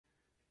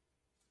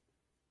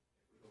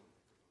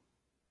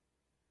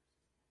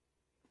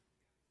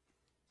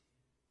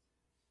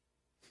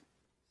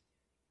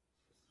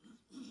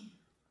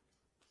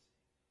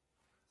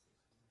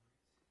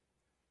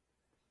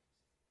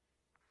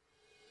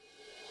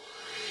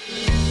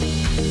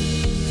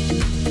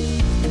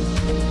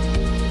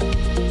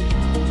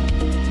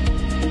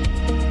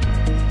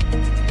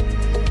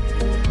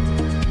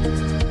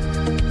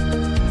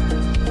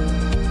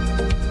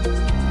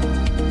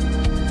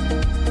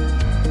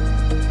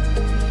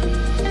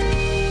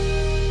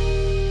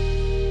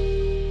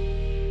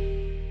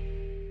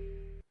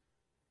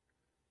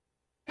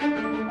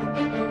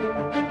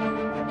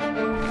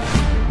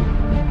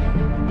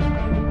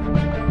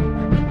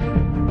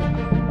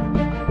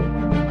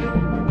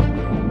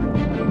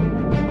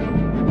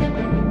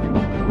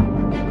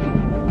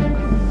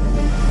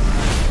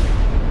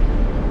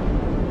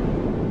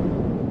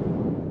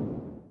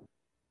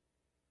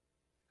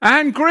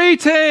And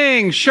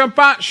greetings,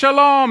 Shabbat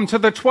Shalom to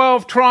the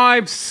 12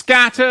 tribes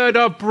scattered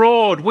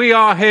abroad. We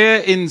are here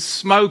in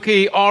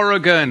Smoky,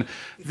 Oregon.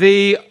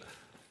 The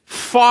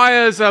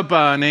fires are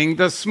burning,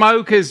 the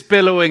smoke is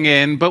billowing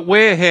in, but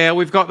we're here.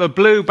 We've got the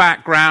blue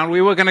background.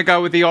 We were going to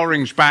go with the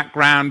orange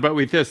background, but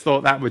we just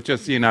thought that would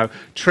just,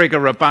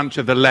 trigger a bunch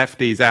of the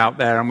lefties out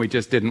there, and we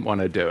just didn't want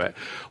to do it.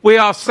 We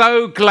are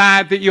so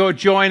glad that you're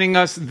joining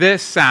us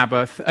this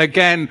Sabbath.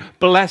 Again,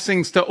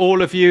 blessings to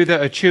all of you that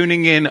are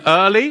tuning in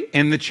early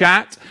in the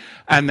chat,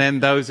 and then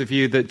those of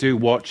you that do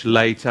watch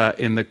later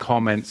in the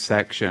comments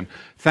section.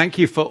 Thank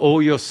you for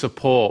all your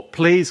support.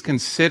 Please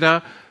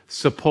consider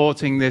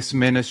supporting this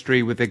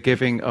ministry with the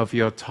giving of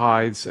your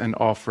tithes and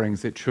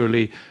offerings. It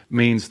truly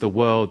means the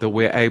world that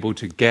we're able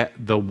to get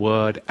the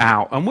word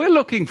out. And we're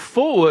looking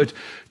forward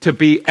to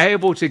be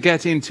able to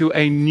get into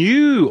a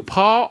new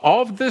part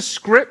of the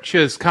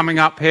scriptures coming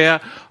up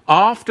here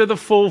after the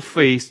full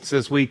feasts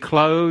as we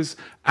close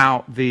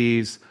out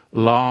these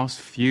last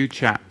few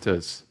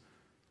chapters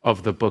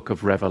of the book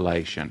of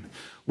Revelation.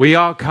 We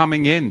are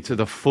coming into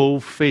the full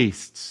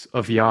feasts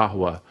of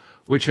Yahweh,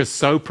 which are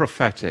so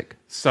prophetic,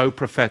 so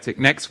prophetic.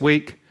 Next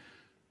week,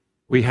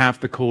 we have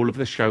the call of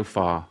the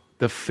shofar,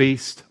 the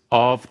feast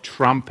of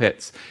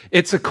trumpets.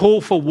 It's a call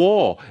for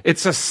war.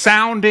 It's a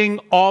sounding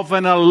of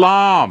an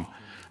alarm.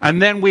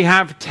 And then we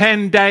have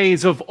 10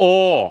 days of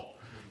awe.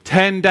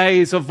 10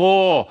 days of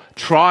awe.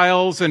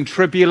 Trials and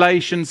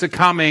tribulations are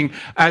coming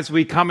as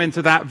we come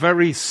into that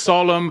very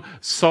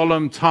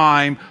solemn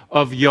time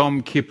of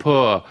Yom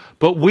Kippur.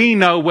 But we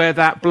know where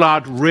that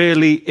blood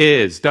really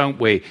is, don't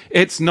we?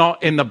 It's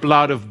not in the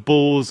blood of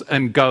bulls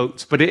and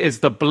goats, but it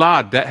is the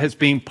blood that has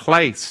been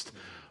placed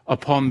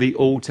upon the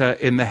altar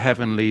in the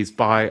heavenlies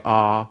by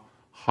our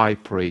high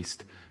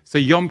priest. So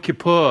Yom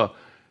Kippur,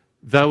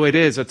 though it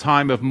is a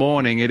time of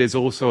mourning, it is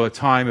also a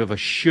time of a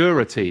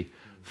surety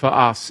for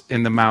us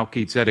in the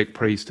Melchizedek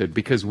priesthood,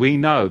 because we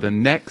know the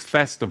next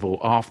festival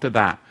after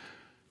that,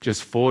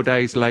 just 4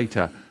 days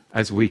later,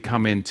 as we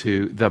come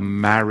into the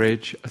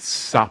marriage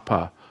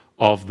supper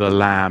of the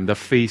Lamb, the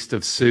Feast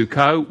of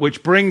Sukkot,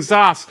 which brings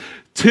us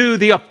to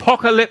the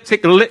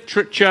apocalyptic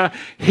literature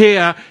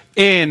here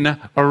in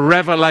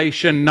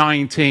Revelation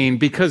 19,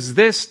 because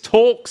this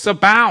talks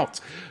about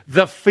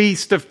the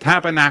Feast of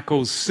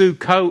Tabernacles,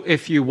 Sukkot,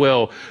 if you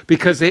will,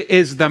 because it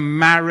is the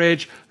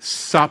marriage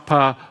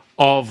supper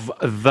of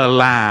the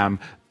Lamb.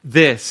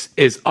 This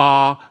is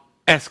our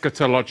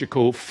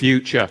eschatological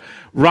future.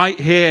 Right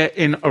here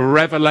in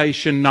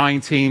Revelation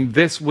 19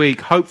 this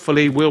week,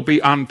 hopefully we'll be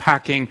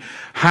unpacking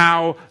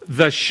how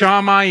the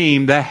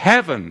Shamayim, the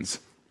heavens,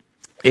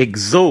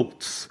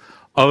 exults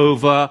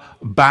over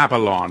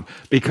Babylon,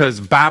 because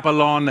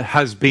Babylon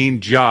has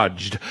been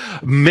judged.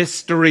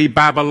 Mystery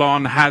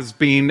Babylon has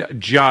been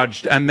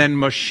judged. And then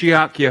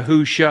Mashiach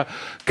Yahusha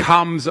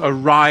comes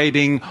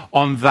a-riding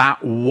on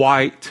that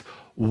white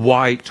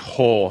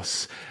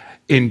horse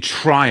in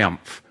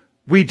triumph.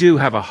 We do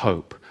have a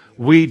hope.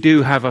 We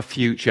do have a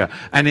future.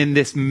 And in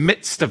this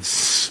midst of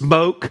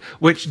smoke,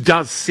 which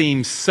does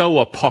seem so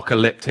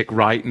apocalyptic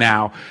right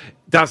now,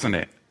 doesn't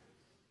it?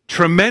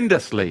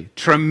 Tremendously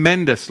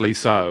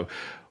so.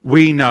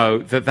 We know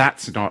that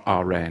that's not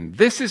our end.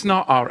 This is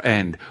not our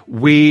end.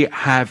 We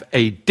have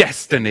a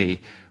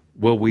destiny.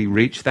 Will we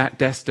reach that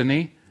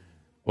destiny?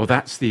 Well,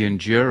 that's the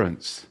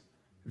endurance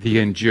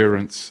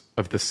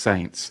of the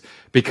saints,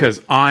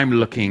 because I'm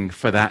looking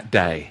for that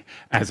day,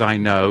 as I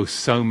know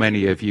so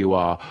many of you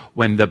are,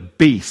 when the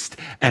beast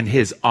and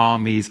his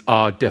armies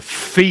are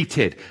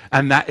defeated.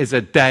 And that is a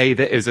day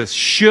that is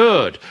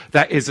assured,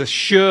 that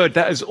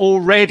has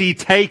already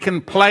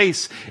taken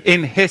place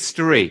in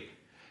history,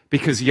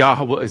 because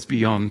Yahweh is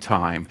beyond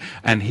time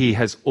and he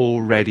has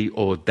already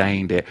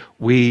ordained it.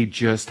 We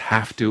just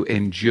have to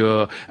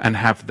endure and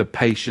have the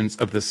patience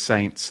of the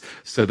saints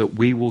so that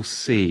we will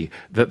see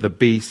that the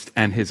beast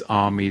and his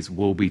armies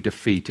will be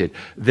defeated.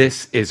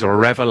 This is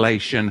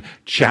Revelation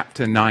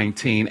chapter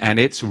 19, and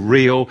it's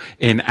real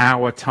in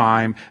our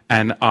time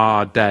and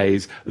our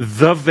days.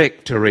 The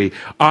victory.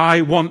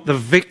 I want the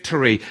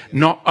victory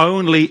not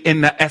only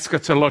in the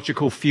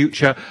eschatological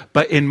future,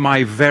 but in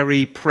my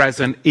very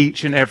present,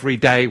 each and every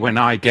day when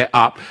I get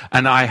up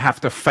and I have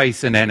to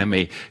face an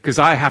enemy, because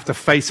I have to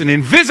face an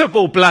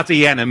invisible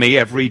bloody enemy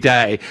every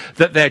day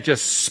that they're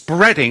just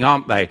spreading,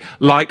 aren't they,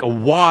 like a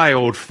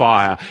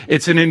wildfire.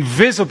 It's an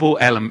invisible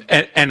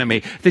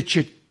enemy that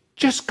you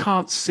just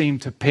can't seem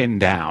to pin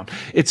down.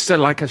 It's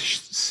like a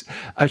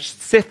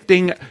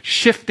shifting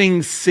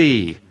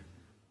sea,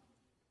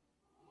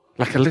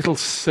 like a little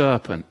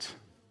serpent,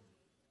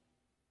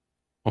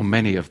 or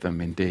many of them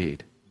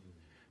indeed.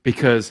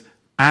 Because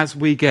as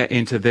we get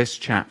into this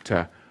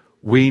chapter,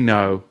 we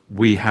know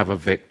we have a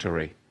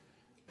victory,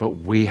 but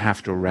we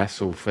have to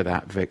wrestle for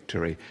that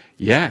victory.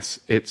 Yes,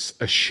 it's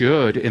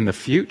assured in the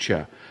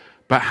future,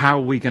 but how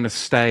are we going to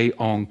stay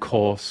on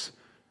course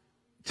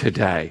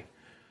today?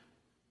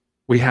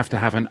 We have to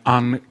have an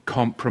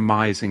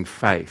uncompromising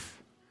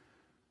faith.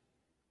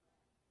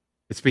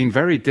 It's been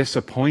very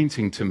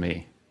disappointing to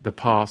me the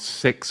past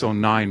 6 or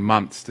 9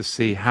 months to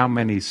see how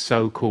many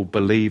so-called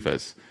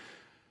believers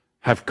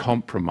have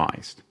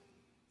compromised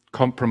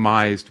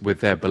with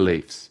their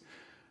beliefs.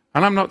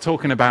 And I'm not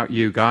talking about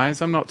you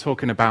guys. I'm not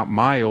talking about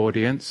my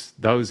audience,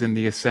 those in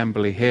the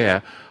assembly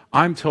here.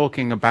 I'm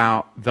talking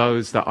about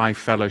those that I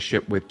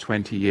fellowshiped with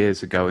 20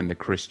 years ago in the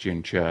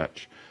Christian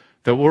church,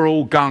 that were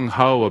all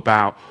gung-ho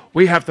about,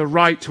 we have the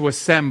right to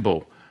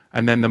assemble.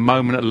 And then the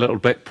moment a little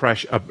bit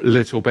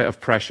of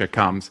pressure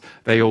comes,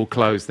 they all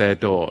close their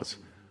doors.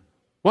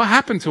 What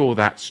happened to all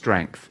that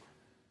strength?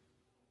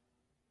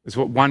 There's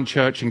what one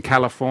church in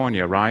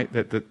California, right,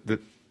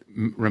 that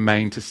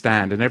remained to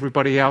stand, and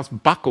everybody else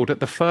buckled at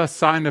the first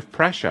sign of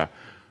pressure.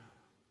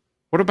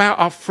 What about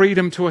our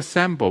freedom to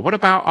assemble? What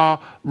about our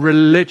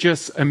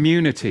religious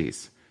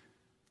immunities?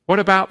 What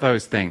about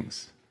those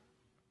things?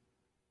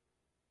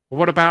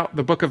 What about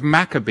the book of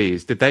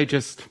Maccabees? Did they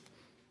just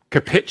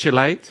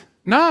capitulate?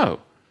 No.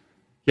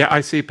 Yeah,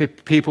 I see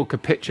people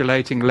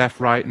capitulating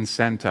left, right, and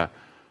center.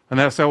 And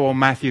they'll say, well,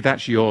 Matthew,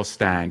 that's your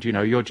stand. You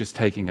know, you're just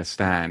taking a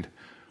stand.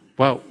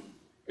 Well,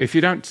 if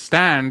you don't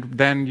stand,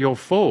 then you'll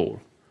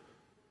fall.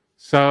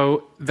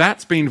 So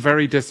that's been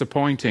very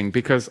disappointing,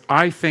 because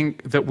I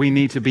think that we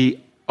need to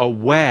be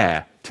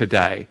aware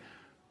today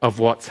of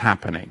what's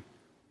happening.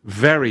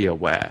 Very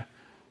aware,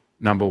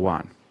 number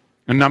one.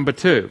 And number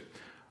two,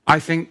 I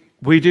think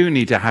we do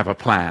need to have a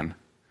plan.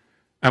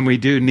 And we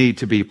do need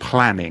to be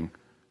planning,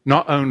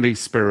 not only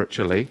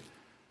spiritually,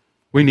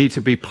 we need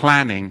to be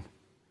planning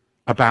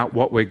about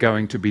what we're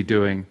going to be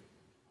doing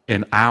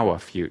in our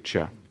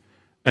future.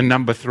 And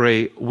number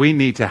three, we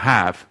need to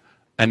have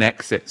an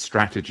exit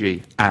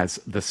strategy as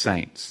the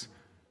saints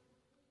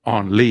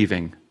on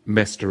leaving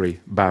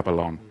Mystery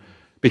Babylon.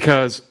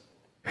 Because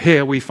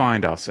here we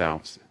find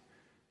ourselves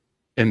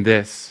in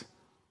this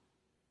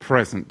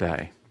present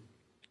day,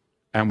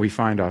 and we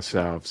find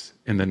ourselves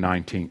in the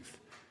 19th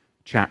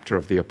chapter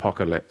of the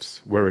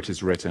Apocalypse, where it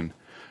is written,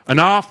 and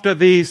after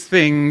these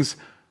things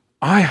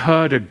I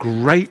heard a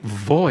great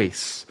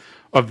voice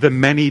of the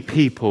many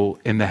people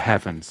in the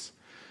heavens,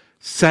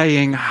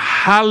 saying,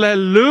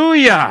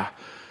 Hallelujah!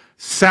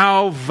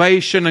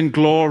 Salvation and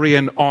glory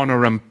and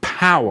honor and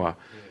power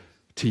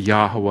to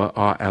Yahweh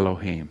our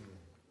Elohim.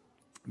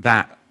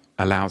 That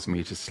allows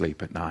me to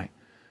sleep at night.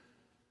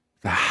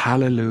 The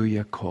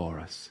Hallelujah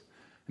chorus.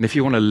 And if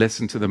you want to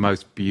listen to the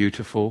most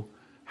beautiful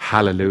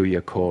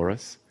Hallelujah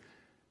chorus,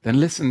 then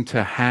listen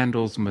to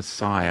Handel's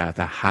Messiah,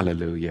 the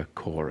Hallelujah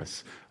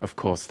chorus. Of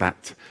course,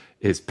 that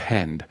is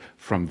penned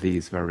from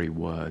these very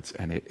words,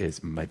 and it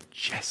is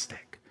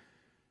majestic.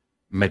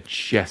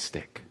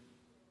 Majestic.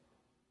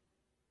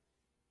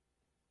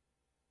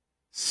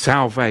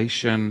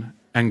 Salvation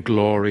and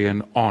glory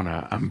and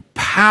honor and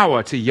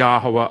power to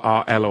Yahweh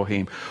our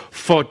Elohim.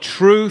 For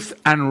truth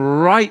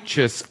and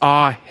righteous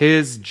are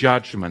his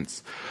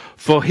judgments.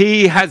 For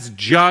he has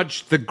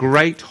judged the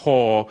great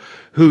whore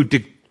who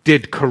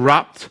did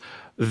corrupt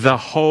the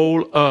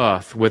whole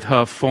earth with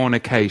her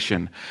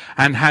fornication,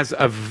 and has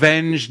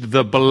avenged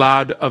the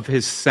blood of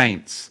his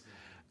saints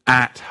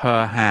at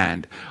her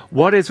hand.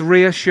 What is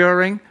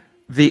reassuring?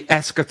 The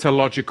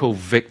eschatological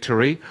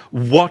victory.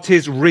 What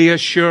is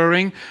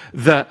reassuring?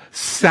 The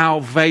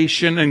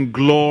salvation and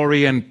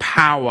glory and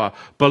power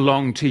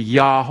belong to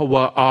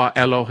Yahweh our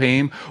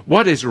Elohim.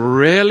 What is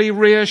really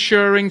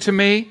reassuring to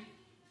me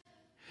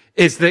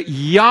is that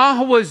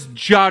Yahweh's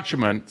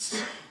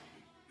judgments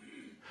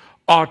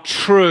are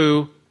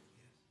true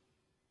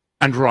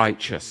and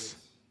righteous.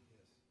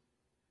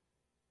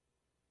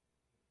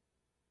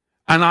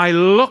 And I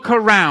look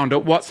around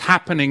at what's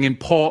happening in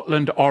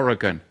Portland,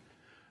 Oregon,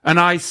 and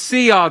I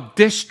see our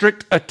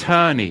district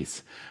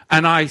attorneys,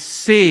 and I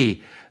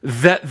see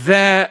that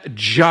their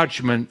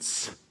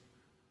judgments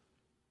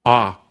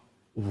are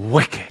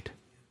wicked.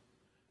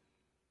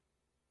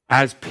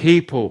 As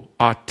people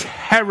are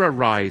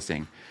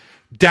terrorizing,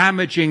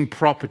 damaging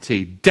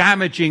property,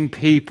 damaging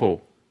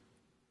people,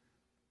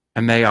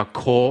 and they are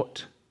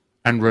caught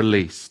and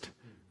released,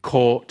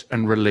 caught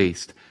and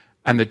released.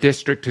 And the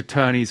district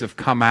attorneys have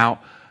come out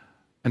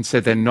and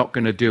said they're not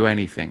going to do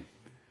anything.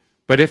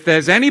 But if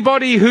there's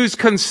anybody who's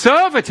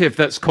conservative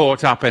that's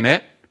caught up in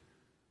it,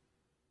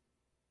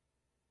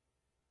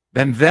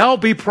 then they'll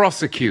be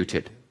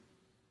prosecuted.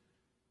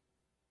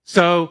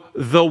 So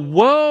the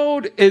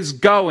world is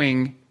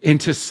going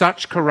into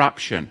such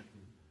corruption,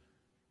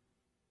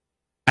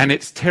 and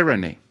it's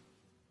tyranny.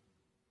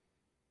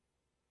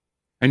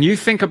 And I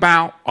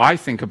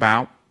think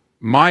about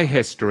my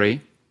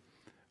history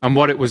and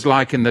what it was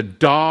like in the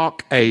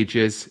dark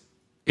ages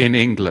in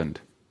England,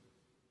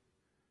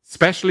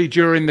 especially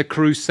during the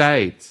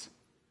Crusades,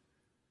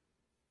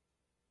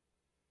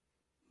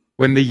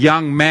 when the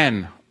young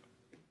men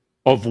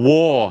of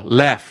war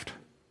left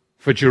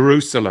for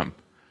Jerusalem,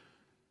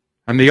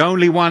 and the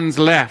only ones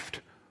left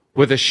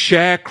were the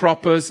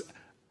sharecroppers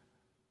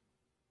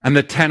and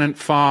the tenant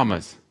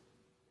farmers.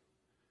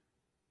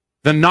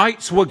 The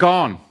knights were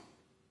gone.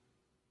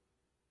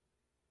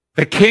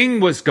 The king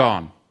was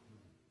gone.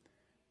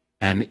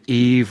 And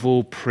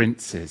evil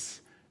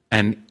princes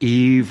and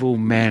evil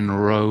men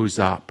rose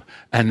up,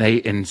 and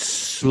they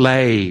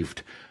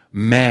enslaved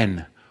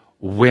men,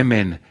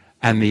 women,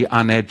 and the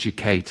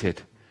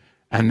uneducated.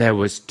 And there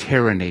was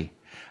tyranny.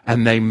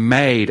 And they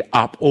made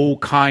up all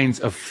kinds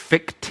of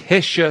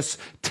fictitious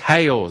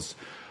tales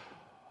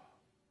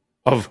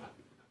of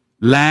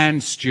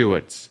land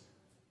stewards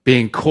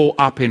being caught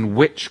up in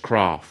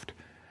witchcraft,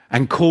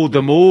 and called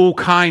them all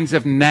kinds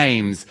of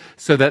names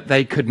so that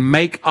they could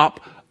make up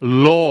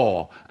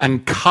law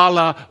and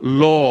color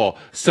law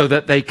so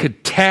that they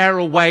could tear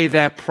away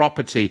their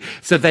property,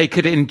 so they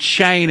could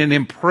enchain and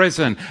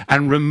imprison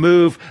and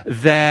remove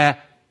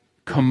their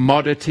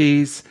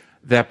commodities,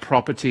 their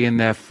property, and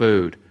their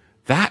food.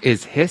 That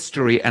is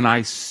history, and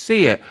I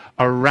see it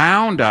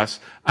around us,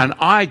 and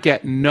I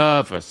get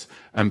nervous,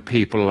 and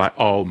people are like,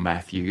 oh,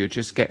 Matthew, you're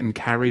just getting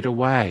carried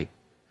away.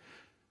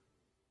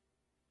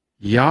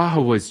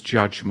 Yahweh's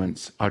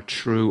judgments are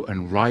true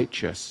and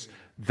righteous.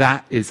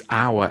 That is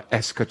our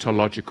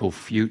eschatological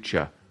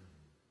future.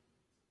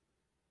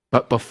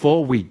 But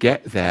before we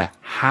get there,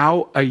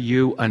 how are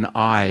you and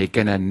I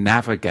going to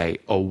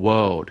navigate a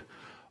world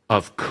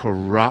of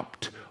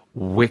corrupt,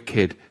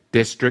 wicked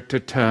district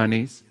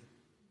attorneys,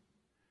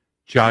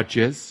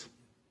 judges,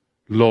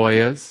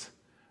 lawyers,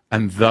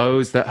 and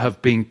those that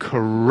have been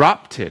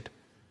corrupted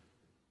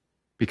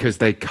because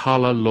they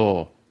color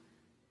law?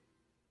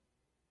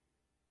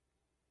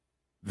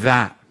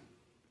 That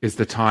is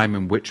the time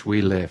in which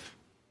we live.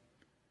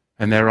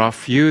 And there are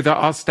few that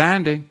are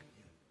standing.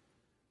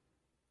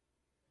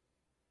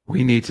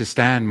 We need to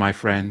stand, my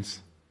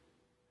friends,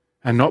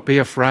 and not be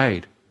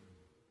afraid.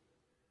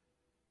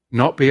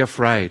 Not be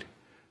afraid,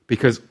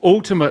 because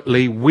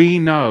ultimately we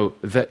know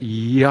that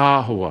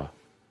Yahweh,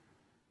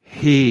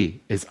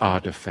 He is our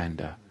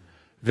defender,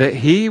 that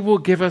He will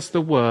give us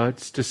the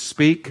words to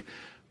speak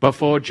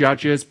before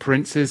judges,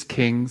 princes,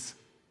 kings,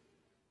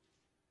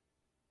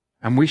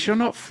 and we shall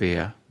not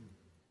fear.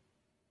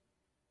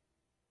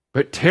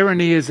 But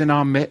tyranny is in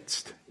our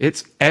midst.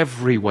 It's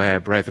everywhere,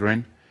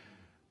 brethren.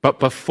 But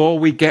before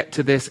we get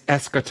to this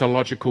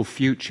eschatological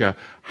future,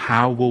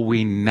 how will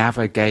we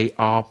navigate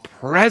our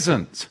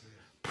present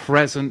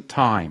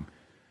time?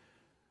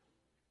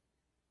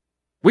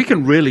 We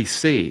can really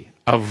see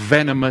a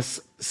venomous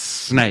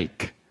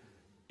snake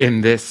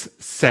in this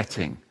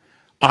setting.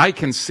 I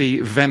can see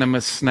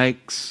venomous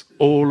snakes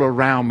all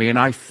around me, and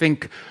I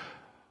think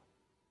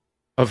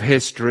of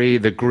history,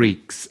 the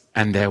Greeks,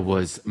 and there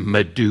was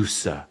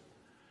Medusa.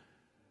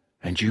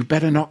 And you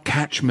better not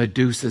catch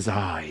Medusa's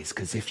eyes,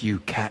 because if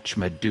you catch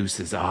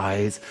Medusa's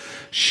eyes,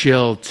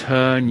 she'll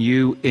turn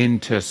you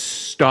into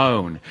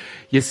stone.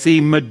 You see,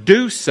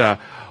 Medusa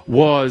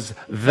was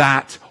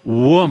that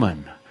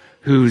woman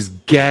whose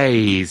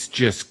gaze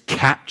just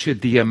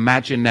captured the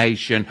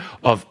imagination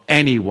of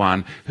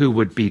anyone who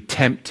would be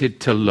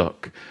tempted to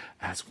look.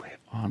 As we're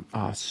on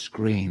our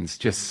screens,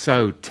 just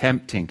so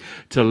tempting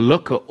to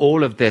look at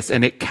all of this,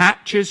 and it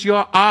captures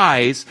your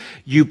eyes.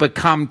 You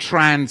become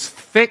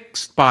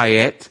transfixed by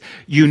it.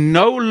 You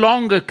no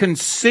longer can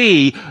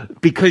see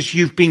because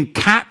you've been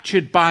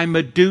captured by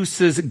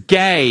Medusa's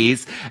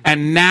gaze,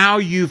 and now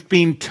you've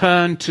been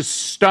turned to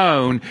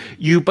stone.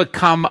 You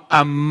become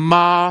a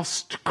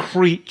masked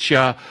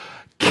creature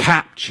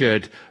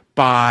captured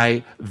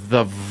by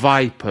the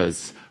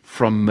vipers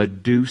from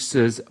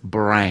Medusa's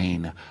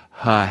brain,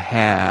 her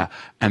hair.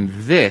 And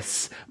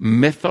this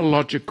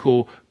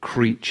mythological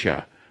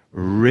creature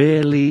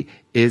really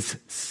is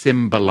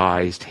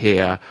symbolized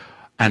here,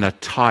 and a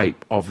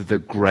type of the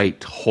great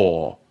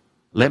whore.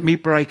 Let me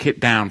break it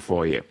down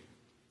for you.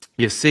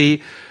 You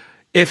see,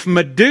 if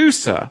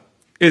Medusa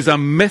is a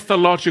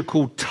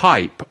mythological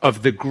type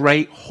of the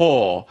great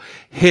whore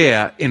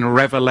here in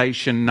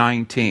Revelation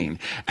 19.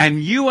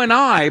 And you and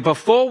I,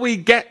 before we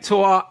get to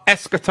our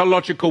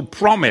eschatological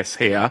promise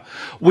here,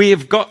 we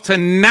have got to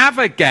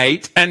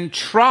navigate and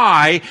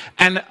try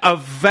and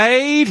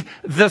evade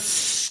the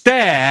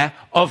stare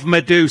of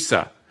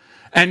Medusa.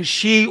 And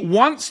she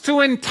wants to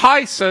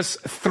entice us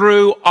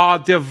through our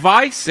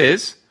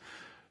devices,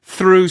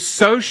 through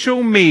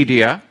social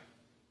media,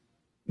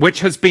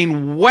 which has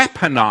been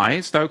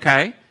weaponized,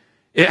 okay?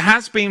 It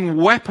has been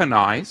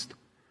weaponized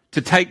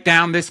to take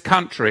down this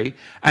country,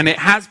 and it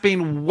has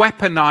been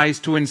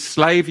weaponized to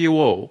enslave you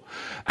all.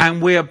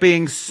 And we are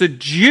being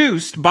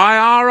seduced by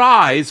our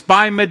eyes,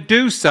 by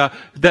Medusa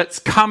that's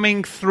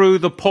coming through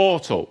the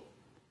portal.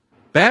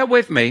 Bear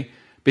with me,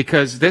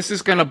 because this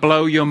is going to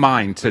blow your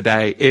mind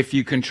today if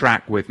you can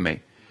track with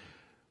me.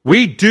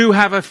 We do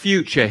have a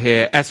future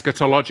here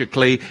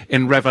eschatologically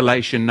in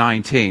Revelation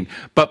 19.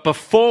 But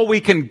before we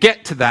can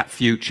get to that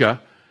future,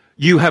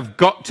 you have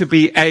got to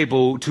be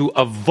able to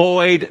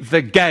avoid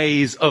the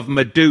gaze of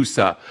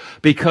Medusa.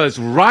 Because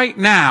right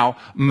now,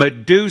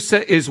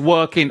 Medusa is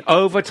working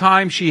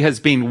overtime. She has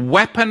been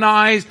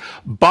weaponized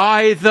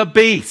by the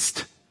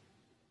beast.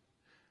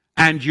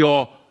 And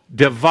your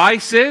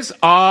devices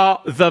are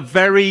the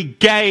very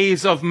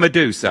gaze of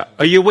Medusa.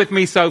 Are you with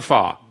me so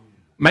far?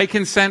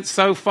 Making sense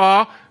so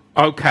far?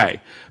 Okay.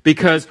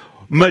 Because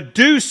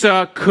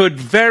Medusa could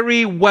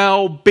very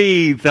well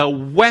be the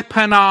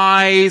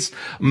weaponized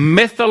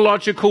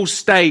mythological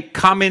state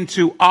come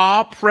into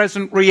our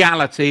present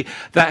reality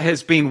that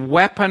has been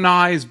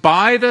weaponized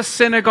by the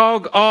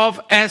synagogue of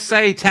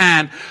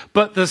Satan.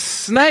 But the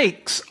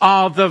snakes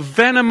are the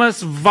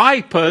venomous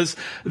vipers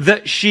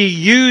that she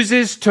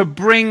uses to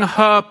bring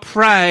her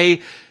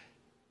prey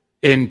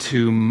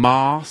into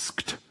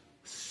masked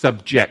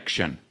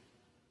subjection.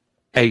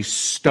 A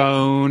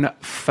stone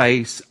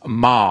face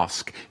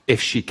mask if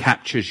she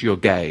captures your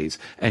gaze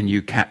and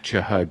you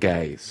capture her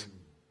gaze.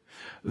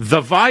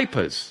 The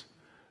vipers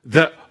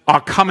that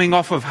are coming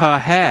off of her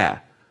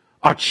hair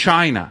are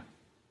China,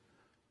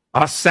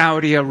 are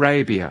Saudi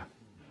Arabia,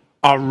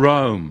 are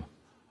Rome,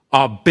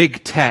 are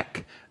big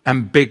tech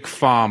and big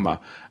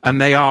pharma,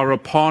 and they are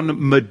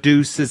upon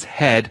Medusa's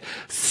head,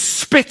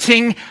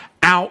 spitting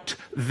out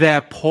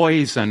their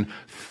poison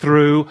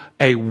through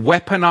a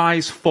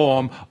weaponized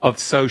form of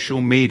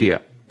social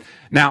media.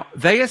 Now,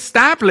 they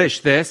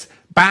established this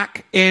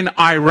back in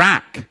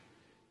Iraq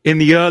in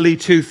the early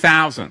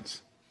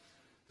 2000s.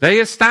 They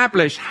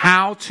established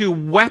how to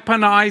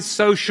weaponize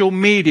social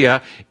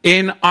media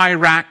in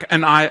Iraq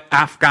and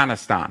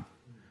Afghanistan.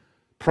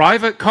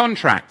 Private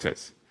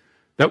contractors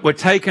that were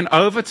taken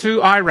over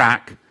to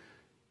Iraq,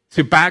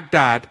 to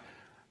Baghdad,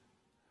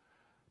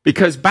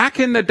 because back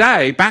in the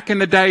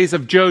days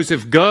of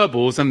Joseph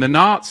Goebbels and the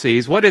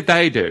Nazis, what did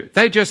they do?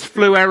 They just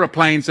flew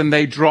aeroplanes and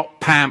they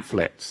dropped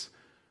pamphlets.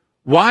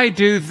 Why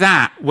do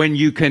that when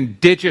you can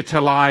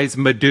digitalize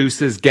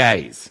Medusa's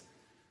gaze?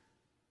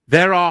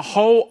 There are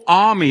whole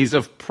armies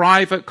of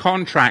private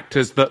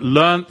contractors that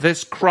learnt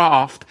this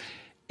craft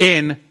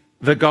in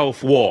the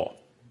Gulf War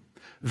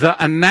that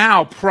are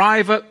now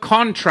private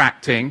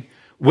contracting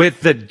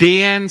with the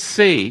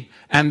DNC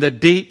and the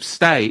deep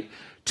state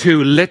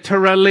to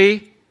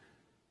literally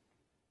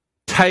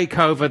take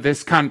over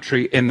this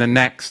country in the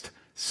next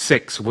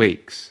 6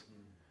 weeks.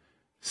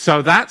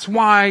 So that's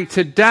why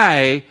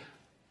today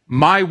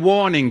my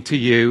warning to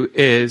you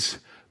is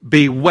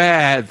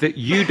beware that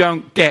you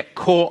don't get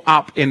caught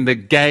up in the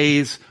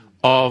gaze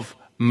of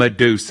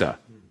Medusa.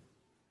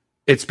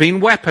 It's been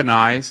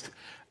weaponized,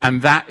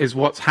 and that is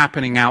what's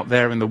happening out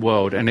there in the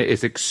world, and it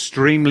is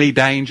extremely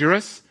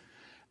dangerous.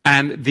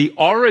 And the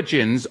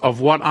origins of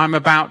what I'm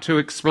about to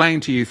explain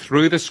to you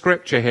through the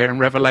scripture here in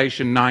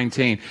Revelation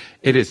 19,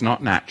 it is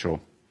not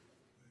natural.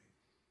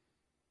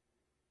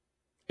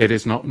 It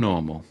is not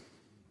normal.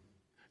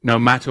 No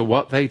matter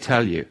what they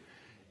tell you,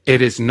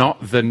 it is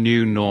not the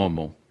new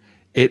normal.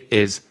 It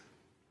is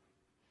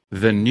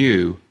the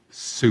new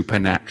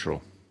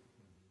supernatural.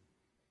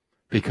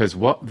 Because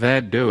what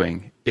they're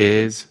doing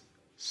is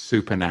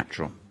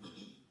supernatural.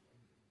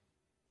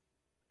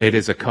 It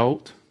is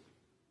occult.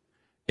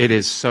 It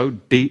is so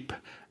deep,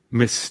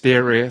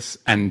 mysterious,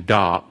 and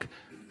dark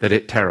that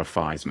it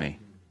terrifies me.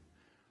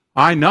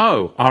 I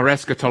know our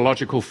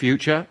eschatological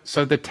future,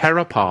 so the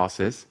terror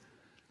passes,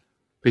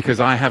 because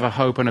I have a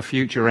hope and a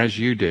future as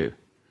you do.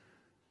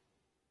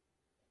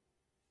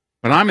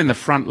 But I'm in the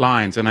front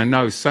lines, and I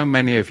know so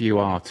many of you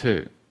are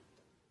too.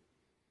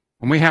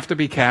 And we have to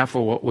be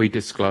careful what we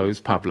disclose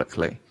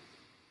publicly.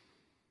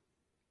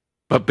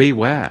 But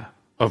beware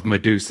of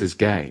Medusa's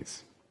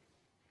gaze.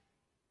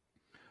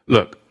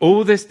 Look,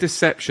 all this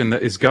deception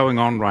that is going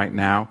on right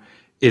now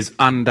is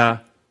under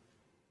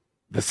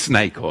the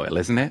snake oil,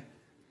 isn't it?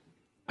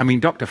 I mean,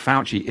 Dr.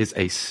 Fauci is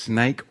a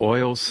snake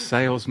oil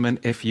salesman,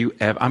 if you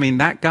ever... I mean,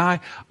 that guy...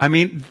 I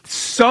mean,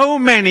 so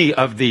many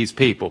of these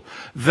people.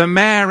 The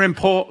mayor in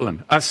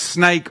Portland, a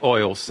snake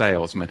oil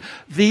salesman.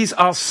 These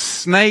are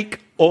snake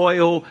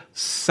oil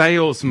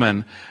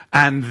salesmen,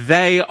 and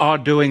they are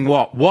doing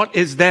what? What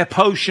is their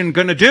potion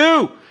going to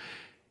do?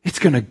 It's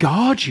going to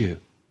guard you.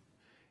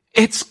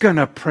 It's going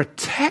to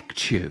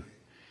protect you.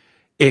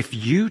 If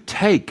you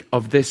take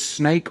of this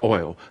snake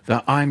oil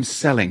that I'm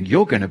selling,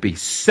 you're going to be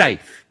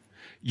safe.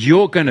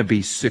 You're going to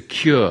be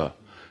secure.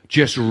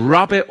 Just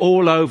rub it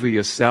all over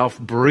yourself.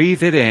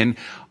 Breathe it in.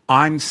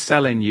 I'm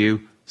selling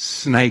you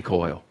snake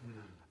oil.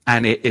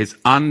 And it is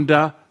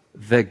under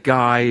the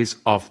guise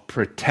of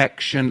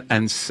protection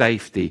and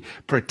safety.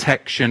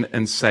 Protection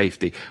and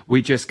safety.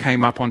 We just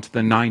came up onto the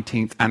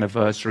 19th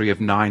anniversary of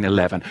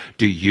 9/11.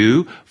 Do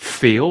you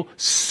feel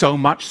so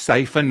much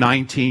safer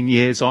 19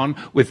 years on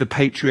with the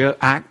Patriot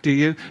Act, do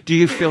you? Do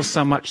you feel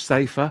so much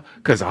safer?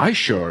 Because I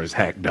sure as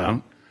heck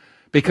don't.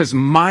 Because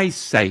my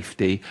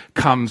safety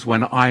comes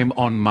when I'm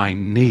on my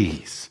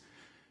knees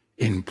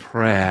in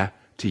prayer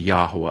to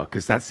Yahweh,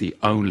 because that's the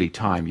only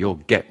time you'll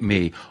get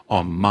me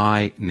on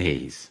my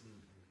knees.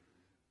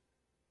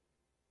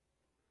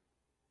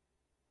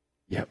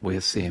 Yet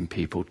we're seeing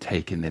people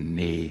taking the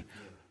knee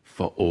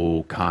for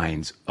all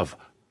kinds of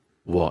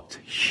what?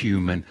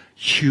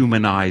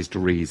 Humanized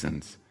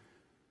reasons.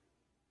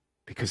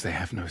 Because they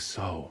have no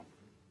soul.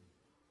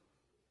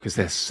 Because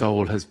their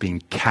soul has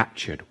been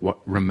captured, what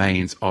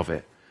remains of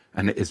it,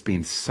 and it has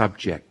been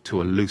subject to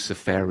a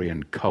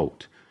Luciferian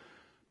cult.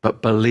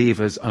 But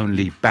believers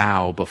only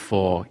bow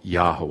before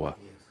Yahweh.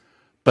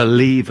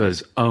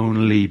 Believers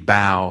only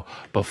bow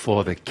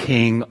before the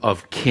King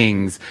of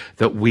Kings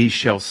that we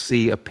shall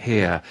see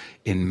appear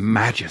in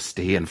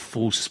majesty and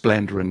full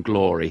splendor and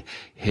glory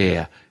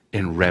here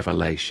in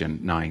Revelation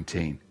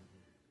 19.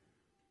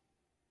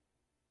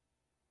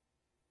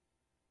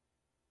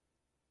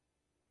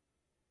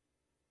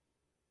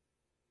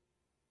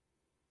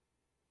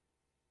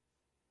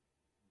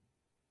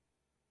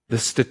 The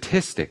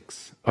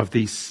statistics of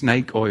these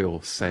snake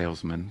oil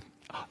salesmen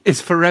is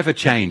forever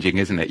changing,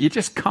 isn't it? You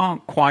just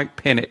can't quite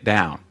pin it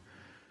down.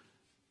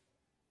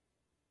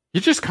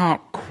 You just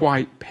can't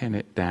quite pin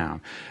it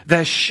down.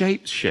 They're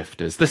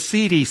shapeshifters. The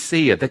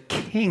CDC are the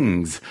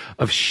kings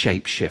of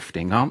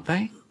shapeshifting, aren't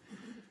they?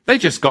 They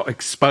just got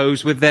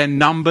exposed with their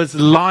numbers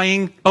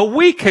lying a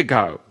week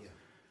ago.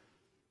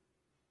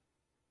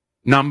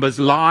 Numbers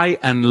lie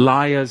and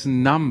liars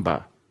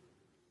number.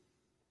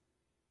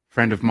 A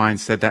friend of mine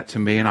said that to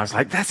me, and I was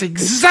like, that's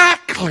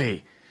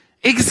exactly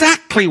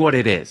what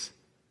it is.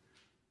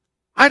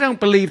 I don't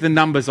believe the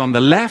numbers on the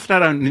left. I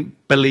don't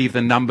believe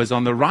the numbers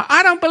on the right.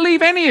 I don't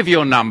believe any of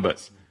your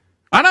numbers.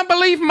 I don't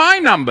believe my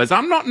numbers.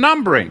 I'm not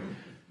numbering.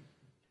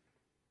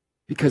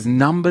 Because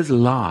numbers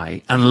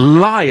lie and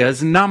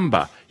liars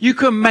number. You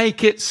can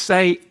make it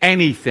say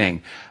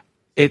anything.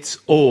 It's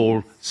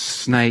all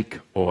snake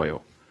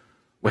oil.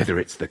 Whether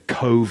it's the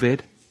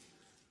COVID,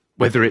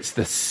 whether it's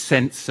the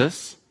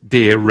census,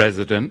 dear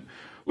resident,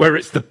 whether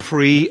it's the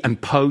pre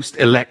and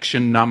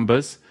post-election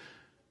numbers.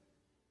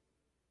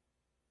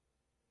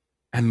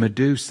 And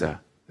Medusa,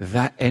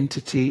 that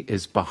entity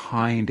is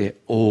behind it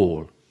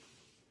all.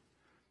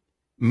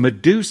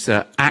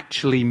 Medusa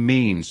actually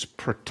means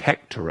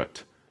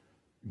protectorate,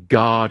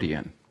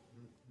 guardian.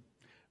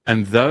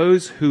 And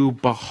those who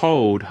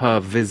behold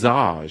her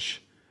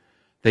visage,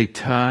 they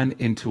turn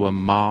into a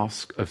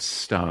mask of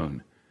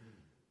stone.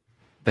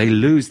 They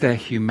lose their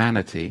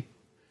humanity.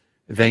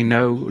 They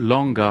no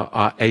longer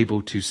are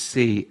able to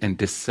see and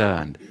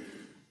discern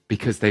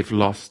because they've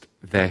lost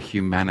their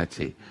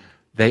humanity.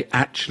 They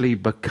actually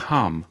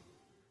become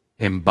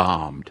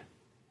embalmed.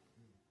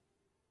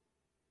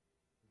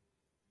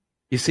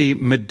 You see,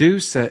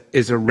 Medusa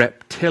is a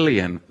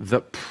reptilian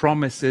that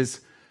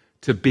promises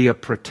to be a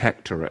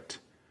protectorate.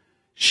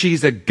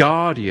 She's a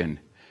guardian,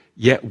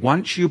 yet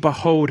once you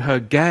behold her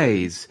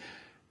gaze,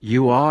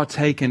 you are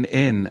taken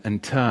in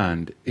and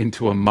turned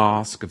into a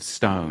mask of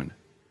stone.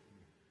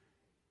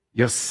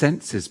 Your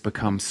senses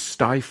become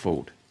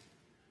stifled.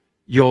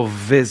 Your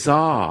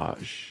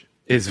visage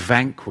is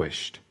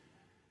vanquished,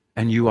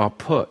 and you are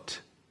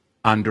put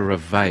under a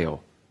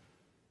veil.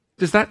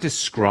 Does that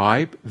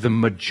describe the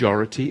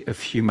majority of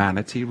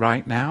humanity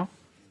right now?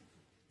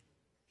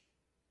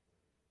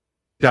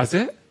 Does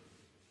it?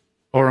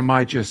 Or am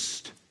I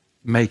just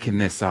making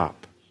this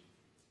up?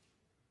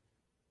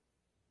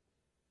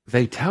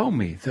 They tell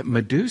me that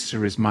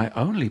Medusa is my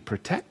only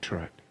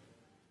protectorate,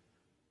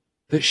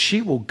 that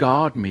she will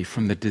guard me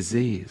from the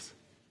disease.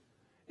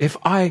 If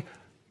I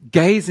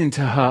gaze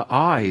into her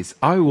eyes,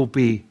 I will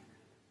be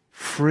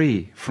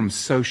free from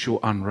social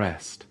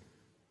unrest.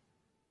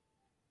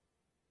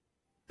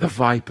 The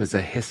vipers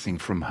are hissing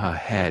from her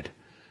head,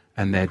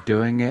 and they're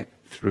doing it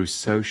through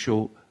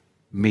social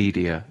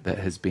media that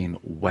has been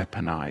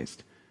weaponized.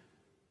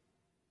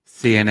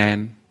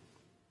 CNN,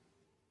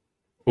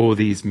 all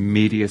these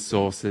media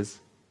sources.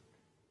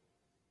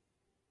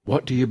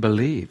 What do you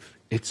believe?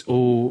 It's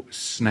all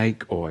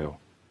snake oil.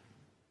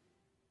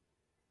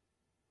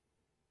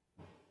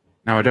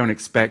 Now, I don't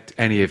expect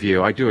any of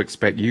you, I do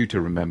expect you to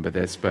remember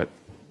this, but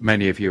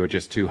many of you are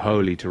just too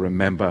holy to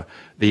remember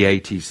the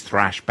 80s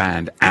thrash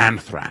band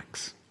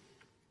Anthrax.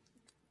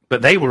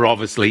 But they were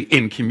obviously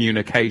in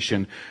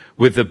communication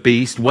with the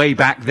beast way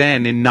back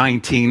then in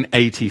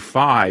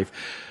 1985,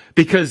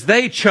 because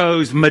they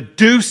chose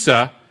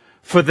Medusa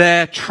for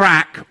their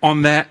track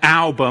on their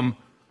album,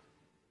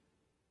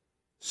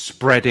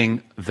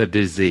 Spreading the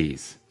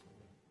Disease.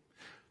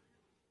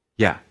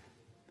 Yeah.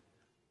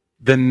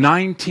 The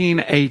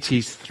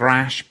 1980s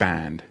thrash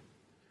band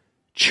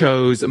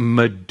chose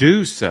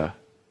Medusa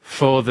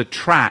for the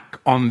track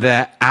on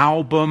their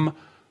album,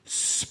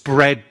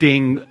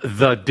 Spreading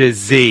the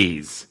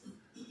Disease.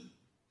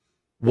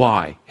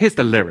 Why? Here's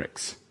the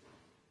lyrics.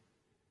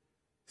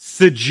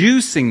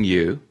 Seducing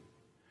you,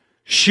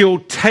 she'll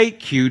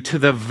take you to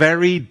the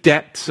very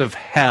depths of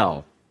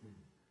hell.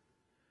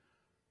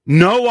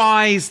 No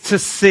eyes to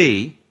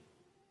see,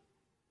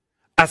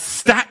 a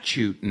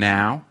statue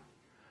now.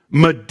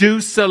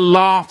 Medusa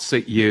laughs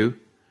at you,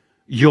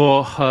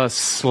 you're her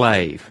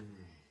slave.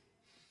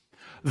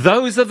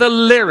 Those are the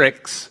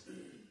lyrics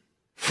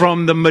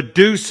from the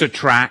Medusa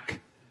track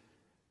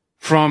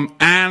from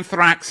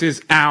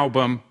Anthrax's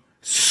album,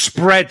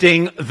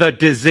 Spreading the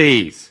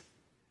Disease.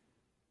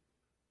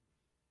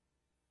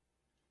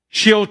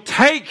 She'll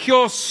take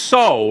your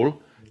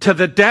soul to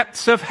the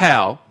depths of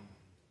hell.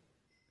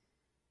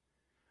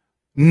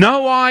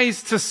 No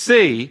eyes to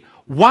see.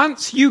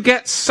 Once you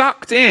get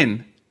sucked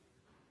in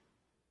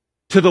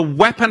to the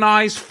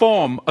weaponized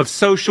form of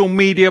social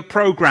media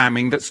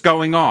programming that's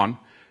going on,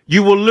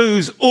 you will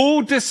lose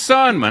all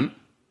discernment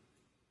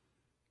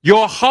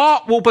Your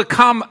heart will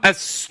become a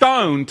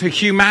stone to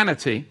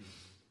humanity.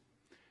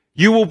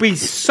 You will be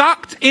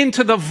sucked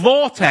into the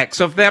vortex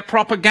of their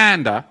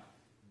propaganda.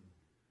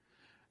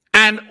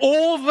 And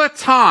all the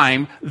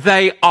time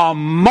they are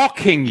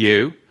mocking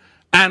you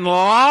and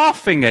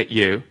laughing at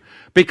you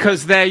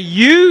because they're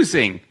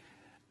using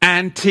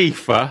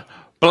Antifa,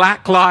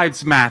 Black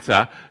Lives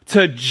Matter,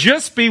 to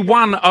just be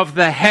one of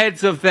the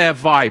heads of their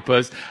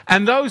vipers.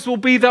 And those will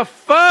be the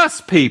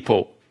first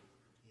people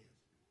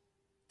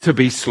to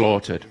be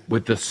slaughtered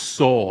with the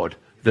sword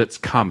that's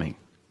coming.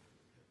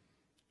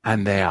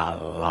 And they are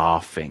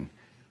laughing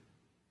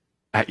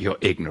at your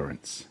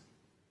ignorance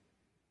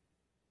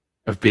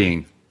of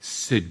being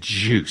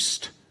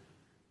seduced.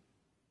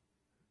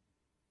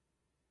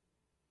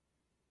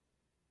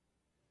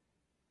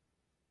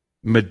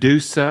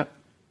 Medusa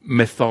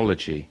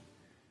mythology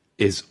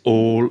is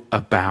all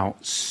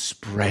about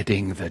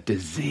spreading the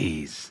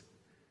disease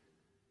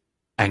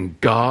and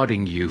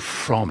guarding you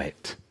from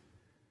it.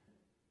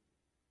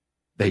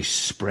 They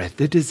spread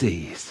the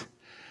disease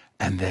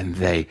and then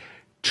they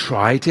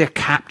try to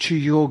capture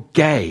your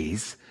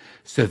gaze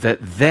so that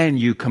then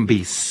you can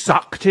be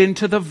sucked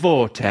into the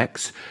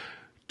vortex,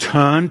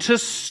 turn to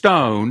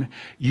stone,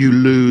 you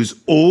lose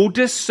all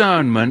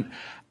discernment,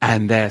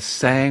 and they're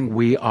saying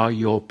we are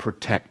your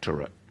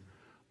protectorate.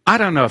 I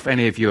don't know if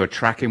any of you are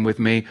tracking with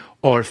me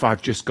or if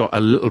I've just got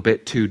a little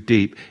bit too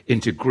deep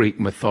into Greek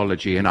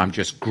mythology and I'm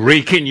just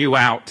Greeking you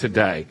out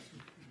today.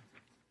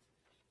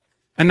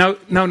 And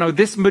no,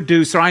 this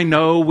Medusa, I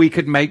know we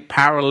could make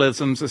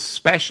parallelisms,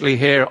 especially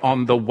here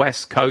on the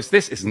West Coast.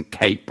 This isn't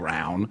Kate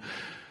Brown.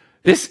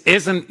 This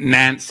isn't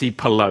Nancy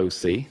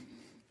Pelosi,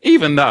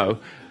 even though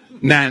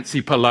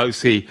Nancy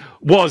Pelosi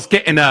was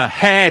getting her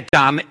hair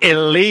done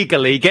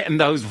illegally, getting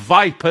those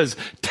vipers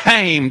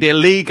tamed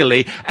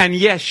illegally. And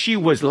yes, she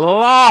was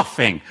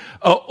laughing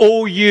at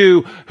all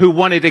you who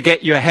wanted to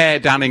get your hair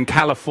done in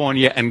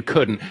California and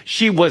couldn't.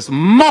 She was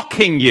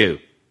mocking you.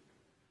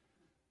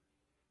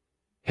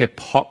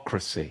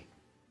 Hypocrisy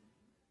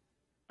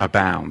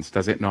abounds,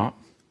 does it not?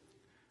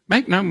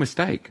 Make no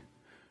mistake.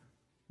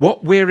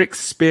 What we're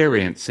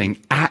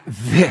experiencing at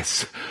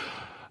this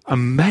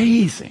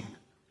amazing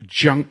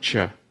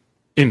juncture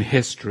in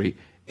history,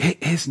 it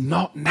is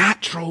not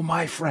natural,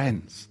 my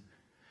friends.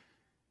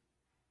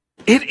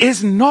 It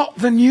is not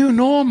the new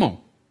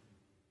normal.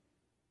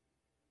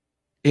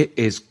 It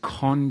is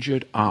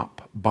conjured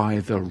up by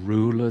the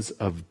rulers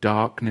of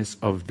darkness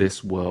of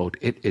this world.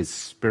 It is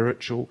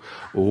spiritual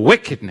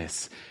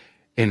wickedness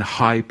in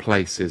high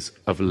places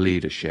of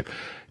leadership.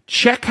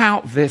 Check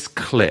out this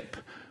clip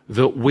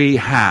that we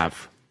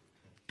have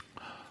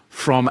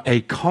from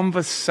a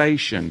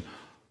conversation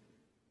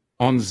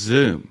on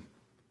Zoom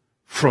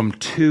from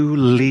two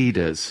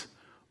leaders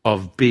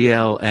of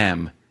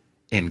BLM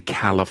in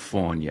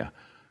California.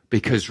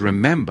 Because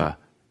remember,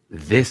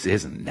 this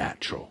isn't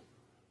natural.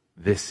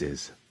 This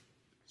is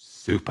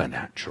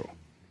supernatural.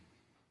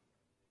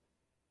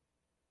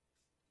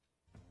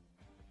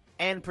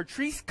 And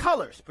Patrisse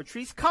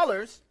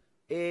Cullors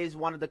is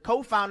one of the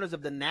co-founders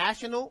of the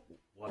national,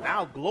 well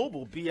now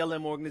global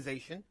BLM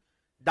organization.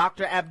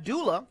 Dr.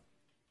 Abdullah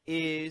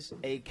is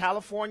a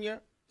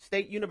California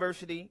State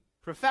University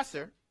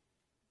professor,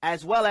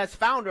 as well as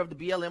founder of the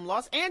BLM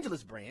Los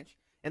Angeles branch.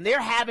 And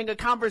they're having a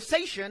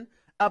conversation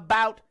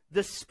about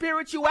the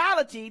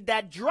spirituality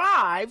that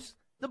drives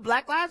the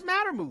Black Lives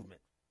Matter movement.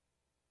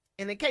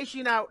 And in case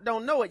you now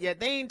don't know it yet,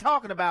 they ain't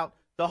talking about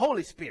the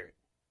Holy Spirit.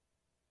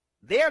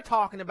 They're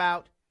talking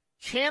about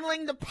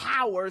channeling the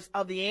powers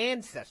of the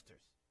ancestors.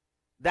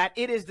 That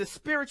it is the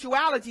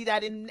spirituality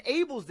that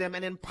enables them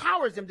and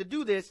empowers them to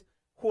do this,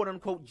 quote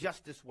unquote,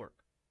 justice work.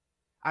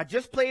 I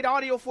just played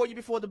audio for you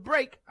before the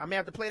break. I may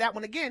have to play that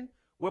one again,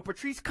 where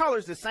Patrisse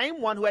Cullors, the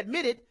same one who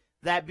admitted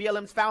that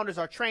BLM's founders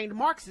are trained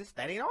Marxists.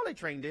 That ain't all they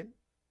trained in.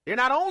 They're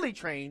not only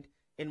trained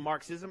in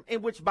Marxism,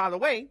 in which, by the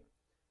way,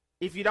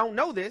 if you don't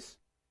know this,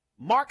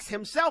 Marx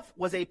himself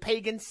was a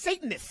pagan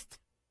Satanist.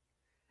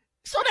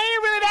 So they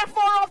ain't really that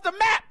far off the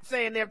map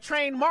saying they're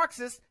trained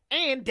Marxists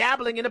and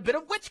dabbling in a bit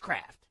of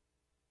witchcraft.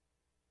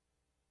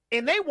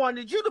 And they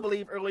wanted you to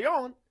believe early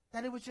on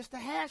that it was just a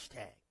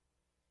hashtag.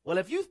 Well,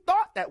 if you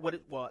thought that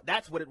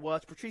that's what it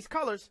was, Patrisse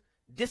Cullors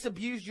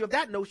disabused you of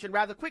that notion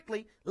rather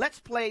quickly. Let's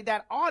play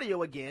that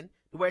audio again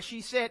where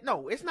she said,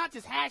 no, it's not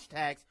just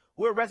hashtags.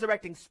 We're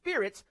resurrecting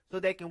spirits so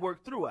they can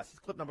work through us. It's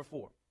clip number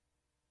 4.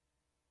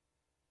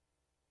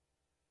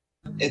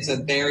 It's a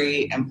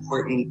very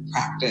important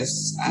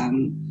practice.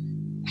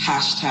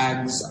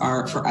 Hashtags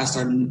are, for us,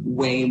 are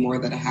way more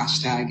than a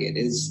hashtag. It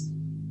is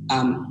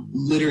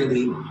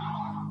literally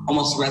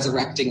almost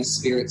resurrecting a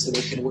spirit so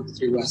they can work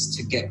through us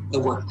to get the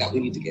work that we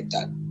need to get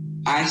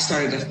done. I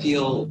started to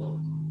feel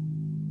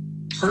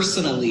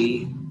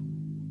personally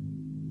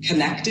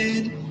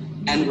connected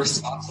and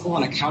responsible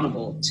and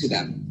accountable to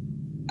them,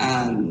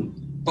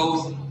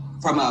 both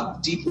from a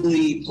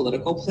deeply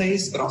political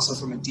place, but also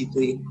from a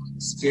deeply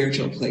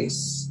spiritual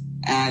place.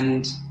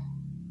 And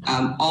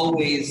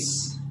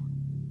always,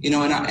 you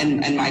know,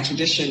 in my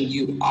tradition,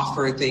 you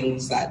offer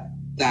things that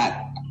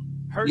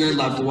your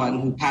loved one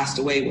who passed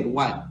away would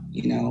want,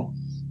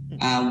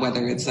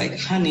 whether it's like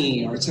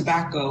honey or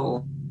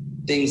tobacco,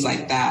 things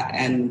like that.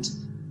 And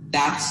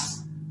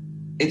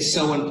it's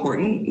so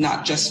important,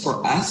 not just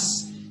for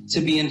us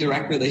to be in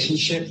direct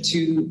relationship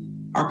to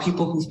our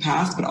people who've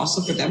passed, but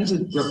also for them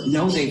to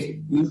know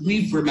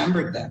we've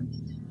remembered them.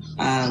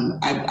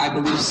 I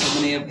believe so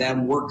many of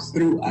them work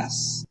through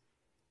us.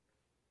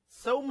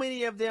 So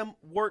many of them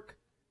work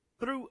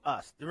through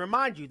us. To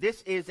remind you,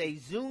 this is a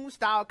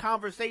Zoom-style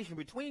conversation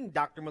between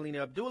Dr.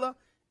 Melina Abdullah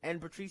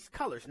and Patrisse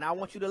Cullors. Now, I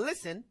want you to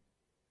listen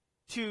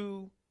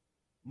to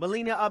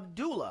Melina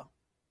Abdullah,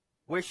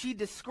 where she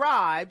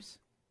describes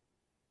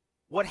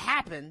what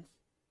happens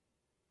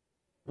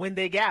when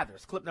they gather.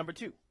 It's clip number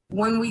 2.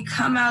 When we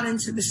come out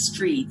into the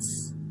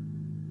streets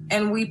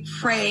and we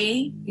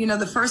pray,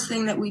 the first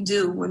thing that we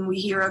do when we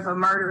hear of a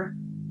murder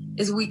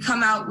is we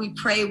come out, we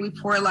pray, we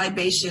pour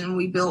libation,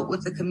 we build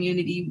with the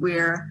community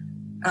where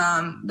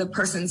the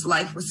person's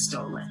life was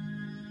stolen.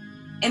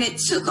 And it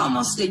took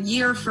almost a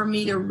year for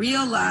me to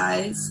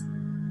realize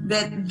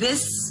that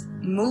this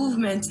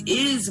movement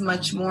is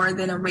much more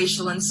than a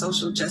racial and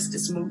social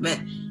justice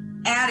movement.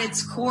 At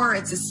its core,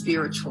 it's a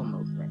spiritual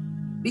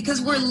movement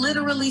because we're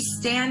literally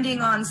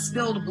standing on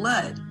spilled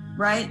blood,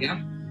 right?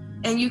 Yeah.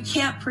 And you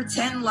can't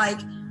pretend like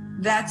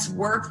that's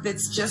work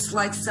that's just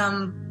like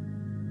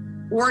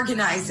some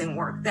organizing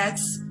work.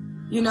 That's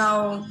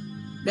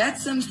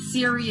some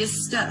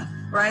serious stuff,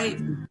 right?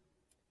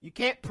 You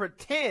can't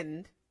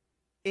pretend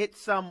it's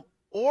some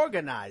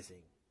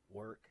organizing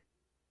work.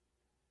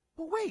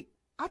 But wait,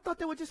 I thought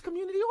they were just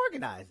community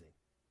organizing.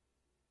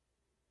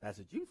 That's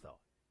what you thought.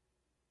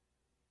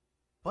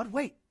 But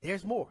wait,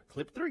 there's more.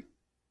 Clip 3.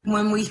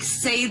 When we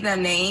say the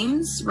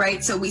names,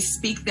 right? So we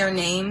speak their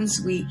names,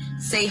 we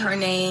say her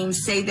name,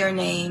 say their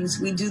names.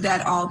 We do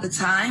that all the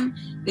time,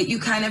 that you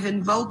kind of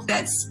invoke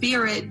that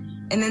spirit,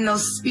 and then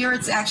those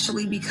spirits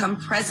actually become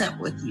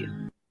present with you.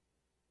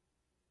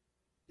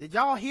 Did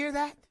y'all hear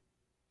that?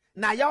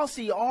 Now y'all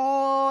see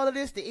all of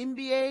this, the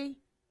NBA,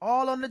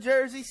 all on the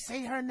jersey,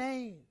 say her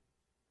name.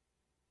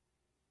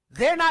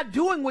 They're not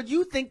doing what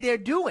you think they're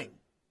doing.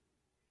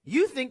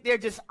 You think they're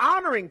just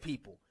honoring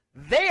people.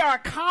 They are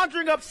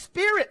conjuring up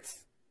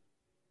spirits.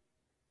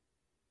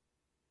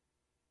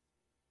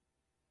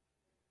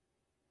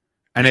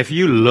 And if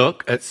you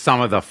look at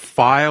some of the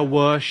fire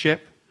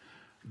worship,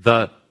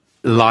 the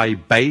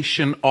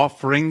libation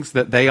offerings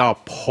that they are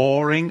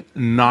pouring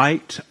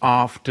night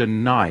after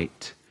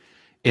night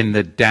in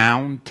the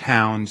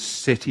downtown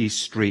city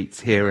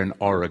streets here in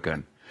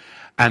Oregon,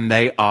 and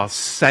they are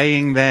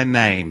saying their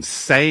names,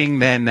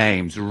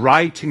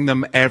 writing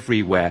them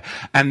everywhere,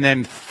 and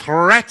then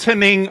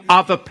threatening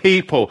other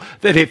people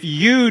that if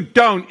you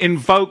don't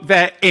invoke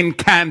their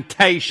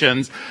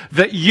incantations,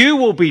 that you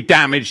will be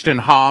damaged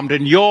and harmed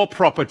and your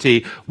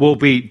property will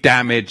be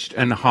damaged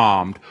and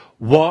harmed.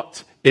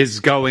 What is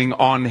going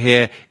on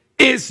here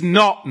is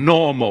not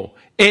normal.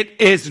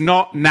 It is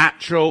not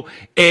natural.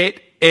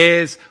 It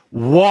is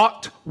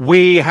what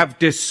we have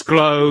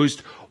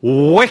disclosed,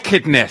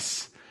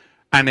 wickedness.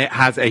 And it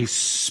has a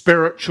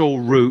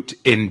spiritual root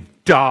in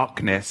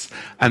darkness,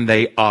 and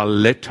they are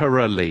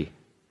literally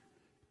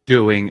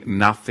doing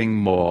nothing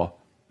more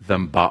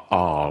than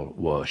Baal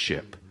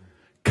worship,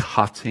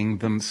 cutting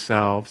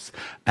themselves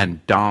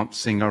and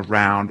dancing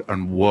around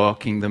and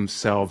working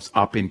themselves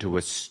up into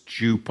a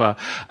stupor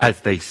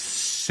as they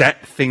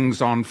set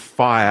things on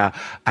fire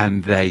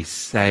and they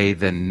say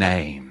the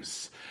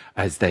names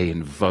as they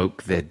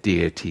invoke their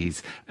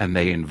deities and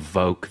they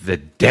invoke the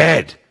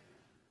dead.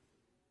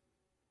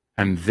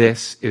 And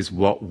this is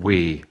what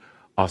we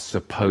are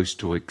supposed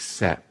to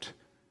accept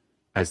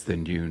as the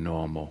new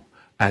normal.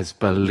 As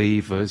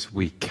believers,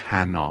 we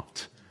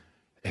cannot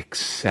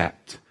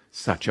accept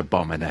such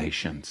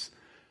abominations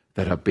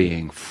that are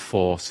being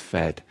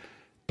force-fed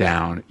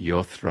down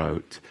your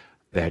throat.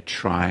 They're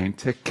trying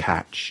to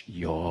catch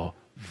your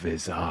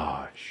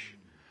visage.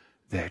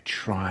 They're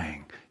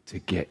trying to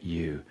get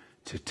you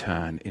to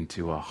turn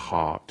into a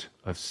heart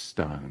of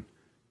stone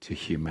to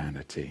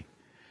humanity.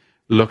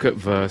 Look at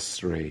verse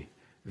 3.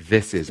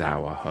 This is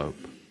our hope.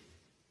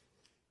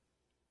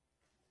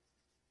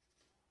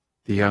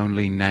 The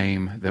only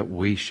name that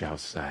we shall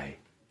say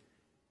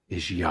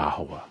is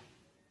Yahweh.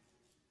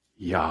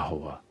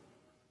 Yahweh,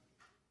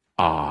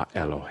 our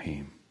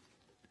Elohim,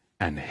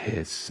 and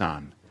his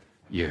son,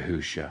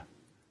 Yahusha.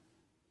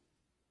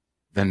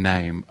 The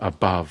name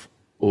above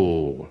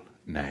all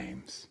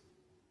names.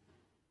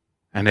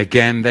 And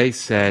again they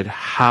said,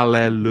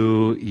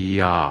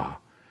 Hallelujah.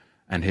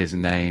 And his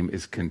name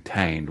is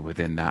contained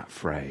within that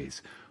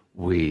phrase.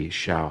 We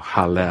shall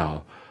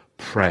Hallel,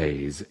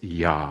 praise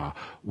Yah.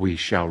 We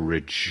shall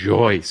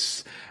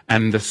rejoice.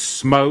 And the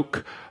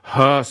smoke,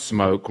 her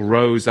smoke,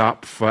 rose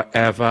up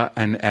forever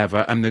and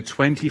ever. And the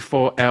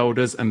 24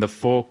 elders and the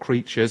 4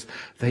 creatures,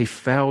 they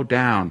fell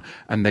down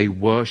and they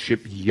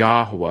worshiped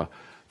Yahweh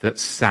that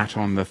sat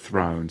on the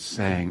throne,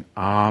 saying,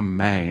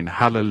 Amen,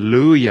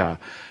 Hallelujah.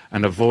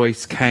 And a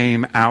voice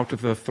came out of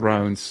the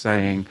throne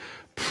saying,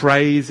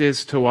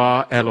 Praises to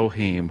our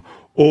Elohim,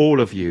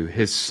 all of you,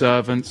 his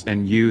servants,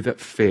 and you that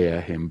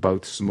fear him,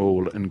 both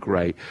small and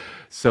great.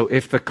 So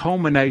if the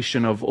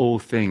culmination of all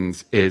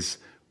things is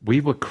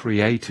we were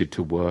created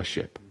to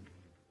worship,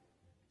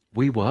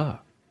 we were.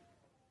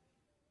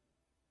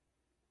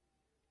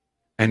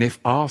 And if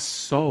our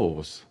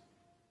souls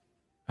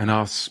and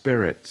our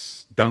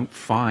spirits don't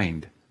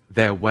find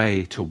their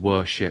way to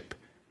worship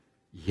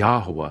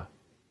Yahweh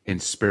in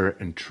spirit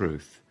and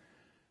truth,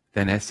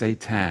 then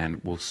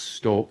Satan will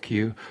stalk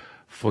you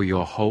for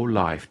your whole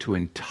life to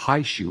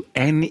entice you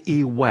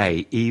any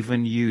way,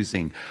 even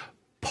using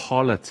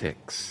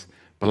politics,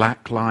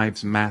 Black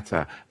Lives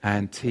Matter,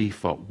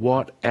 Antifa,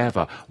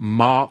 whatever,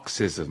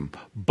 Marxism,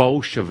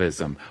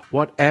 Bolshevism,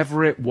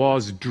 whatever it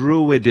was,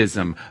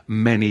 Druidism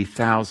many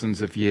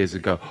thousands of years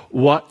ago,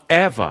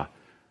 whatever,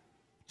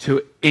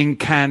 to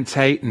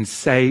incantate and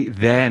say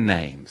their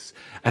names.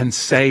 And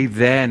say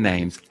their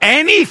names.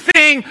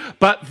 Anything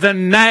but the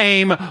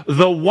name,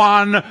 the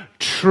one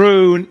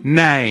true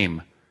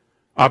name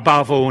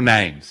above all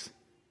names.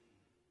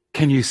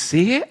 Can you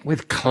see it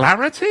with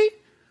clarity?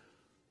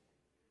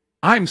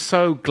 I'm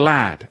so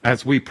glad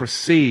as we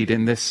proceed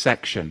in this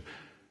section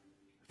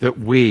that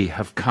we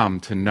have come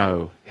to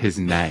know his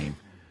name.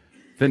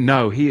 That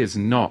no, he is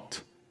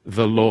not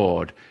the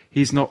Lord.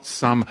 He's not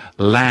some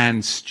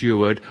land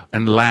steward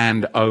and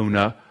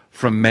landowner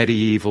from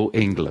medieval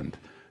England.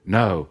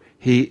 No,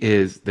 he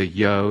is the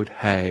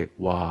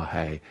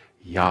Yod-Heh-Wah-Heh,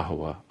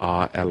 Yahweh,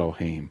 our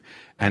Elohim,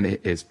 and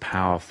it is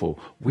powerful.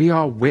 We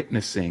are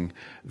witnessing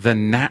the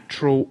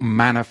natural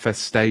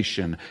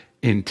manifestation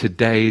in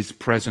today's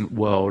present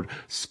world,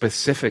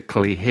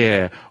 specifically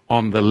here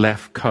on the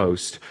left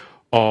coast,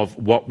 of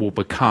what will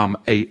become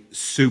a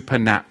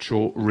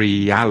supernatural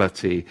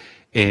reality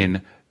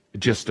in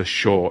just a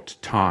short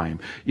time.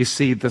 You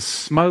see, the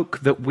smoke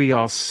that we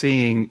are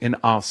seeing in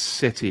our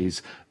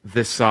cities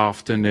this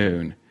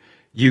afternoon,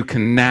 you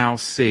can now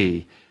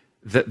see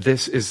that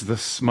this is the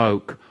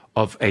smoke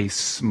of a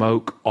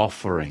smoke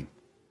offering.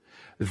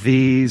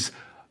 These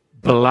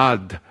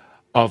blood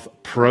of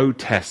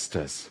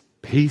protesters,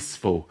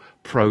 peaceful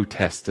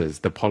protesters,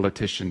 the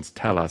politicians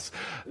tell us,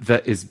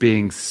 that is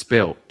being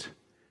spilt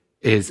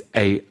is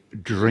a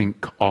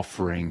drink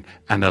offering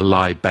and a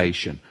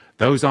libation.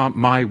 Those aren't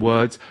my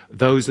words.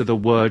 Those are the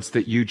words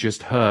that you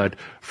just heard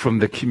from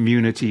the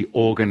community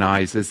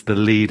organizers, the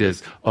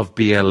leaders of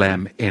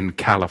BLM in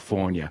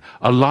California.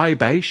 A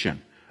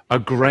libation, a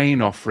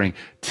grain offering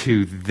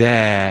to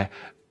their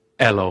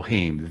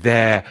Elohim,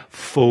 their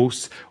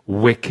false,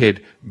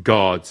 wicked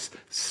gods.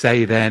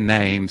 Say their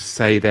names,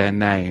 say their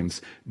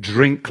names.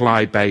 Drink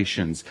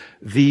libations.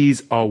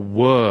 These are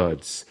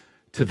words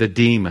to the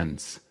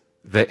demons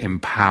that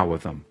empower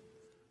them.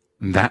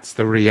 And that's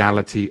the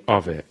reality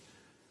of it.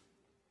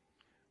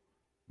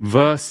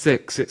 Verse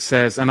 6, it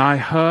says, "And I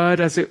heard,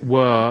 as it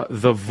were,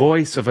 the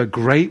voice of a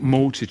great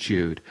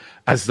multitude,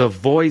 as the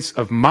voice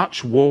of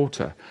much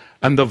water,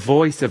 and the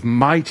voice of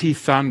mighty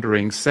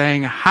thundering,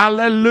 saying,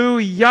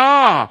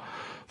 Hallelujah!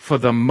 For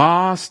the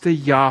Master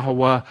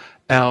Yahweh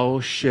El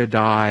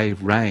Shaddai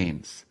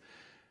reigns."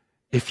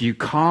 If you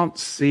can't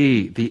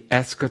see the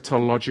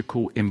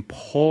eschatological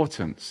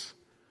importance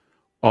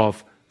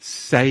of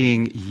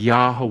saying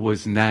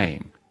Yahweh's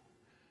name,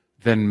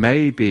 then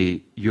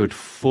maybe you'd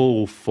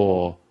fall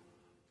for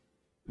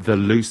the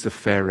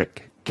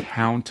Luciferic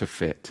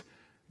counterfeit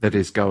that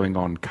is going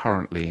on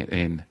currently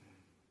in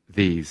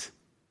these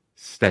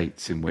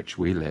states in which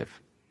we live.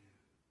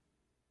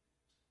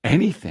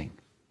 Anything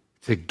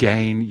to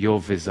gain your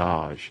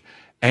visage,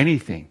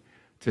 anything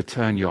to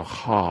turn your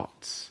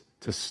hearts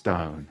to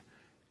stone,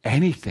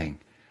 anything.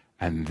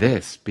 And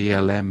this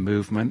BLM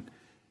movement,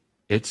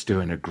 it's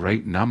doing a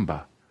great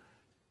number.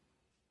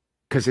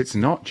 Because it's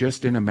not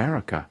just in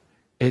America.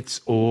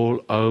 It's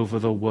all over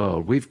the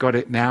world. We've got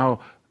it now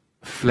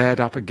flared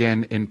up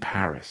again in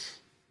Paris.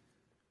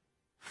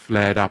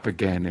 Flared up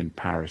again in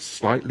Paris.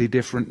 Slightly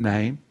different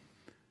name.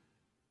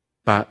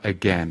 But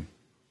again,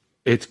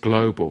 it's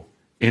global.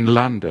 In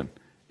London,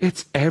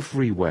 it's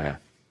everywhere.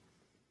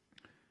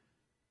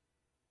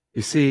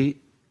 You see,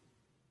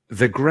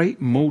 the great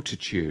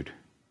multitude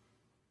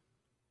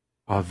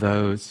are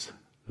those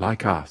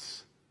like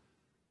us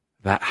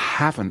that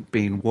haven't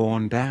been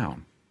worn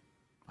down.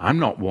 I'm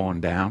not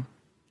worn down.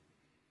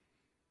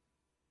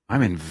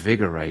 I'm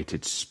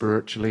invigorated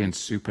spiritually and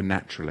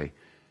supernaturally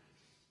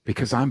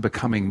because I'm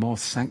becoming more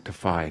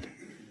sanctified,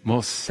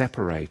 more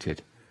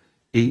separated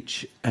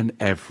each and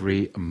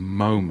every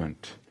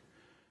moment.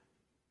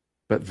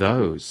 But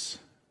those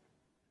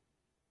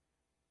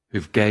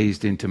who've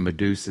gazed into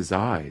Medusa's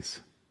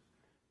eyes,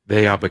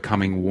 they are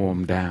becoming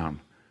worn down.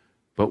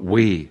 But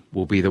we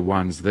will be the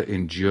ones that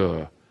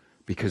endure,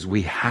 because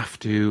we have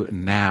to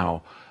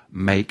now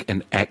make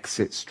an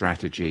exit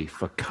strategy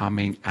for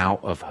coming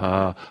out of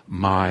her,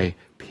 my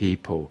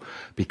people,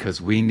 because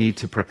we need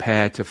to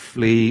prepare to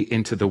flee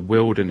into the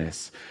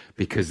wilderness,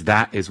 because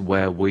that is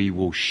where we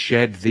will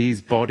shed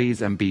these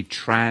bodies and be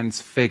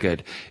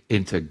transfigured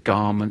into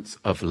garments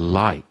of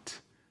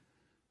light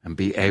and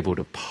be able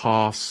to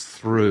pass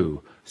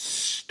through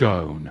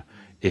stone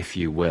if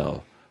you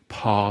will,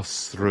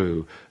 pass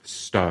through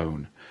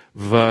stone.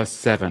 Verse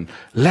 7,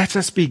 let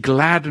us be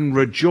glad and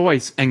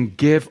rejoice and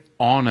give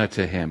honor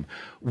to him.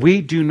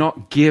 We do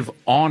not give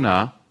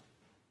honor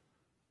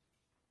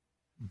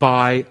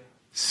by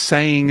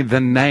saying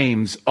the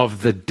names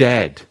of the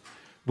dead.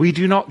 We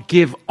do not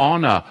give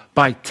honor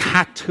by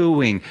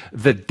tattooing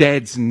the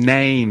dead's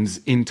names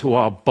into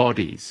our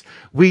bodies.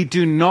 We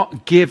do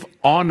not give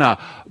honor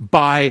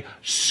by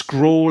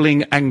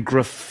scrawling and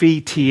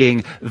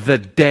graffitiing the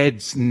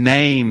dead's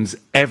names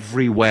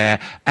everywhere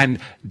and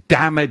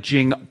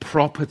damaging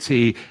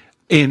property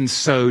in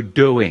so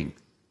doing.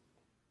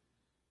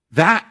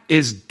 That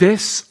is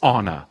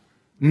dishonor.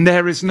 And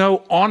there is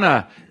no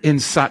honor in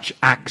such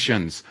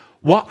actions.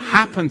 What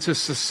happened to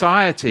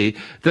society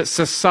that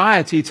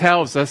society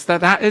tells us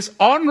that that is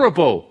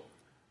honorable?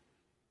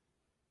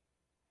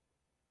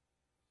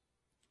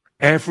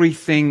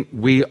 Everything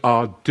we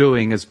are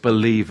doing as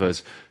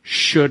believers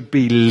should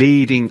be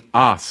leading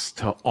us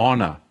to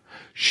honor,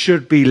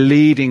 should be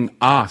leading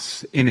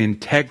us in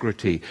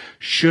integrity,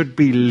 should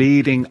be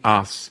leading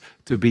us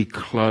to be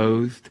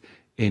clothed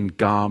in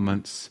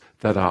garments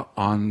that are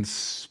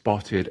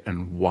unspotted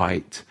and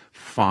white,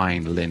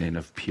 fine linen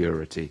of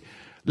purity.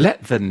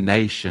 Let the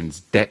nations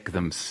deck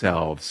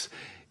themselves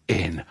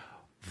in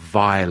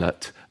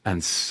violet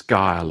and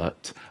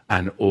scarlet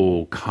and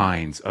all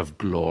kinds of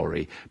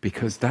glory,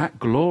 because that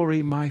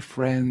glory, my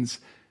friends,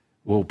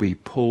 will be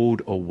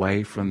pulled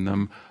away from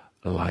them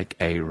like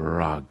a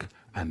rug,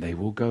 and they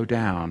will go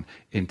down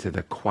into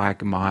the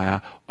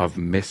quagmire of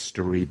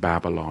mystery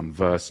Babylon.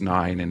 Verse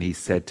 9, and he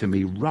said to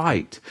me,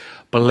 write,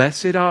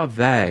 blessed are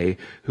they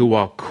who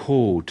are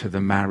called to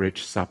the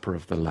marriage supper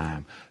of the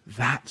Lamb.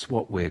 That's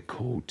what we're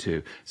called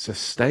to. So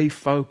stay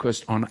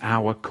focused on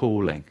our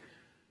calling,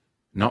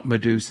 not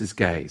Medusa's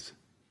gaze.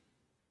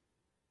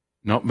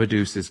 Not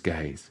Medusa's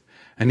gaze.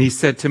 And he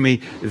said to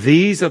me,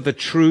 these are the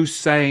true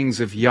sayings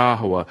of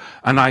Yahweh.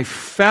 And I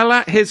fell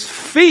at his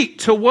feet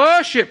to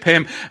worship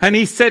him. And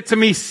he said to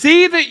me,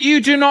 see that you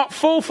do not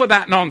fall for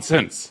that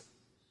nonsense.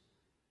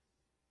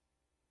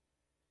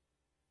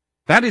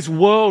 That is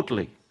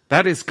worldly.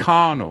 That is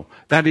carnal.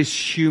 That is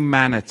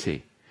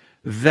humanity.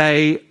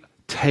 They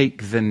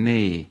take the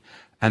knee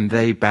and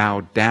they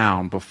bow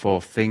down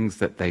before things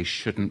that they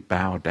shouldn't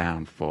bow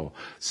down for.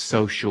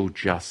 Social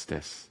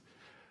justice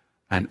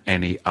and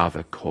any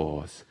other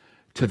cause.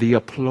 To the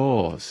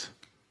applause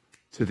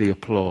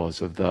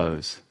of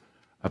those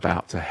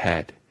about to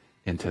head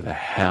into the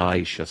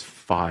hellacious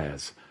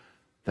fires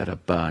that are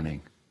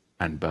burning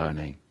and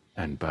burning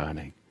and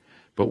burning.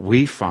 But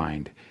we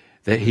find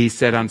that he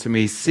said unto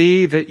me,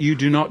 see that you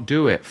do not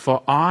do it,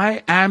 for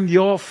I am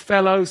your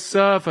fellow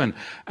servant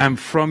and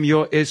from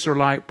your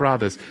Israelite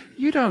brothers.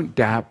 You don't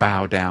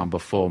bow down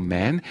before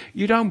men.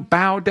 You don't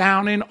bow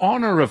down in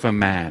honor of a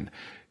man.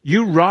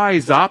 You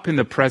rise up in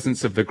the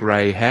presence of the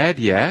gray head,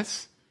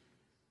 yes.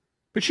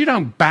 But you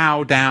don't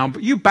bow down,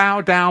 but you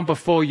bow down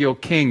before your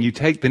king. You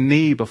take the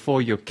knee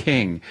before your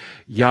king,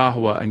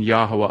 Yahweh and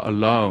Yahweh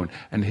alone,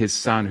 and his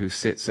son who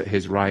sits at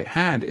his right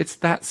hand. It's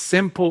that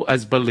simple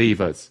as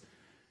believers.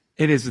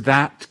 It is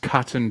that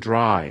cut and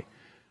dry.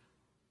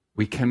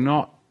 We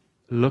cannot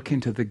look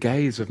into the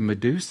gaze of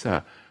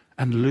Medusa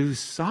and lose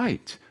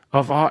sight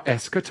of our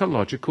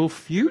eschatological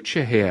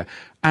future here.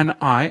 And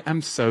I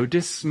am so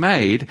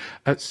dismayed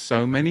at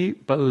so many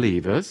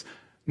believers,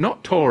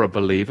 not Torah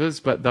believers,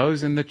 but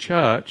those in the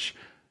church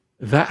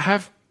that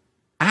have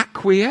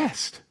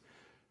acquiesced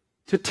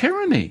to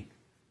tyranny.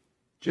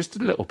 Just a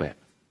little bit.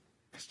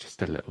 It's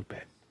just a little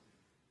bit.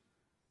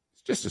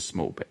 It's just a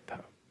small bit,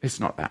 though. It's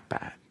not that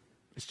bad.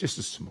 It's just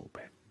a small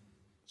bit.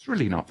 It's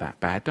really not that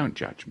bad. Don't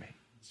judge me.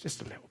 It's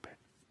just a little bit.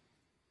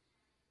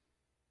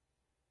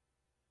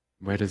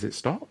 Where does it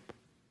stop?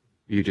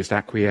 You just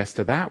acquiesce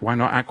to that. Why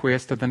not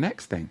acquiesce to the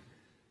next thing?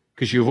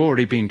 Because you've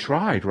already been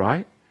tried,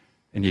 right?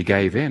 And you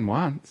gave in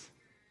once.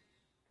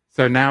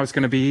 So now it's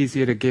going to be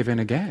easier to give in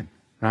again,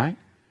 right?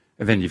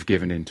 And then you've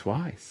given in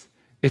twice.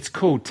 It's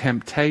called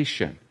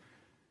temptation.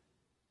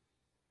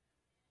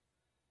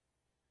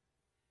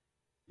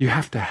 You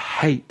have to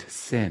hate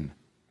sin.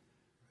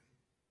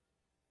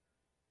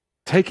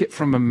 Take it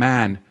from a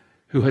man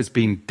who has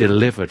been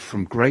delivered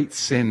from great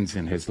sins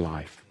in his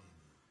life.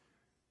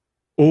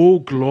 All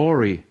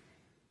glory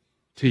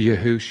to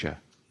Yahusha.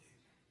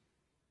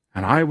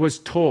 And I was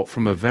taught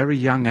from a very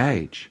young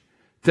age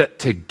that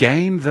to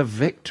gain the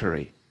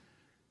victory,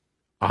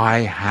 I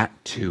had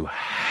to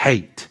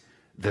hate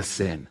the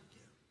sin.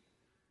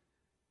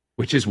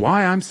 Which is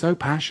why I'm so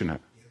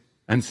passionate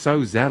and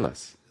so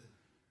zealous.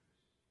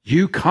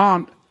 You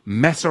can't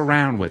mess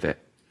around with it.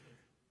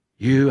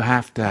 You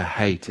have to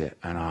hate it,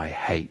 and I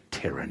hate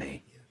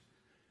tyranny.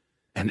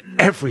 And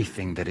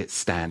everything that it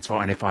stands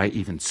for, and if I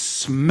even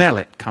smell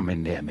it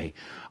coming near me,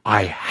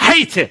 I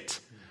hate it.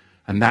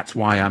 And that's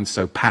why I'm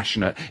so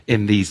passionate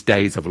in these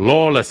days of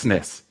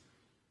lawlessness.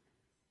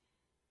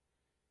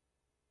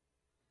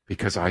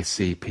 Because I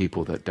see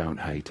people that don't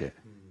hate it.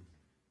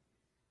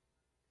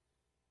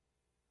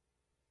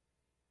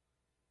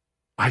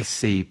 I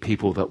see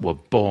people that were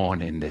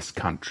born in this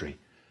country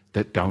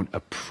that don't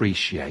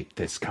appreciate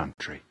this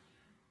country.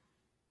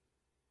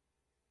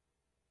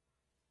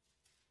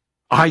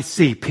 I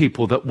see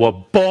people that were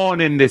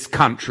born in this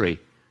country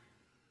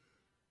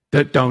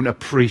that don't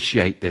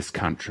appreciate this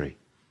country.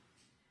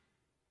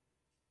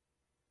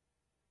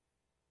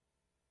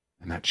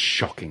 And that's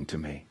shocking to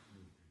me.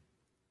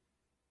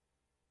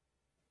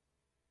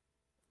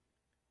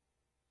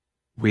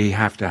 We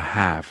have to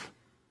have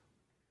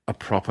a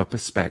proper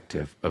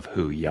perspective of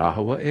who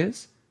Yahweh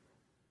is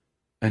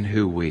and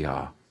who we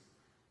are.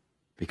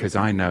 Because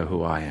I know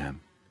who I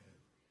am.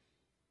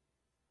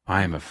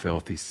 I am a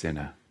filthy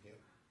sinner.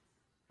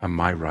 And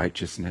my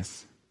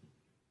righteousness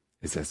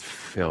is as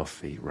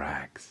filthy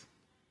rags.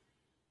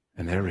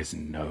 And there is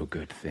no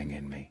good thing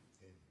in me.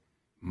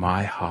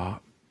 My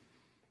heart,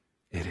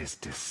 it is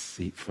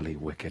deceitfully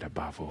wicked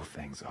above all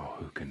things. Oh,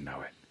 who can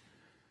know it?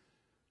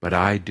 But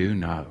I do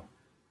know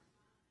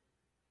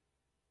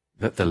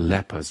that the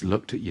lepers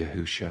looked at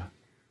Yahusha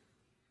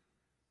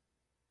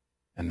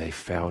and they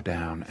fell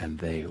down and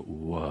they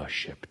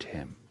worshipped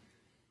him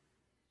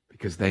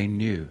because they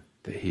knew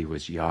that he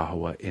was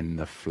Yahweh in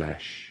the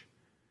flesh.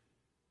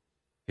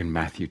 In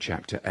Matthew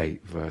chapter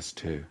 8, verse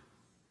 2.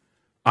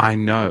 I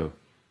know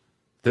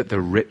that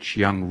the rich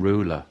young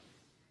ruler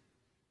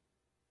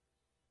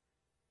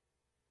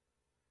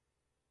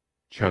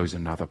chose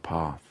another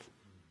path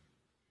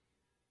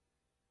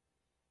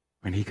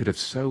when he could have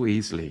so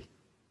easily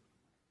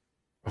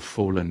have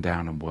fallen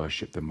down and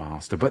worshipped the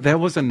master. But there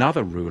was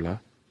another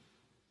ruler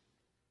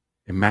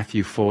in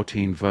Matthew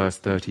 14, verse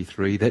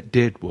 33, that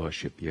did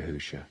worship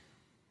Yahusha.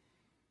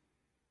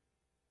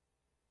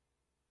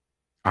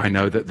 I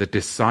know that the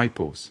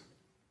disciples,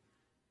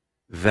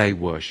 they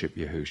worship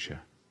Yahusha.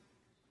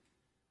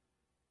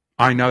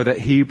 I know that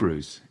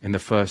Hebrews, in the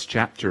first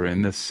chapter,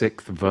 in the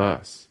 6th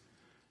verse,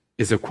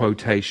 is a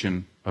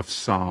quotation of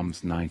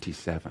Psalms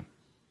 97.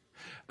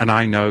 And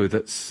I know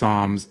that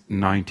Psalms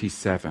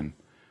 97,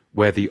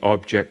 where the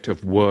object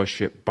of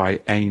worship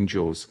by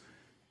angels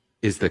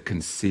is the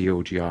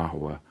concealed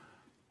Yahweh,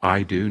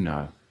 I do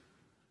know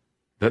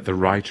that the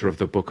writer of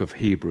the book of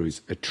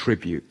Hebrews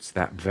attributes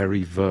that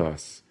very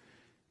verse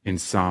in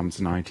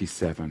Psalms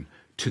 97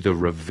 to the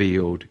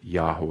revealed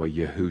Yahweh,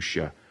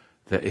 Yahusha,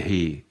 that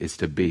he is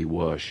to be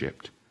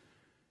worshipped.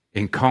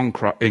 In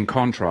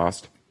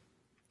contrast,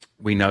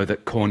 we know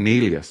that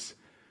Cornelius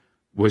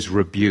was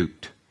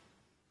rebuked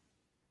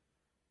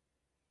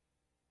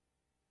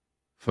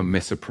for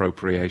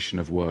misappropriation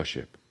of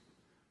worship.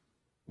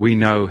 We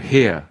know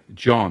here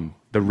John,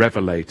 the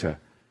Revelator,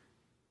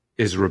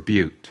 is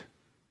rebuked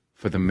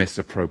for the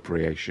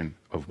misappropriation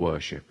of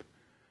worship.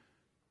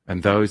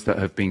 And those that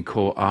have been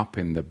caught up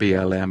in the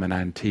BLM and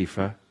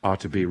Antifa are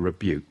to be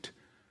rebuked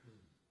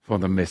for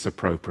the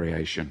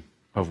misappropriation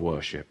of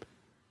worship.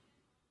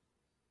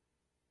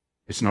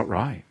 It's not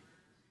right.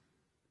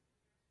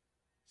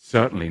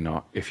 Certainly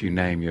not if you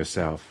name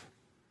yourself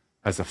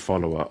as a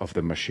follower of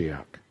the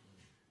Mashiach.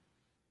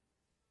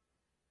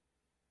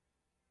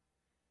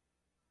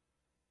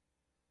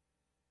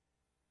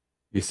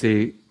 You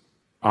see,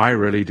 I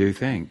really do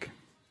think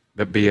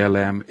that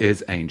BLM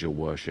is angel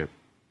worship.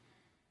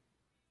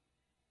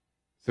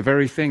 It's the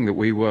very thing that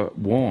we were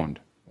warned,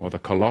 or the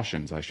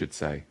Colossians, I should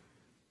say,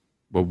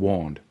 were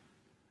warned.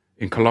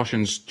 In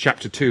Colossians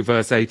chapter 2,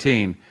 verse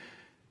 18,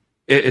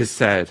 it is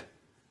said,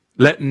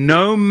 "Let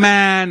no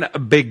man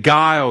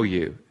beguile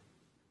you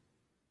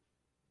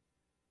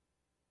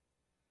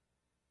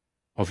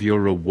of your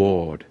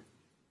reward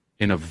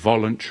in a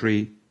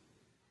voluntary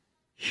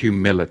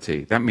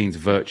humility." That means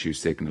virtue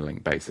signaling,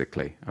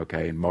 basically,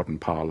 okay, in modern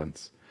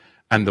parlance.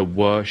 And the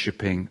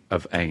worshipping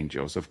of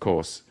angels, of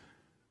course.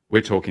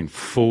 We're talking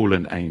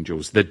fallen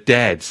angels, the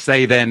dead.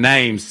 Say their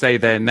names, say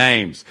their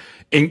names.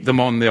 Ink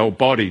them on their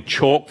body,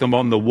 chalk them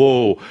on the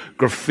wall,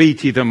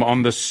 graffiti them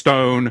on the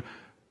stone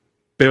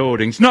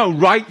buildings. No,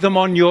 write them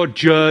on your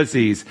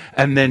jerseys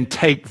and then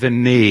take the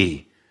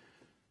knee.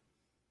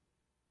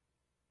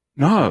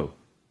 No,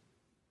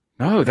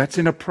 that's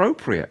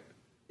inappropriate.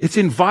 It's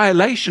in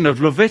violation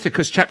of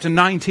Leviticus chapter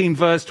 19,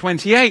 verse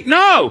 28.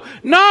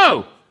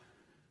 No!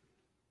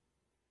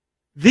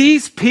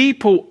 These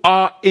people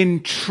are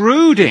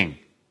intruding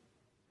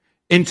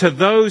into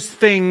those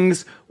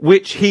things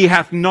which he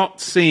hath not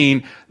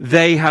seen.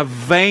 They have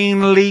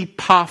vainly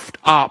puffed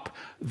up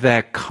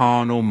their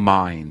carnal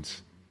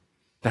minds.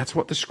 That's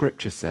what the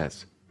scripture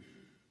says.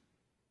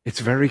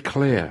 It's very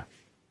clear.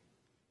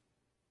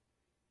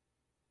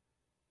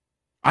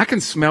 I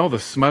can smell the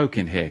smoke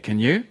in here, can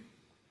you?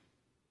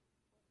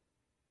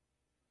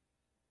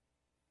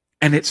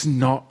 And it's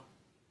not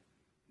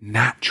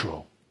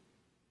natural.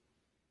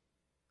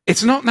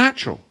 It's not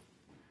natural.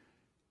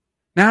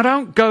 Now,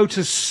 don't go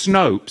to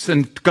Snopes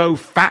and go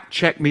fact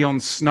check me on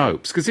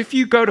Snopes. Because if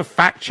you go to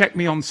fact check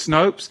me on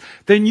Snopes,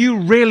 then you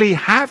really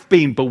have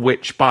been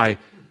bewitched by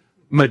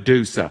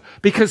Medusa.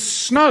 Because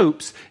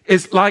Snopes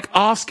is like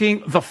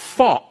asking the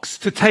fox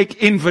to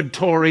take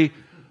inventory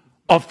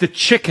of the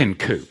chicken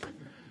coop.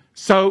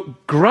 So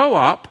grow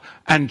up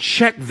and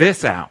check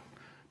this out.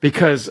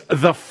 Because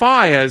the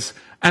fires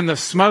and the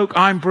smoke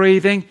I'm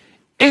breathing,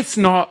 It's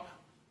not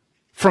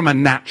from a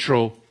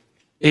natural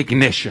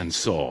ignition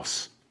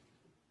source.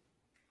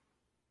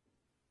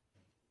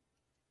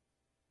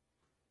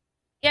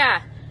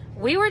 Yeah,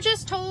 we were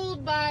just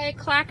told by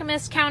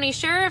Clackamas County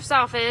Sheriff's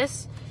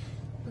Office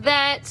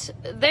that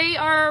they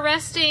are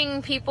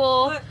arresting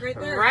people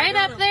right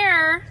up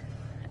there,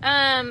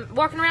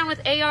 walking around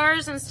with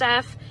ARs and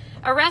stuff,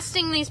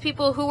 arresting these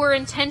people who were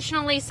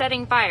intentionally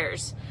setting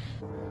fires.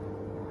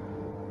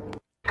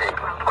 Clear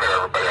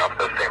everybody off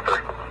this same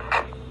thing.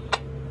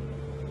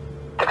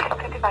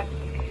 55.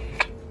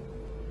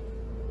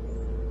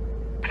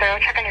 Zero,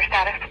 check on your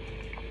status.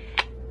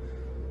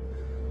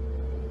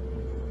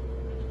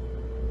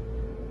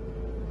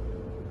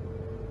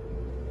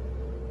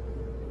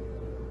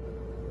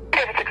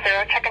 60,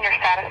 check on your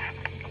status.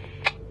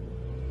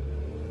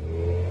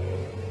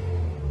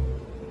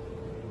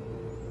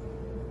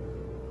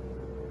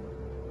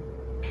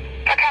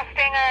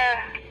 Forecasting a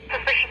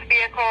suspicious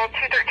vehicle,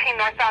 213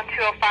 northbound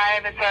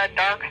 205. It's a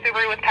dark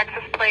Subaru with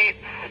Texas plates,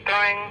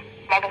 throwing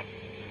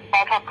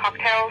Molotov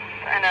cocktails,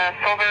 and a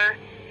silver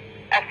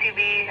SUV,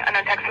 and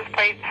then Texas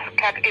plates,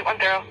 cab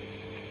 810.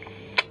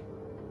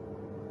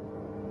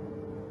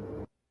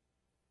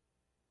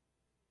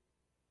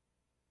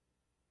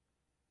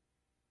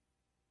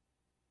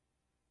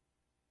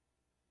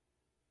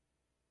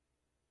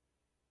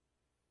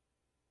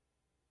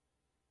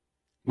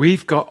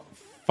 We've got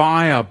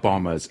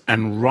firebombers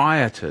and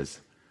rioters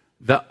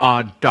that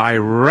are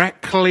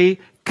directly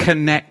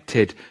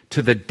connected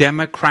to the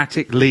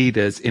Democratic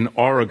leaders in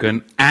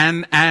Oregon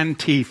and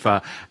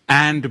Antifa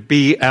and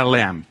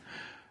BLM.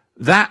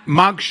 That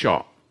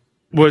mugshot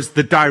was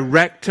the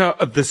director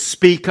of the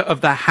Speaker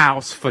of the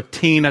House for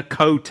Tina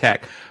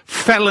Kotek,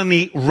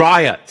 felony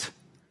riot.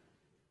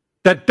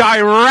 The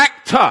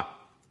director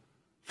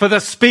for the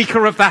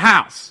Speaker of the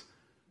House.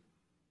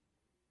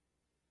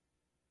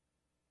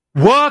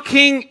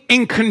 Working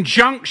in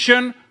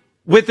conjunction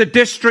with the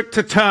district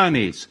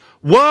attorneys,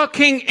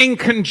 working in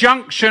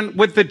conjunction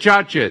with the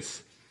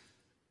judges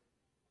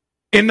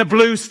in the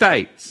blue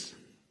states.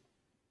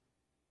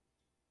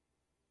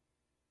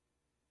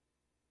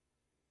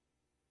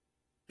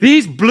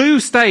 These blue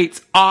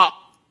states are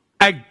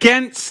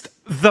against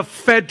the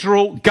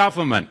federal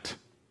government.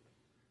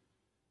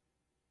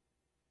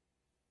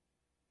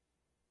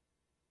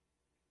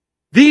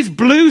 These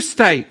blue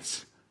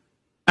states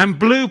and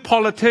blue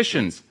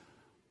politicians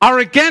are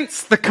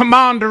against the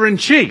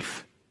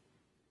commander-in-chief.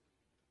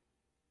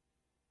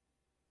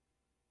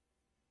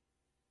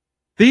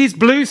 These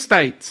blue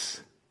states,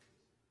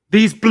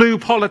 these blue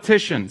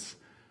politicians,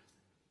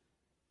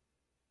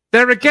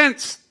 they're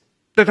against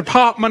the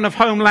Department of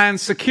Homeland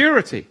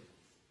Security.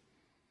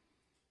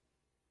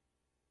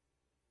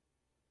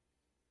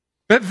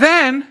 But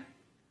then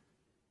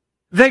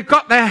they've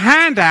got their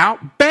hand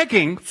out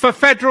begging for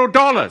federal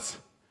dollars.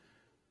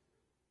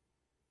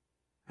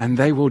 And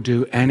they will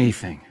do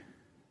anything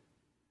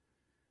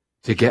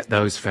to get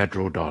those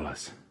federal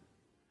dollars.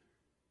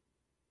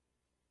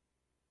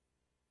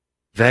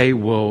 They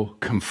will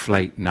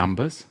conflate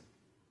numbers.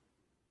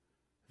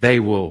 They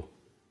will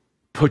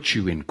put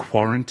you in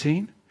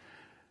quarantine.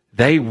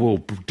 They will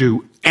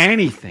do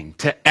anything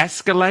to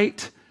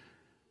escalate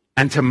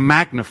and to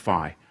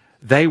magnify.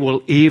 They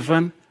will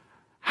even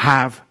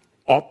have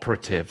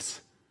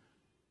operatives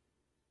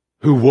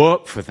who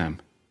work for them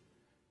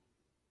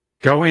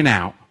going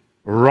out,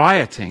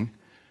 rioting,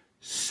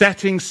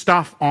 setting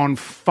stuff on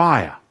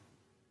fire.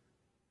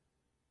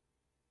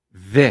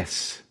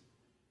 This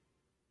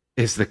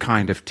is the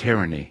kind of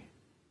tyranny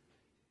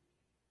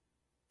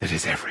that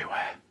is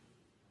everywhere.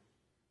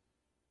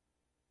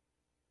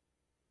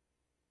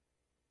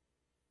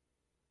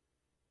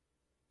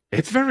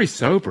 It's very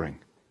sobering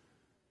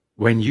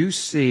when you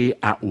see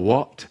at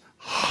what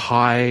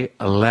high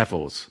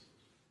levels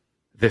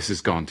this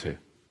has gone to.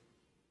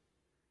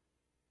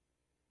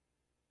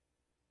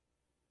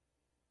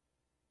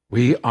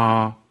 We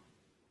are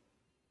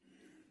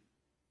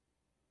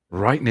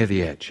right near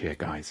the edge here,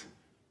 guys.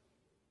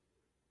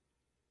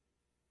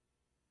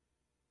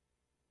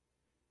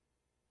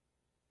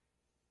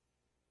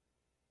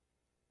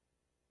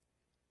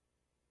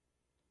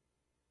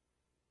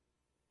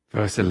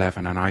 Verse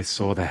 11, and I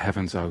saw the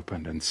heavens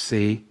opened, and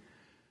see,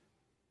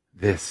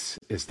 this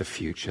is the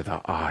future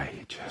that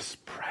I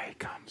just pray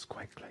comes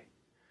quickly.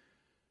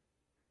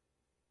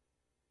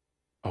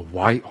 A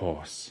white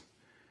horse.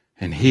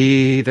 And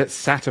he that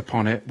sat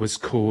upon it was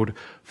called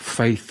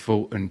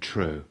Faithful and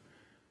True.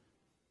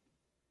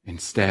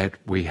 Instead,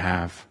 we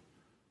have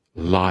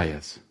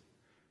liars,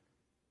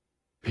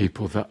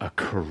 people that are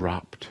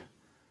corrupt,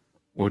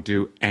 will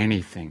do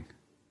anything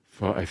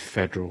for a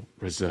Federal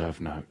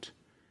Reserve note.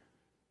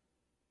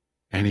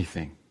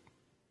 Anything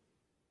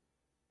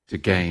to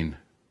gain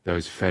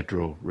those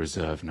Federal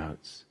Reserve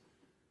notes,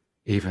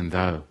 even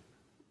though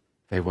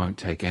they won't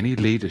take any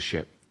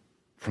leadership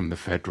from the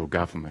federal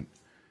government.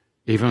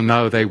 Even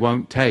though they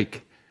won't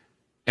take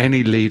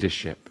any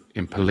leadership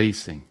in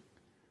policing.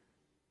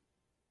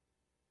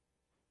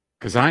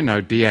 Because I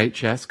know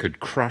DHS could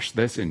crush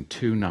this in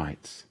 2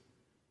 nights.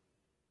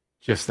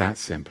 Just that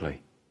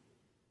simply.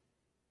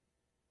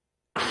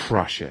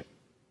 Crush it.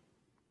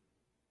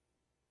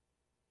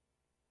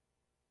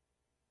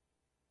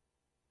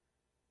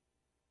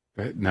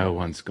 But no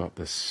one's got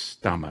the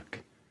stomach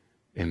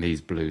in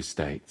these blue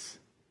states.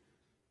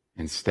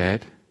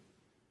 Instead,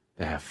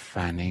 they're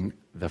fanning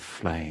the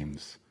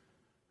flames.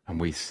 And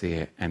we see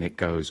it, and it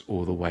goes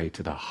all the way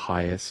to the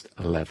highest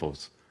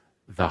levels.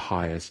 The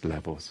highest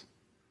levels.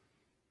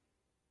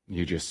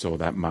 You just saw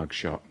that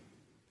mugshot.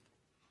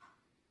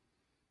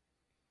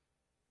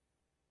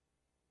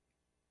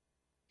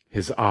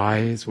 His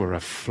eyes were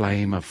a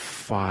flame of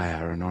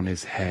fire, and on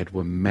his head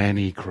were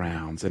many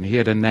crowns. And he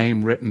had a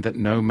name written that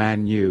no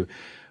man knew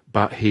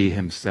but he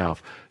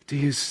himself. Do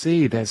you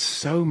see? There's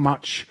so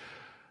much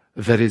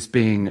that is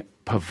being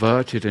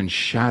perverted and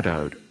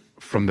shadowed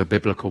from the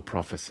biblical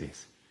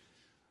prophecies.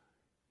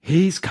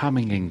 He's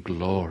coming in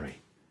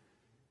glory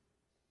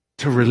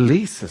to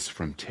release us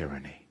from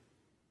tyranny.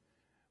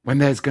 When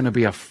there's going to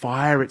be a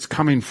fire, it's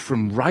coming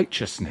from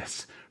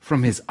righteousness,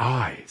 from his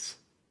eyes.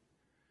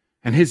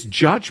 And his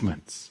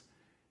judgments,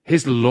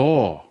 his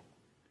law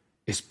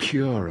is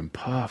pure and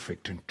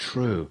perfect and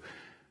true.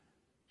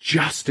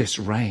 Justice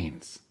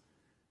reigns.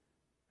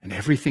 And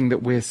everything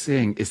that we're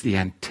seeing is the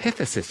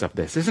antithesis of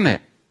this, isn't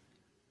it?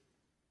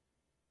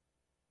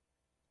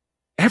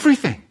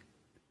 Everything.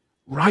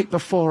 Right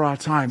before our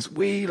times.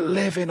 We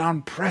live in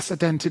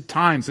unprecedented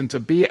times. And to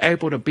be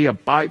able to be a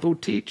Bible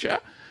teacher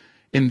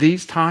in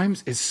these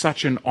times is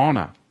such an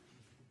honor.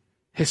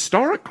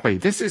 Historically,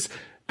 this is,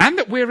 and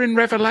that we're in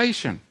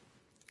Revelation.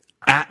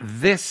 At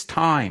this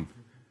time,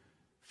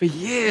 for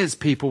years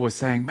people were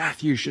saying,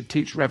 Matthew should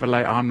teach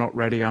Revelation. I'm not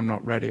ready, I'm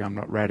not ready, I'm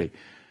not ready.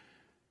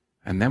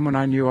 And then when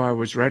I knew I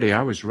was ready,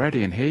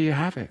 and here you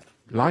have it.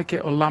 Like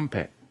it or lump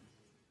it.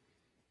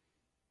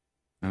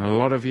 And a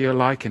lot of you are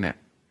liking it,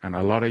 and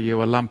a lot of you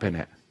are lumping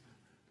it.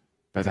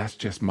 But that's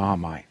just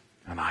Marmite,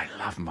 and I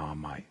love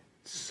Marmite.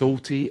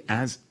 Salty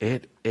as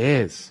it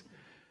is.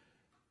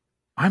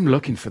 I'm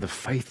looking for the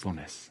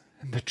faithfulness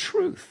and the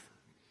truth.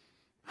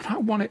 And I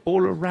want it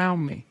all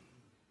around me.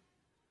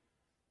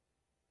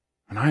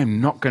 And I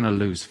am not going to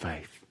lose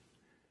faith,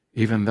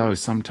 even though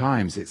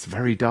sometimes it's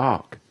very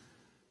dark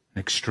and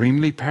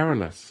extremely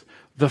perilous.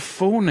 The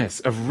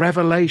fullness of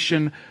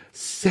Revelation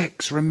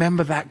 6,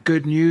 remember that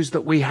good news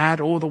that we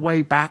had all the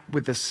way back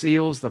with the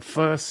seals, the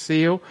first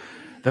seal?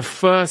 The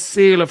first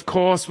seal, of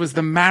course, was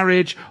the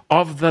marriage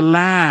of the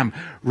Lamb,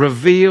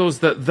 reveals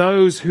that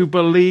those who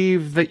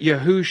believe that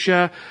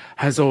Yahushua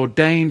has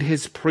ordained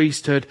his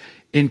priesthood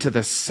into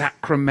the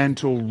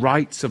sacramental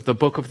rites of the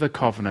Book of the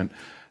Covenant,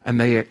 and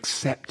they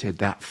accepted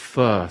that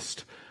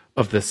first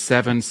of the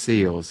 7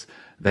 seals.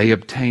 They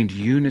obtained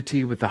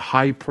unity with the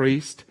high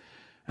priest,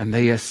 and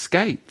they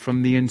escaped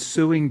from the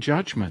ensuing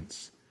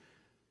judgments.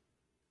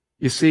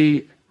 You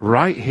see,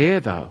 right here,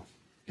 though,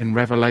 in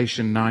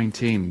Revelation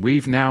 19,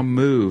 we've now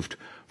moved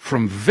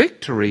from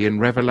victory in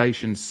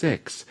Revelation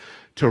 6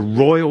 to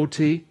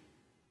royalty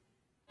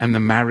and the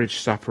marriage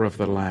supper of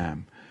the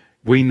Lamb.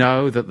 We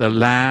know that the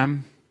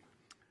Lamb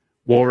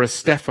wore a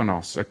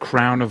Stephanos, a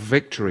crown of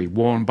victory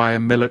worn by a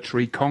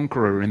military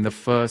conqueror in the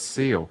first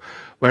seal,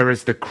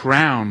 whereas the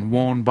crown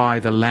worn by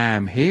the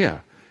Lamb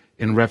here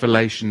in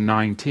Revelation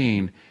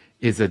 19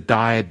 is a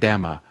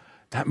diadema.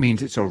 That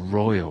means it's a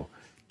royal,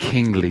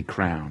 kingly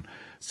crown.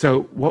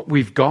 So what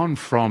we've gone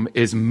from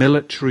is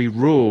military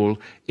rule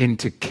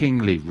into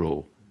kingly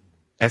rule,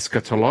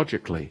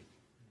 eschatologically.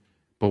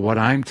 But what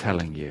I'm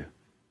telling you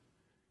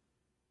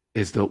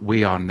is that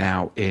we are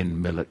now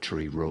in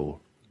military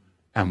rule.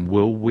 And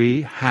will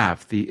we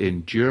have the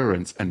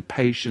endurance and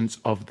patience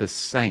of the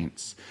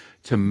saints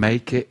to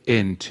make it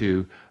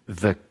into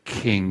the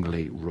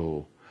kingly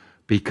rule?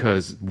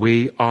 Because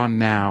we are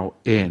now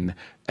in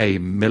a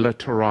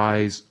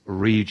militarized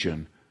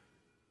region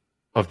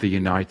of the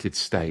United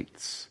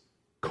States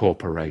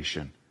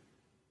Corporation.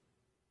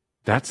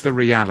 That's the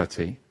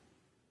reality.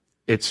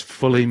 It's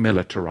fully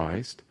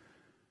militarized.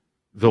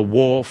 The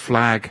war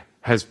flag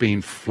has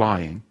been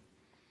flying.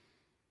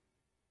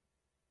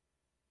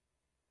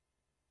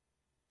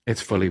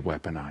 It's fully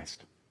weaponized.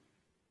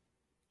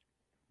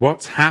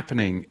 What's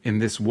happening in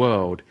this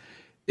world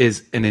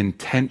is an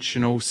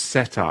intentional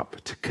setup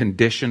to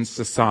condition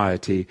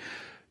society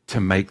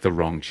to make the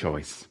wrong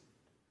choice.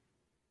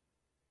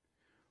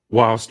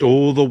 Whilst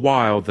all the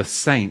while the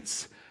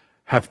saints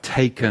have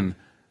taken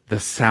the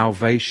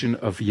salvation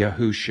of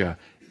Yahushua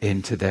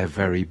into their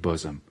very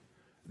bosom.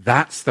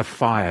 That's the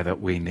fire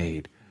that we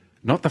need,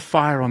 not the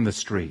fire on the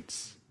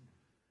streets.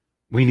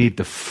 We need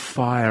the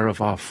fire of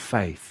our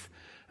faith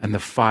and the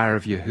fire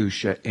of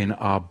Yahushua in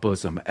our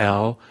bosom.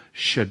 El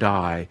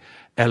Shaddai,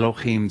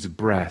 Elohim's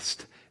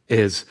breast,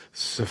 is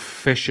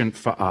sufficient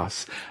for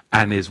us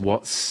and is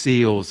what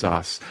seals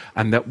us,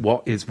 and that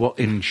what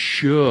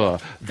ensure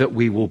that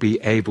we will be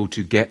able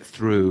to get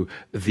through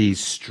these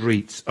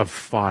streets of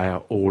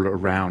fire all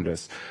around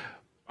us.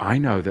 I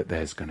know that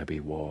there's going to be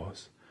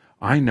wars.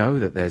 I know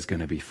that there's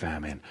going to be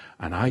famine,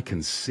 and I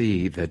can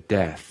see the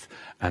death,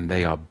 and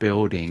they are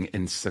building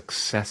in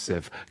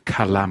successive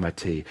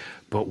calamity.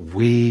 But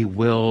we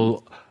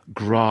will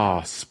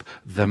grasp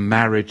the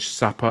marriage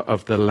supper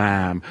of the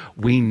Lamb.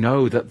 We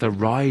know that the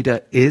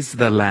rider is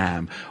the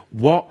Lamb.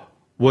 What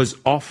was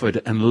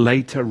offered and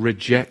later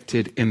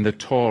rejected in the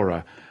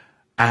Torah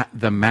at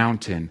the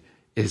mountain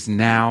is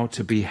now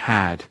to be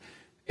had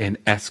in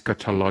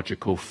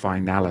eschatological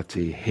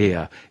finality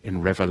here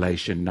in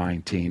Revelation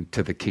 19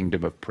 to the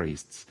kingdom of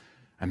priests.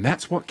 And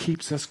that's what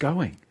keeps us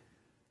going.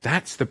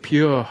 That's the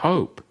pure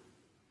hope.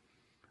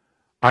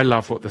 I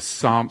love what the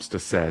psalmist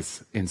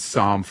says in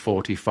Psalm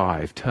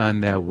 45.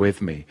 Turn there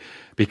with me,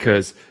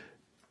 because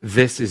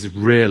this is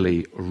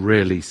really,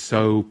 really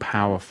so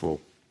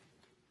powerful.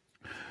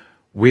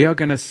 We are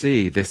going to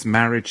see this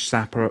marriage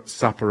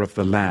supper of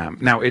the Lamb.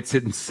 Now, its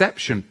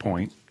inception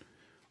point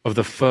of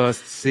the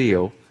first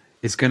seal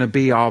is going to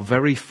be our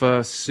very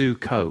first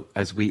Sukkot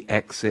as we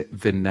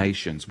exit the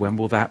nations. When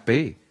will that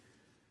be?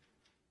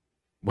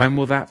 When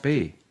will that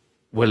be?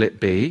 Will it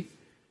be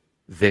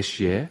this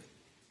year?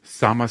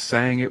 Some are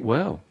saying it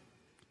will.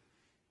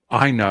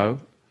 I know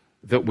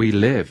that we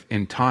live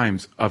in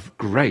times of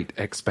great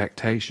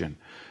expectation,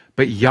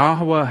 but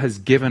Yahweh has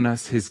given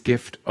us his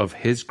gift of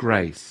his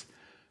grace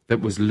that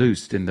was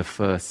loosed in the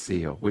first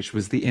seal, which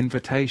was the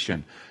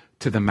invitation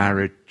to the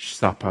marriage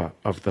supper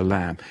of the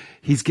Lamb.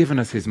 He's given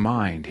us his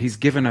mind. He's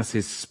given us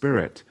his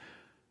spirit.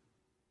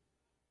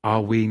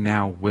 Are we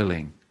now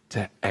willing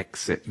to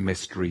exit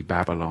Mystery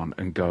Babylon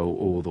and go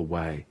all the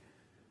way?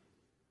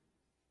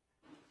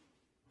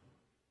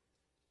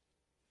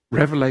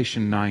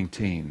 Revelation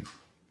 19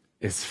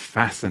 is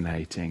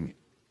fascinating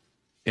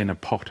in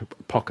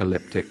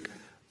apocalyptic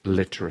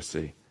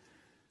literacy.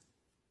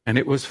 And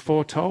it was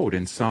foretold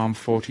in Psalm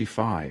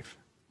 45.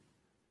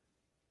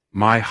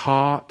 My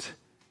heart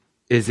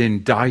is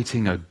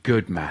inditing a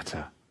good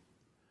matter.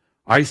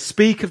 I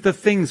speak of the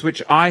things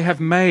which I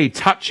have made,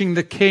 touching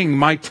the king.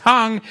 My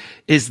tongue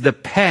is the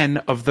pen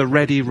of the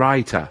ready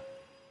writer.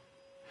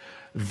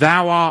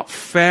 Thou art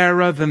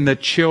fairer than the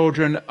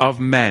children of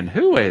men.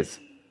 Who is?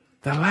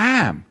 The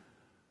Lamb.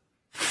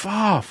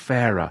 Far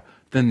fairer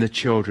than the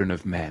children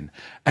of men.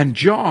 And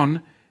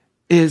John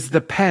is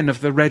the pen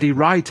of the ready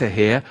writer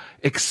here,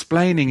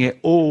 explaining it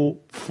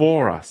all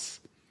for us.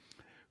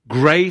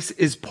 Grace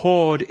is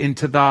poured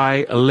into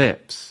thy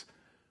lips.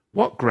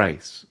 What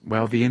grace?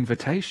 Well, the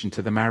invitation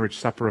to the marriage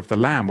supper of the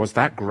Lamb. Was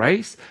that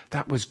grace?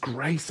 That was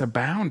grace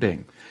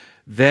abounding.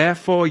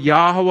 Therefore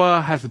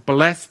Yahweh hath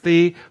blessed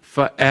thee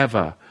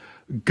forever.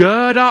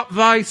 Gird up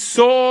thy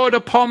sword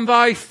upon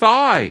thy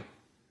thigh.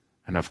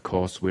 And of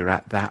course, we're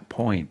at that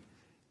point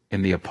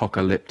in the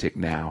apocalyptic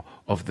now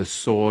of the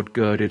sword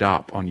girded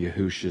up on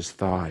Yahushua's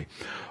thigh.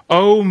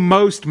 O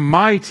most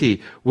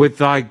mighty with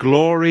thy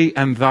glory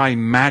and thy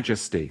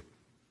majesty.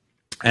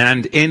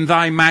 And in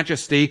thy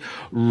majesty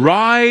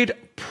ride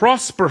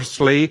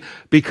prosperously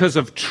because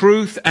of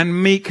truth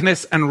and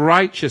meekness and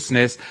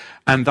righteousness,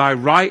 and thy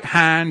right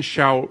hand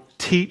shall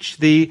teach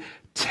thee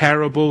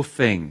terrible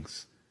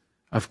things.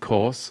 Of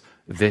course,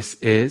 this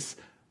is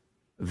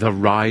the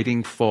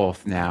riding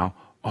forth now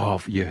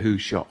of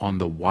Yahushua on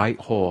the white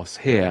horse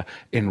here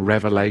in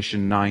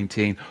Revelation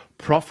 19,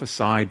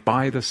 prophesied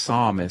by the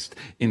psalmist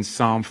in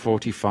Psalm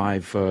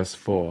 45 verse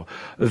 4.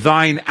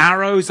 Thine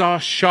arrows are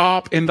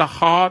sharp in the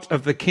heart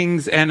of the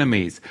king's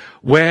enemies,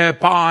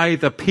 whereby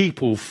the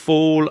people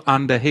fall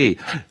under thee.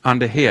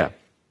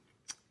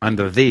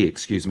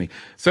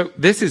 So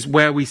this is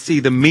where we see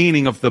the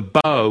meaning of the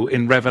bow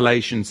in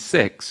Revelation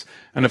 6.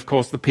 And of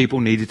course, the people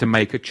needed to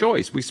make a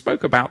choice. We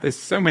spoke about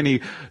this so many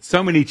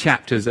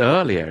chapters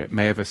earlier. It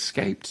may have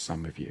escaped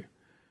some of you.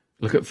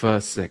 Look at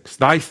verse 6.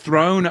 Thy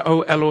throne,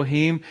 O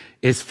Elohim,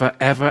 is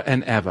forever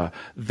and ever.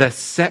 The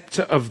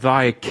scepter of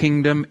thy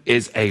kingdom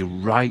is a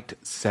right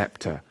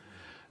scepter.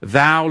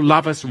 Thou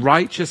lovest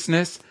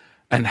righteousness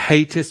and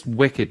hatest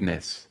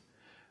wickedness.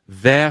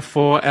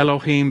 Therefore,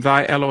 Elohim,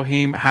 thy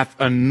Elohim, hath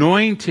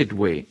anointed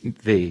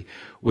thee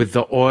with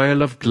the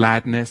oil of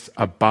gladness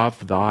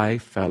above thy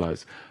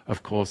fellows.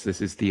 Of course,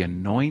 this is the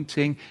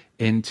anointing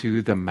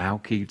into the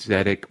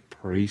Melchizedek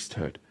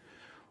priesthood.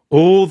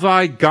 All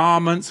thy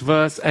garments,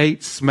 verse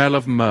 8, smell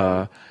of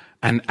myrrh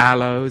and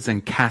aloes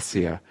and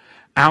cassia,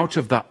 out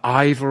of the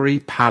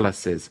ivory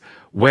palaces,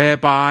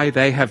 whereby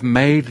they have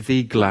made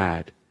thee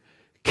glad.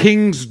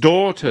 King's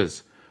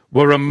daughters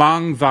were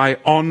among thy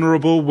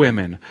honorable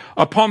women.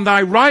 Upon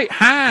thy right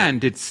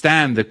hand did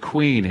stand the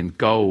queen in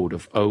gold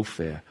of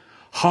Ophir.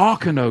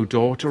 Hearken, O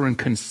daughter, and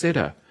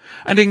consider,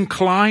 and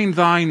incline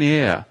thine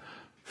ear.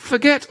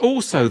 Forget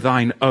also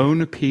thine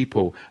own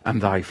people and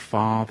thy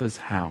father's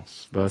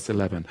house. Verse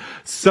 11.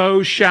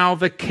 So shall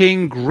the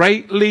king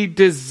greatly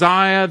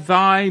desire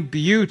thy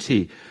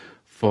beauty,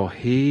 for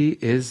he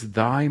is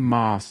thy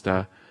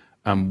master,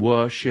 and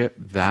worship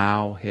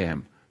thou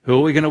him. Who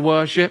are we going to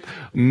worship?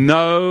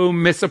 No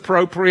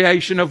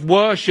misappropriation of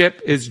worship,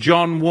 is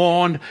John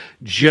warned,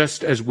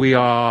 just as we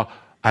are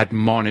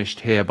admonished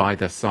here by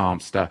the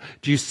psalmster.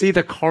 Do you see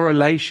the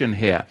correlation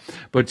here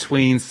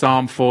between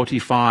Psalm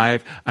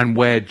 45 and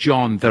where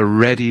John, the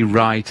ready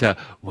writer,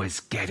 was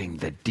getting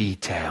the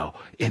detail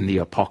in the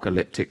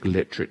apocalyptic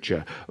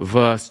literature?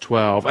 Verse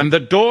 12, and the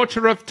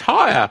daughter of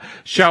Tyre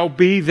shall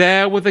be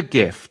there with a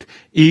gift.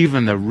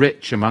 Even the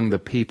rich among the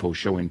people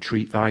shall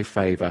entreat thy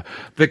favor.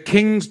 The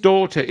king's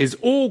daughter is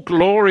all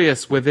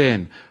glorious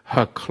within.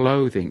 Her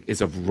clothing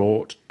is of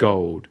wrought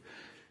gold.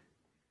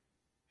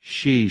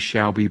 She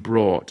shall be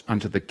brought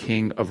unto the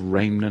king of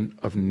raiment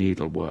of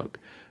needlework.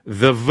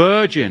 The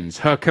virgins,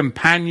 her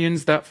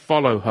companions that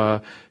follow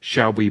her,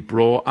 shall be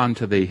brought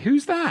unto thee.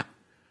 Who's that?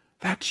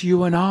 That's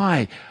you and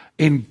I,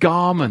 in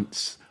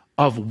garments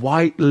of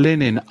white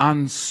linen,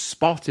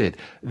 unspotted.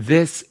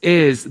 This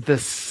is the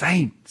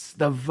saints,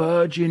 the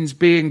virgins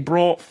being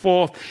brought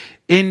forth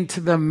into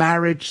the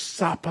marriage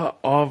supper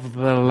of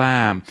the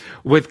Lamb.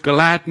 With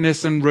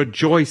gladness and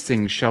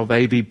rejoicing shall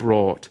they be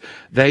brought.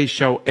 They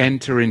shall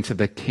enter into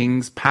the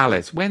king's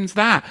palace. When's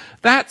that?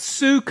 That's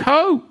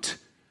Sukkot,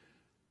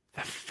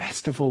 the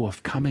festival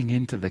of coming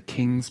into the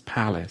king's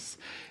palace.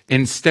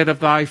 Instead of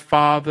thy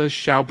fathers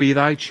shall be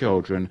thy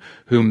children,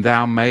 whom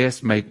thou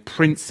mayest make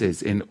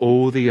princes in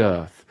all the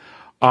earth.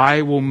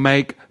 I will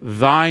make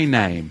thy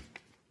name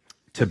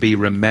to be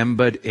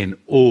remembered in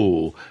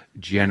all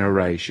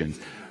generations.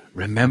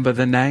 Remember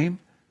the name?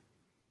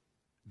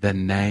 The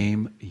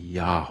name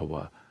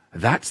Yahweh.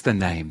 That's the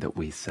name that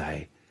we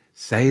say.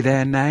 Say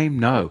their name?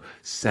 No,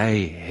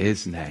 say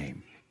his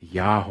name,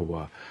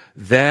 Yahweh.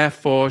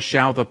 Therefore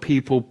shall the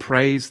people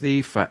praise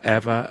thee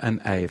forever and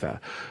ever.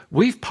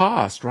 We've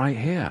passed right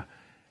here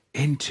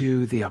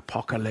into the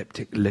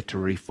apocalyptic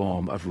literary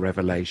form of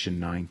Revelation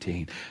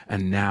 19.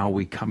 And now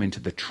we come into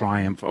the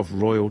triumph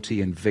of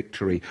royalty and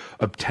victory,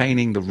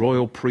 obtaining the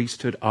royal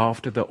priesthood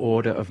after the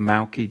order of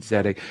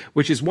Melchizedek,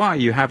 which is why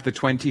you have the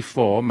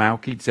 24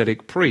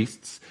 Melchizedek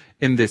priests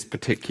in this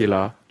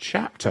particular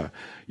chapter.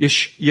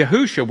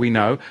 Yahusha, we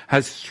know,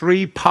 has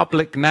 3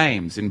 public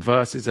names in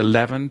verses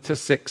 11 to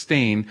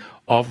 16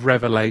 of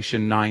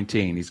Revelation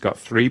 19. He's got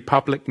 3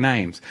 public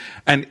names,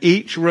 and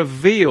each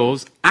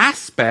reveals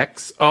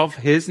aspects of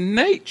his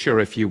nature,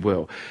 if you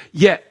will.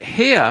 Yet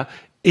here,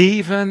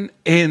 even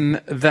in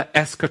the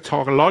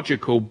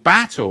eschatological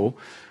battle,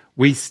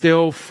 we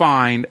still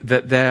find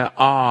that there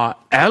are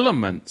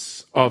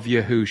elements of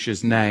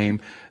Yahusha's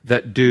name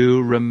that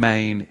do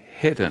remain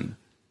hidden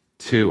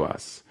to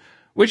us.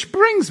 Which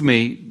brings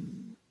me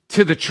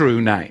to the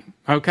true name,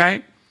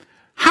 okay?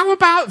 How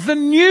about the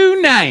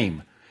new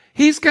name?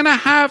 He's going to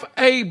have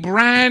a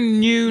brand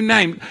new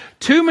name.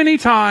 Too many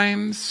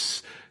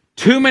times,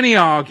 too many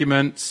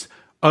arguments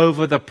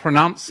over the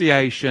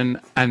pronunciation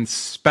and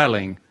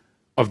spelling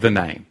of the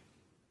name,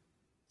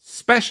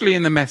 especially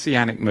in the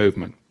Messianic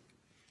movement.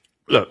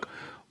 Look,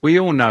 we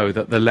all know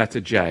that the letter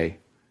J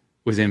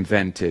was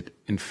invented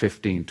in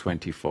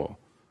 1524.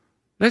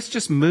 Let's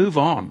just move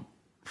on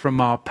from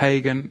our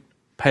pagan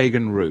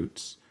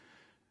roots.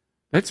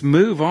 Let's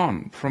move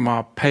on from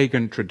our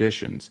pagan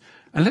traditions,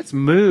 and let's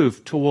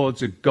move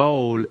towards a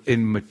goal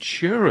in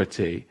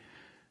maturity.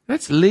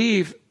 Let's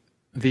leave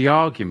the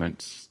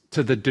arguments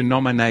to the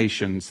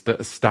denominations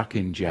that are stuck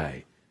in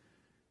J.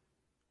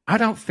 I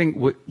don't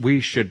think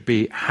we should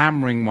be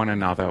hammering one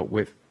another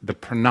with the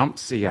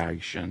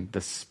pronunciation,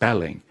 the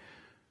spelling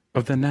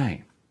of the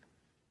name.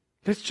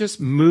 Let's just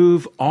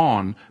move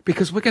on,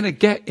 because we're going to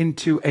get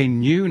into a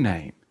new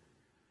name.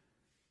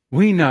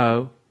 We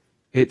know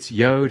it's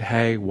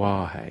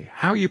Yod-Heh-Wah-Heh.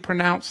 How you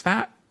pronounce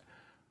that?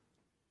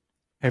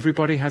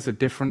 Everybody has a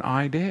different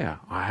idea.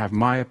 I have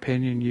my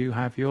opinion, you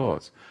have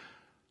yours.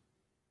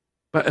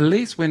 But at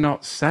least we're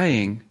not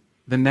saying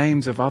the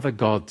names of other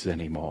gods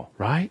anymore,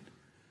 right?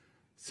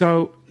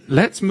 So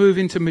let's move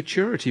into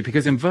maturity,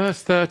 because in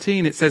verse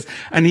 13 it says,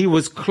 and he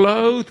was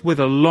clothed with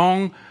a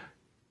long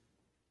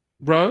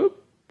robe,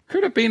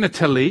 could have been a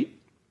tallit,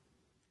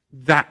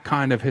 that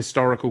kind of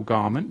historical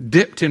garment,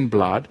 dipped in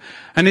blood,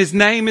 and his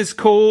name is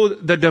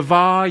called the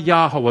Devar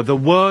Yahweh, the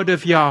word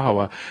of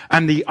Yahweh,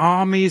 and the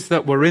armies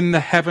that were in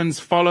the heavens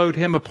followed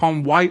him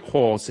upon white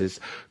horses,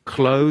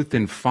 clothed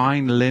in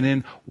fine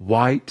linen,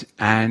 white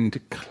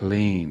and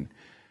clean.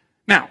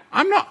 Now,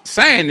 I'm not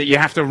saying that you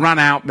have to run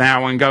out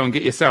now and go and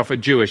get yourself a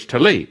Jewish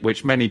tallit,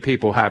 which many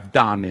people have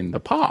done in the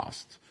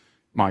past,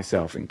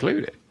 myself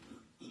included.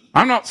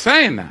 I'm not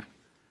saying that.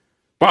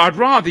 But I'd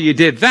rather you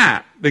did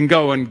that than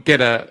go and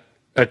get a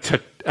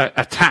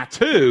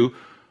tattoo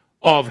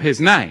of his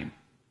name,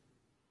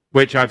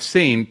 which I've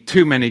seen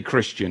too many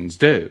Christians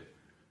do.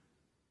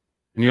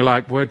 And you're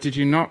like, well, did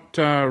you not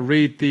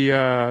read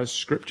the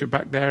scripture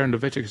back there in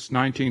Leviticus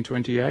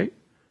 19:28?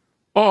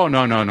 Oh,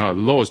 no, the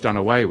law's done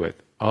away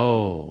with.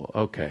 Oh,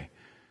 okay.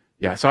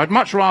 Yeah, so I'd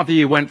much rather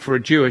you went for a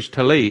Jewish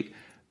tallit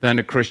than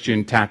a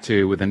Christian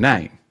tattoo with a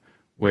name,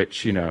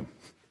 which,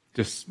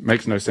 just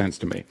makes no sense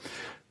to me.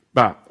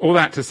 But all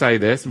that to say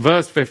this,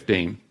 verse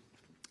 15,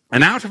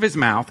 And out of his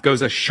mouth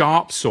goes a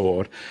sharp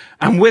sword,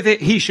 and with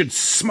it he should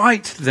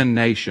smite the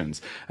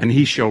nations, and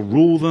he shall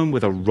rule them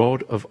with a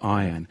rod of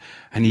iron,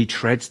 and he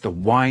treads the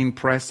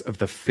winepress of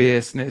the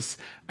fierceness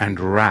and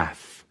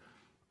wrath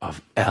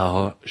of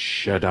El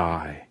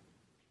Shaddai.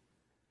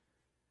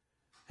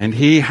 And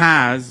he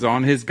has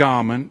on his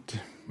garment,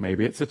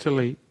 maybe it's a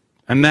tallit,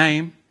 a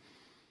name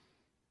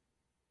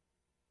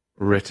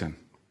written.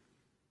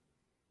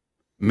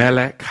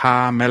 Melech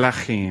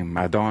ha-melachim,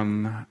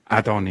 Adon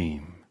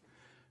Adonim.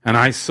 And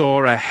I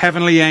saw a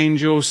heavenly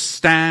angel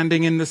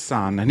standing in the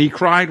sun, and he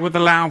cried with a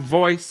loud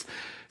voice,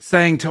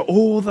 saying to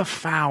all the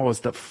fowls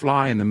that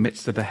fly in the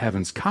midst of the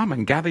heavens, come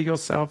and gather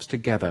yourselves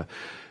together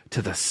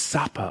to the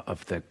supper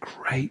of the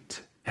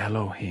great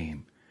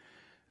Elohim,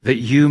 that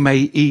you may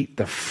eat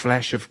the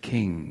flesh of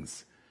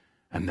kings,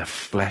 and the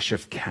flesh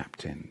of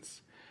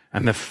captains,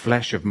 and the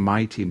flesh of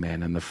mighty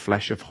men, and the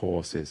flesh of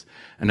horses,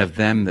 and of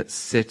them that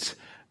sit,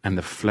 and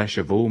the flesh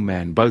of all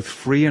men, both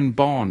free and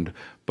bond,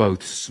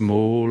 both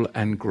small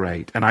and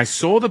great. And I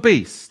saw the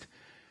beast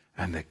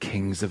and the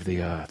kings of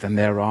the earth and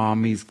their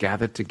armies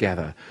gathered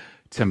together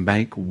to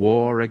make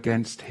war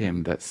against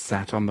him that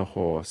sat on the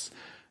horse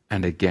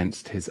and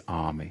against his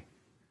army.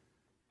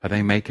 Are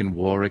they making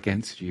war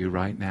against you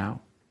right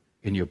now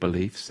in your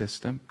belief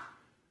system?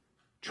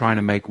 Trying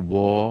to make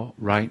war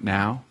right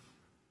now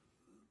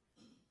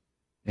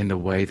in the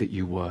way that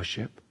you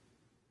worship?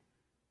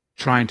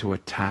 Trying to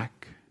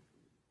attack?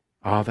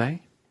 Are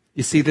they?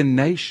 You see, the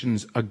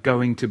nations are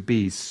going to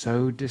be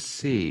so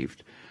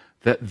deceived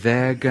that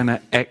they're going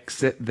to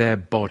exit their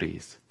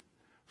bodies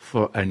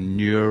for a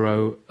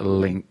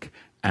Neuralink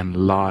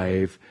and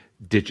live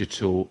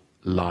digital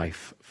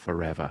life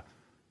forever.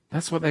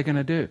 That's what they're going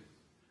to do.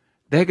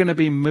 They're going to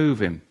be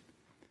moving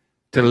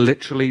to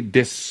literally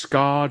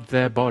discard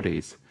their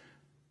bodies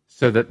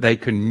so that they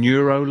can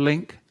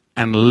Neuralink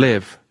and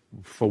live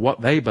for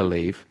what they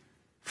believe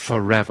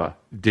forever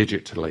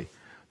digitally.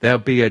 There'll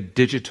be a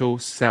digital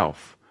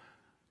self,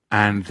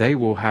 and they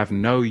will have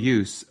no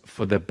use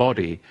for the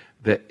body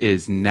that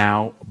is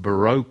now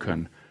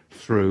broken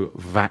through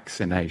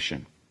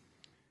vaccination.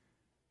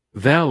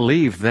 They'll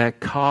leave their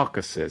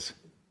carcasses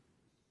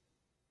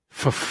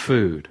for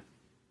food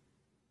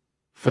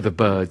for the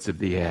birds of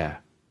the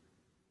air.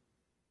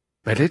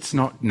 But it's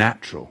not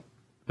natural,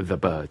 the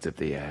birds of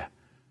the air.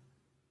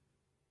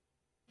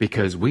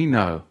 Because we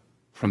know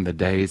from the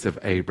days of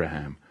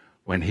Abraham,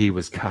 when he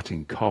was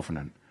cutting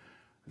covenant,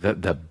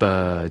 that the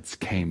birds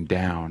came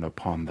down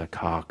upon the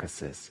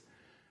carcasses.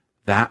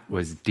 That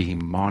was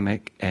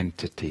demonic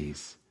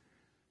entities,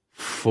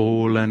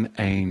 fallen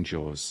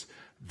angels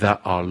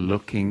that are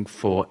looking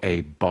for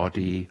a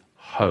body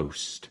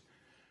host.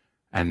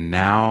 And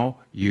now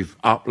you've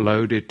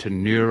uploaded to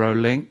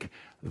Neuralink,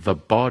 the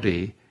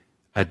body,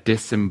 a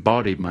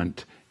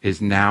disembodiment,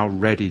 is now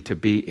ready to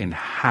be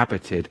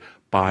inhabited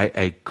by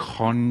a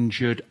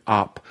conjured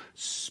up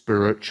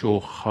spiritual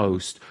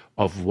host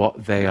of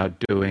what they are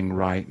doing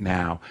right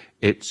now.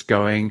 It's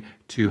going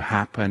to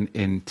happen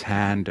in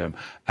tandem.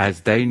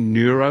 As they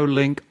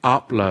Neuralink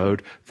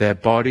upload, their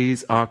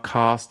bodies are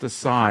cast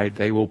aside.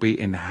 They will be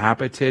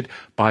inhabited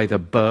by the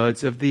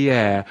birds of the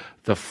air,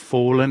 the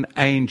fallen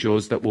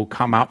angels that will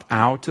come up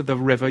out of the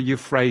river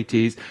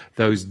Euphrates,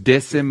 those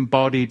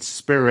disembodied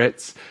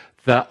spirits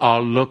that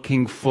are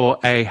looking for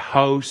a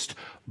host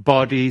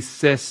body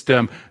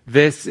system.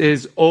 This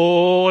is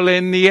all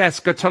in the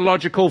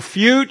eschatological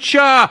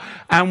future,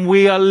 and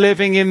we are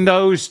living in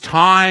those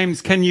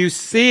times. Can you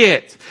see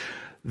it?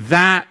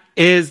 That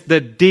is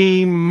the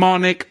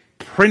demonic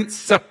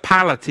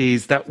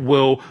principalities that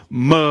will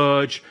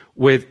merge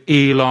with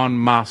Elon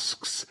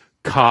Musk's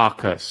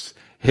carcass,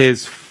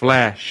 his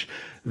flesh.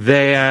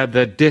 They are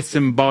the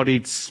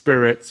disembodied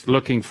spirits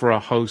looking for a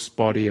host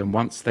body, and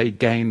once they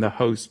gain the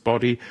host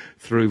body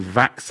through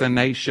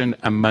vaccination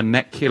and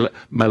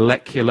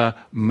molecular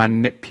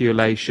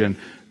manipulation,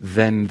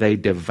 then they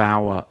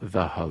devour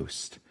the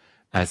host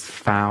as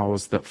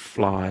fowls that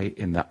fly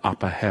in the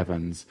upper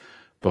heavens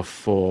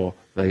before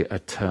they are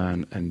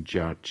turned and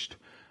judged.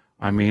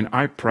 I mean,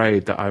 I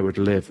prayed that I would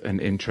live an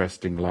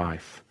interesting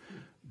life,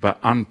 but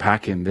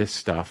unpacking this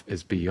stuff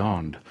is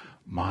beyond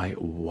my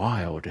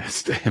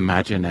wildest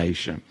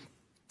imagination.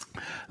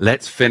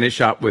 Let's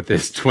finish up with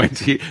this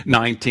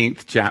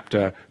 19th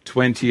chapter,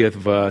 20th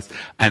verse,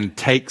 and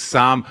take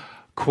some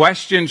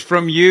questions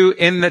from you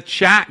in the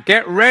chat.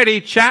 Get ready,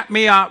 chat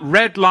me up,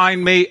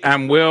 redline me,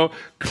 and we'll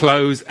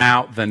close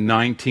out the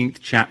 19th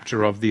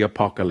chapter of the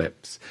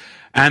Apocalypse.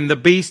 And the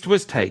beast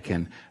was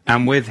taken,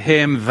 and with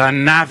him the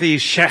Navi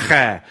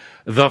Shecher,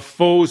 the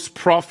false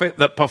prophet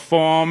that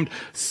performed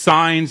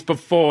signs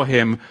before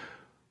him,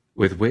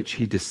 with which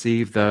he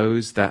deceived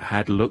those that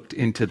had looked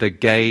into the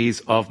gaze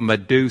of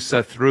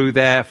Medusa through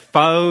their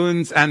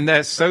phones and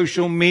their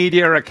social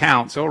media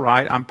accounts. All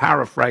right, I'm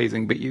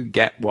paraphrasing, but you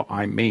get what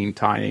I mean,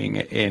 tying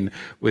it in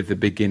with the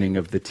beginning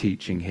of the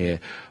teaching here.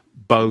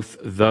 Both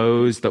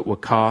those that were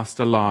cast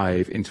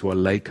alive into a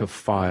lake of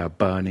fire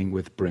burning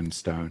with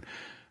brimstone,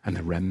 and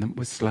the remnant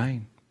was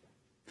slain.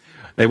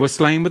 They were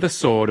slain with the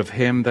sword of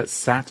him that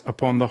sat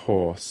upon the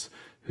horse,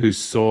 whose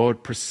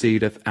sword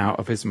proceedeth out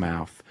of his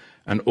mouth,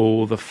 and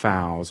all the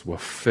fowls were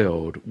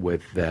filled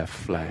with their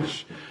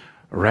flesh.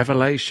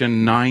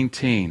 Revelation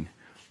 19.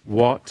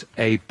 What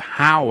a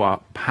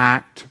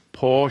power-packed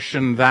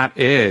portion that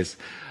is.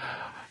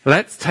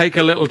 Let's take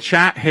a little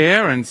chat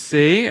here and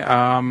see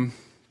where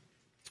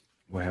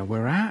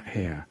we're at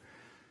here.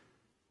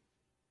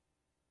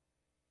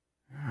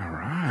 All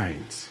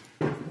right.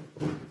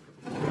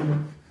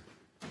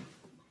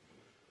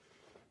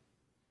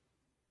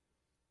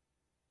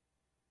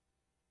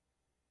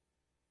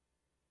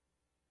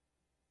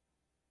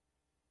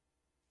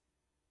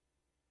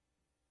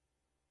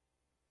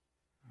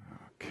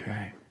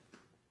 Okay.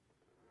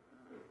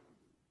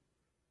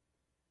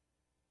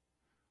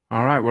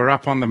 All right, we're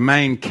up on the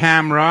main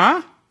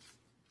camera.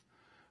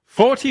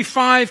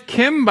 45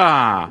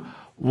 Kimber.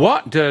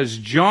 What does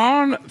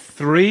John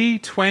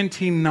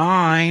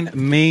 3:29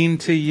 mean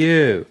to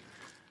you?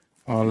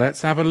 Well,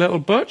 let's have a little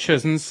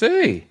butchers and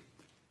see.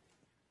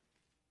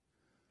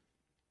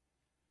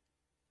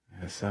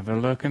 Let's have a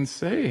look and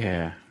see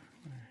here.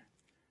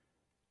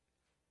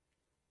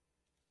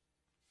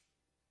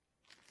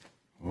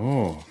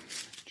 Oh,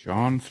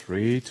 John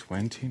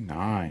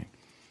 3:29.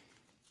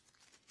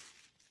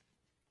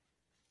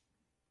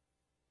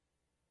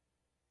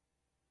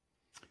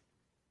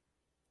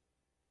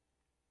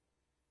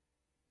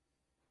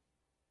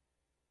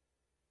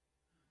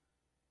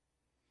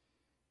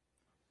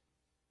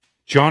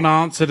 John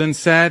answered and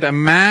said, a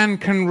man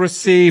can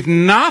receive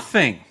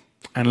nothing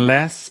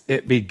unless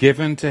it be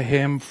given to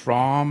him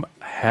from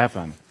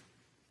heaven.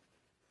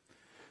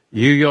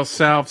 You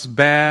yourselves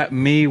bear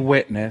me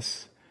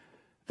witness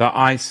that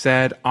I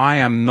said, I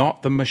am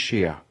not the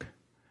Mashiach,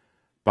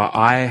 but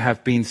I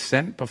have been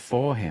sent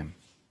before him.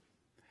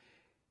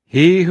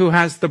 He who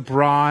has the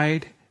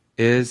bride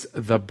is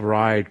the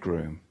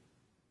bridegroom,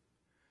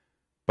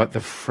 but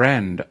the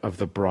friend of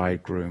the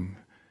bridegroom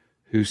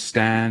who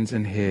stands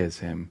and hears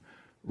him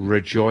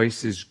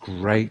rejoices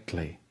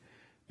greatly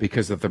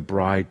because of the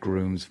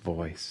bridegroom's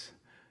voice.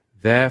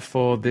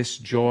 Therefore this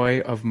joy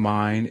of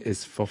mine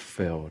is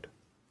fulfilled.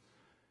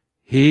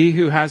 He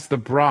who has the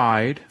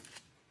bride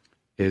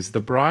is the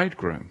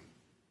bridegroom.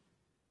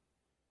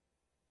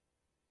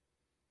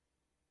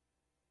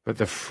 But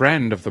the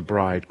friend of the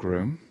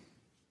bridegroom,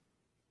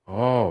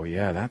 oh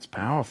yeah, that's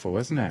powerful,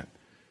 isn't it?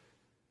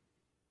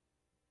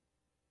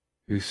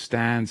 Who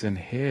stands and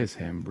hears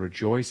him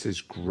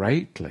rejoices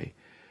greatly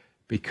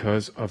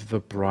because of the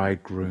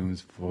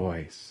bridegroom's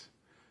voice.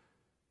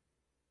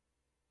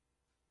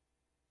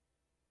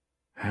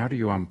 How do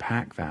you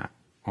unpack that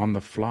on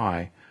the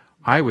fly?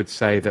 I would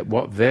say that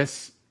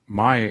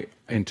my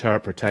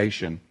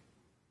interpretation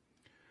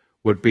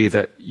would be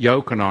that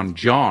Yochanan,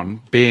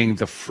 John, being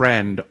the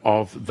friend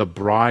of the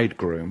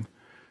bridegroom,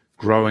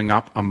 growing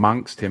up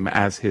amongst him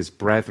as his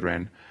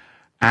brethren,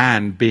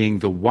 and being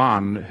the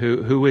one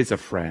who is a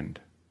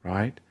friend,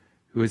 right?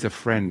 Who is a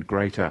friend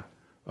greater?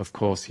 Of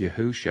course,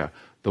 Yahusha,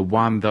 the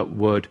one that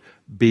would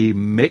be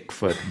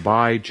mikvah'd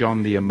by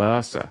John the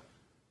Immerser.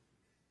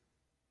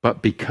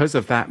 But because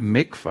of that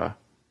mikvah,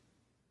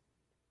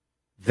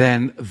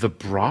 then the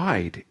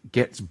bride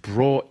gets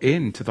brought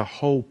into the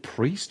whole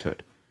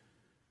priesthood.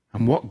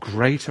 And what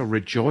greater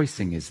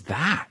rejoicing is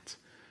that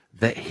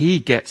he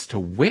gets to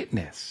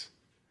witness.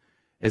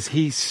 As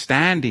he's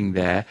standing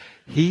there,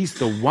 he's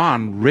the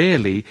one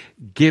really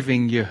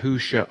giving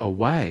Yahusha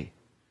away,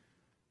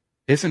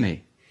 isn't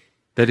he?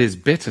 That is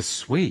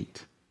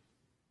bittersweet.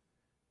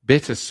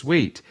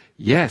 Bittersweet.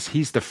 Yes,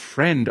 he's the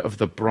friend of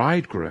the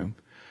bridegroom,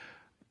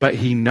 but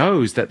he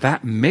knows that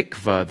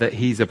mikvah that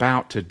he's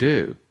about to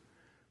do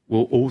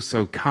will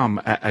also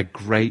come at a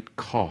great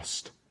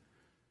cost.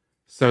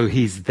 So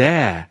he's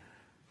there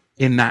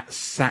in that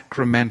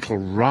sacramental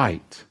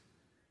rite,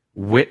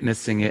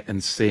 witnessing it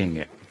and seeing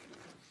it.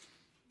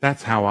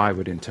 That's how I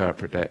would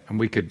interpret it, and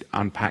we could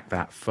unpack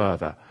that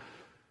further.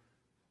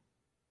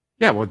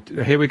 Yeah, well,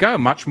 here we go.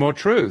 Much more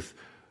truth.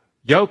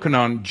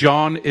 Yochanan,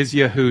 John is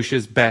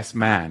Yahusha's best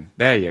man.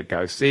 There you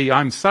go. See,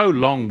 I'm so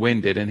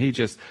long-winded, and he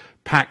just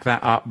packed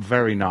that up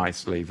very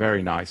nicely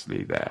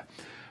there.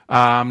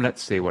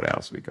 Let's see what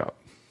else we got.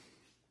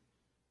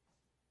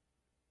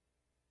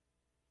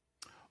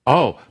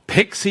 Oh,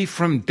 Pixie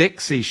from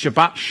Dixie.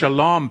 Shabbat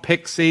Shalom,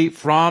 Pixie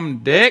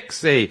from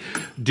Dixie.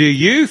 Do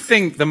you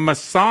think the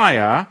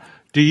Messiah,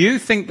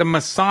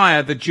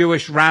 the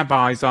Jewish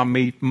rabbis are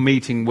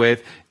meeting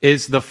with,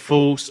 is the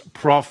false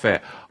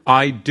prophet?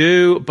 I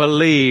do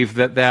believe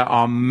that there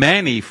are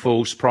many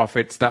false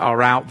prophets that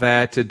are out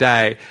there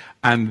today,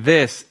 and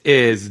this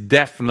is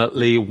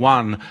definitely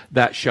one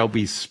that shall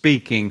be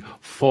speaking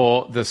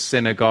for the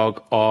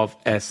synagogue of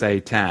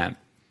Satan.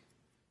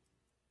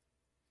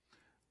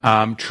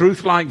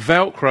 Truth Like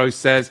Velcro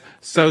says,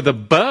 so the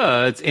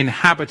birds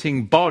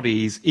inhabiting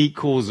bodies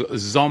equals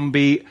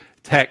zombie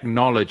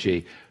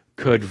technology.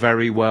 Could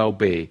very well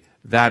be.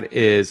 That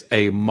is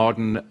a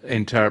modern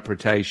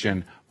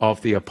interpretation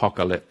of the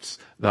apocalypse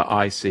that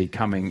I see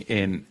coming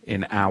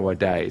in our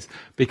days.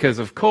 Because,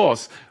 of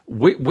course,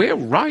 we're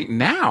right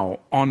now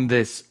on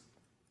this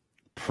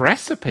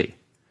precipice.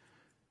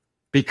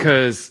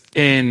 Because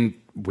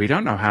we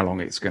don't know how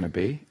long it's going to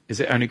be. Is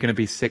it only going to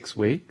be 6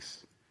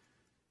 weeks?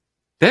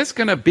 There's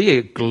going to be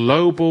a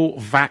global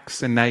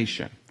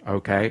vaccination,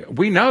 okay?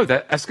 We know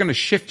that that's going to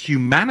shift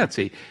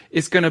humanity.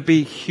 It's going to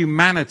be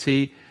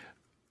humanity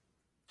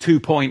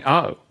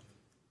 2.0,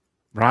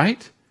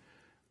 right?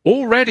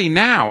 Already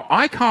now,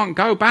 I can't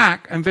go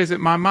back and visit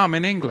my mum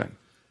in England.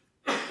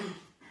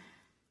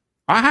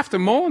 I have to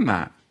mourn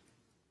that.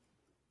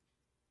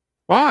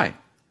 Why?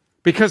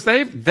 Because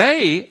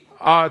they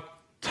are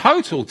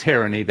total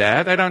tyranny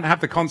there. They don't have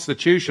the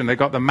Constitution. They've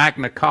got the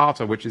Magna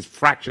Carta, which is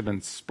fractured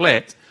and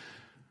split.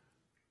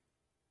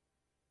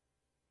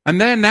 And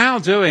they're now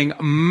doing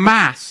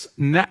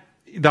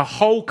the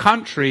whole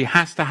country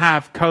has to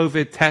have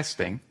COVID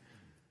testing.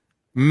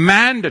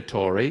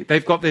 Mandatory.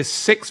 They've got this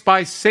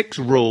 6x6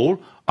 rule.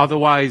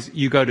 Otherwise,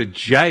 you go to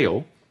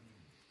jail.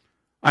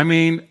 I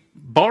mean,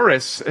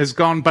 Boris has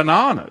gone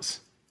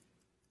bananas.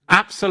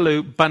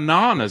 Absolute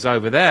bananas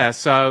over there.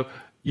 So,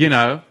 you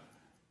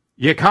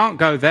can't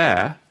go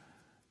there.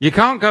 You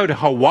can't go to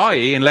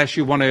Hawaii unless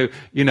you want to,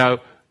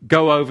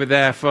 go over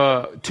there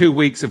for 2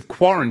 weeks of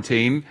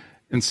quarantine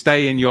and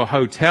stay in your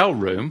hotel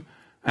room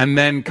and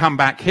then come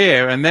back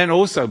here and then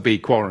also be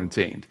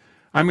quarantined.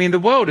 I mean, the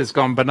world has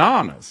gone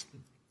bananas.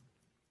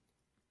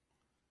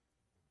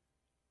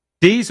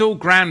 Diesel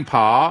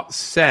Grandpa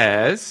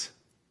says,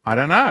 I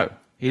don't know,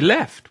 he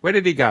left. Where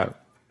did he go?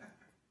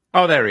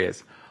 Oh, there he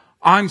is.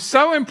 I'm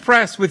so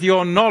impressed with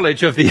your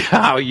knowledge of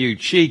you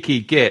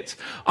cheeky git.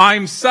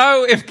 I'm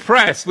so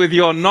impressed with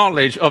your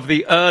knowledge of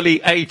the early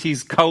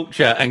 80s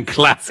culture and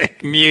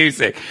classic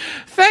music.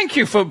 Thank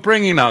you for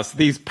bringing us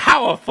these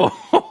powerful...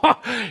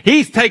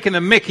 He's taken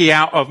the mickey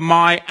out of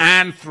my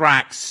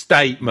anthrax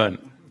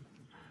statement.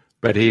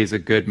 But he is a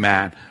good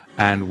man.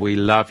 And we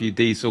love you,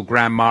 Diesel,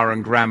 Grandma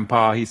and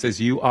Grandpa. He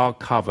says, you are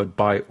covered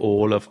by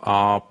all of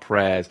our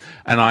prayers.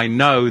 And I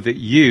know that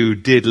you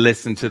did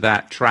listen to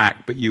that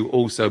track, but you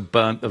also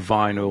burnt the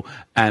vinyl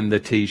and the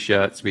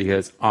T-shirts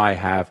because I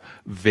have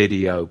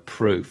video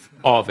proof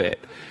of it.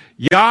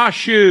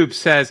 Yashub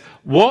says,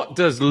 what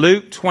does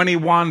Luke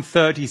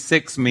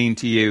 21:36 mean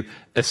to you?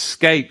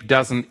 Escape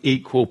doesn't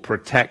equal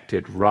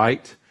protected,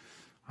 right?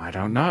 I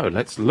don't know.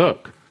 Let's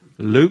look.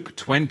 Luke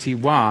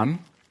 21...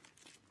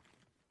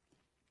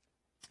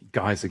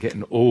 Guys are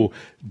getting all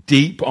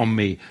deep on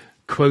me,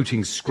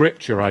 quoting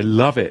scripture. I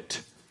love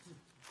it.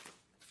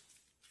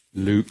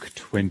 Luke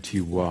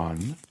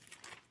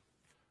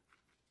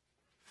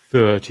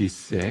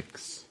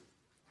 21:36.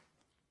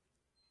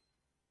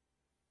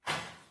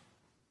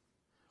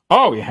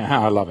 Oh, yeah,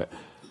 I love it.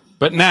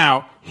 But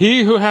now,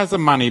 he who has a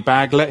money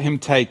bag, let him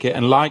take it,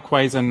 and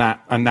likewise a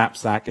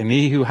knapsack. And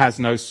he who has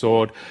no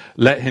sword,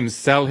 let him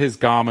sell his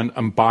garment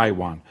and buy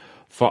one.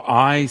 For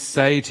I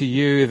say to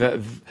you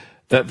that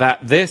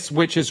this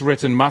which is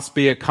written must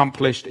be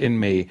accomplished in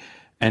me.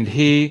 And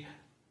he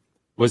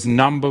was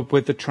numbered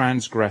with the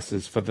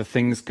transgressors, for the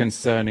things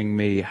concerning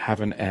me have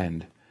an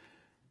end.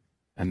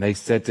 And they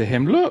said to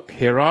him, look,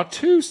 here are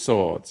 2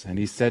 swords. And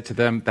he said to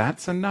them,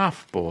 that's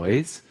enough,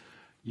 boys.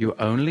 You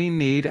only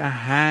need a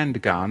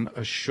handgun,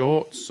 a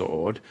short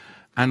sword,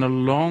 and a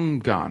long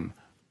gun,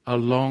 a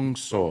long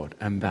sword.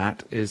 And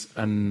that is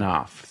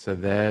enough. So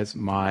there's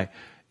my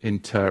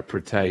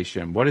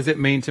interpretation. What does it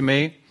mean to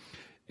me?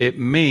 It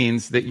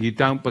means that you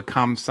don't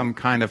become some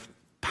kind of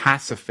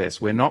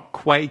pacifist. We're not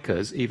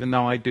Quakers, even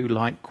though I do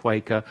like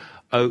Quaker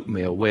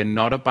oatmeal. We're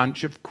not a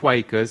bunch of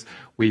Quakers.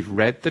 We've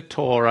read the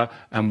Torah,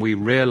 and we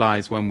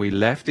realized when we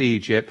left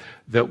Egypt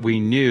that we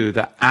knew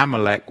that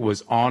Amalek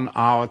was on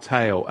our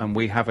tail, and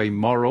we have a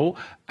moral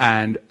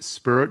and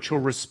spiritual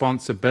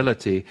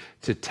responsibility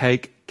to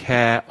take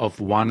care of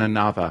one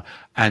another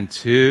and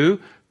to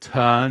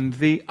turn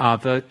the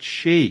other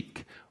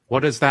cheek. What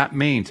does that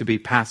mean? To be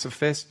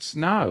pacifists?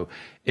 No.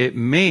 It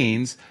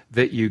means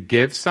that you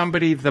give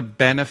somebody the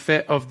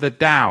benefit of the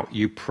doubt.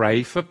 You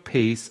pray for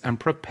peace and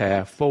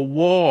prepare for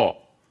war.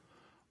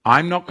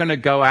 I'm not going to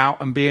go out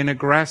and be an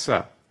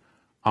aggressor.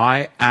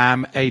 I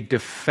am a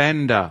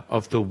defender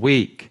of the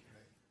weak.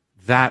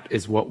 That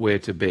is what we're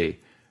to be.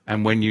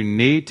 And when you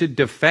need to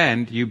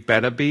defend, you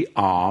better be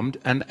armed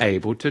and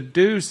able to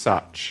do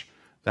such.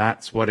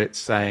 That's what it's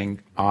saying,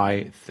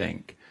 I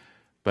think.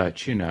 But,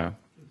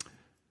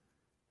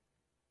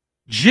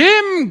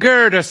 Jim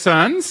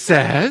Gerderson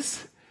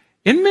says,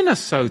 in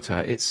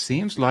Minnesota, it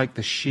seems like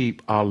the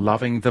sheep are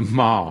loving the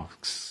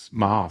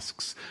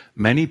masks.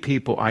 Many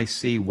people I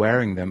see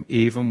wearing them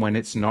even when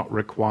it's not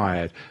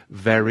required.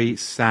 Very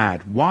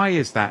sad. Why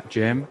is that,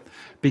 Jim?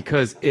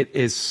 Because it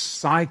is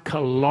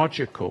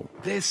psychological.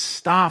 This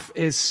stuff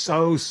is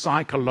so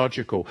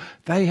psychological.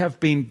 They have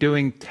been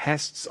doing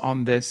tests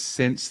on this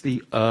since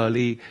the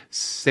early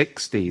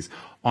 60s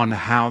on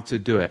how to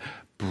do it.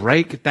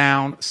 Break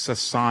down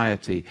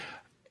society.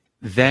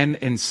 then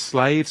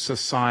enslave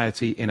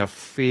society in a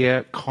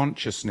fear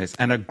consciousness,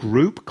 and a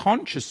group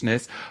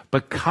consciousness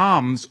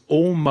becomes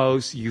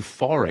almost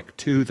euphoric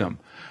to them.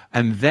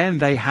 And then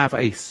they have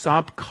a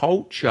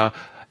subculture.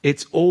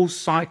 It's all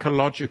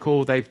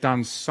psychological. They've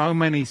done so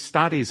many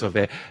studies of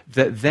it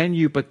that then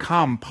you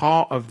become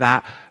part of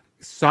that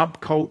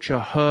subculture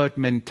herd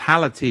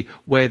mentality,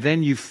 where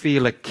then you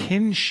feel a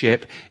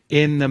kinship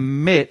in the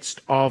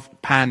midst of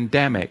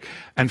pandemic.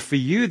 And for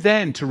you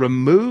then to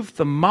remove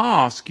the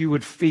mask, you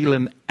would feel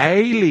an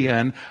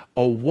alien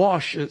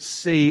awash at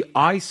sea,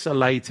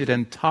 isolated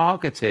and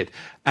targeted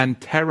and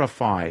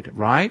terrified,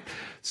 right?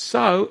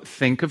 So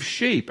think of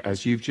sheep,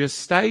 as you've just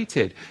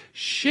stated.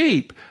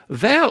 Sheep,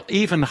 they'll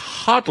even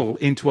huddle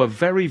into a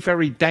very,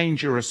 very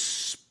dangerous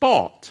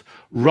spot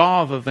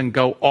rather than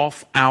go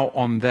off out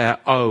on their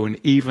own,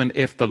 even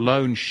if the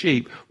lone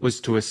sheep was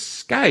to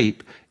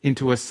escape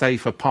into a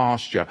safer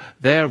pasture.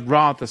 They'd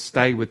rather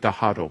stay with the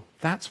huddle.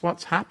 That's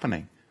what's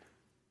happening.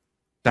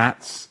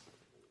 That's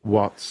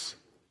what's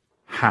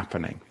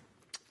happening.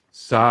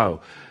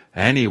 So,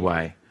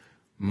 anyway,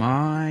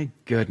 my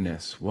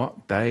goodness,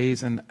 what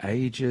days and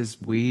ages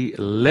we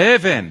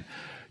live in.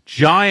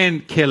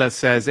 Giant Killer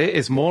says, it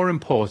is more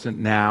important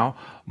now,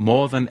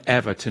 more than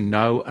ever, to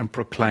know and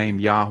proclaim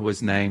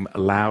Yahweh's name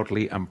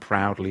loudly and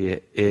proudly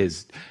it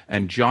is.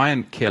 And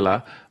Giant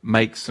Killer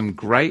makes some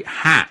great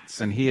hats,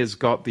 and he has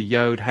got the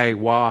Yod Hey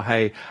Wah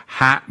Hey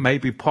hat.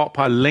 Maybe pop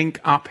a link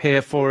up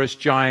here for us,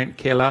 Giant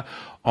Killer,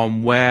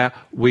 on where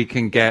we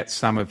can get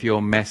some of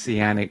your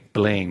messianic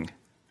bling.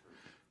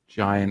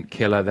 Giant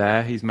Killer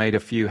there. He's made a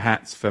few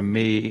hats for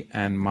me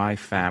and my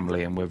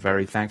family, and we're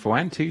very thankful,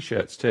 and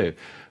t-shirts too.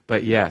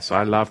 But yes,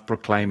 I love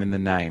proclaiming the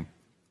name.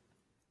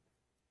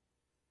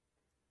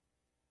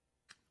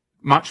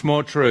 Much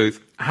more truth.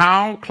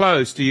 How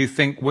close do you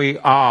think we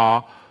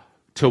are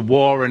to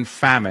war and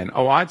famine?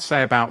 Oh, I'd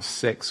say about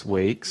 6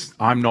 weeks.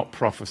 I'm not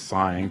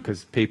prophesying,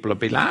 because people will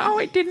be like, oh,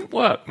 it didn't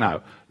work.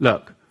 No,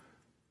 look,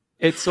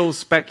 it's all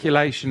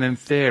speculation and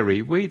theory.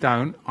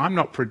 I'm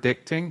not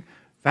predicting.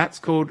 That's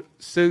called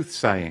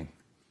soothsaying.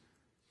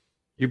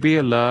 You be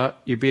alert,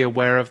 you be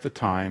aware of the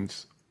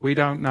times. We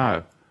don't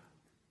know.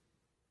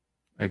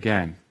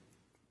 Again,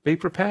 be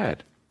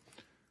prepared.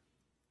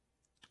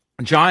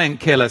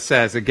 Giant Killer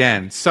says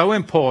again, so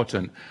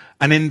important.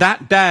 And in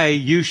that day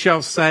you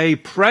shall say,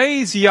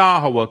 praise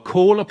Yahweh,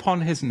 call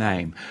upon his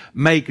name,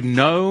 make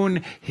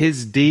known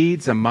his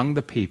deeds among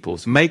the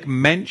peoples, make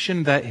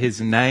mention that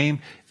his name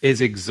is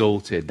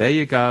exalted. There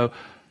you go.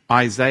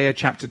 Isaiah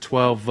chapter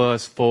 12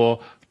 verse 4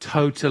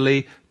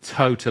 totally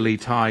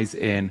ties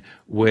in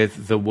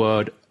with the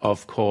word,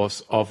 of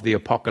course, of the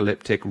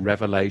apocalyptic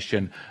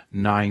Revelation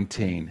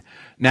 19.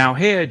 Now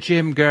here,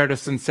 Jim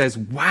Gerderson says,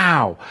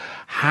 wow,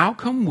 how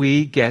can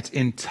we get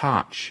in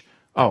touch?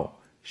 Oh,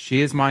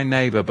 she is my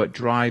neighbor, but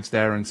drives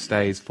there and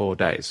stays 4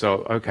 days.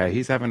 So, okay,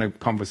 he's having a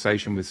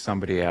conversation with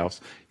somebody else.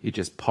 He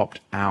just popped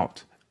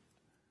out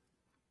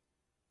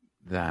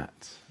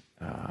that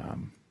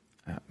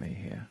at me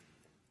here.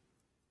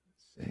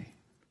 Let's see.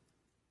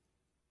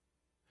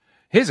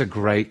 Here's a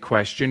great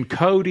question.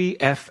 Cody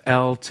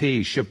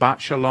FLT. Shabbat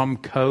Shalom,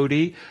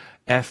 Cody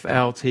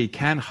FLT.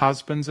 Can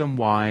husbands and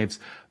wives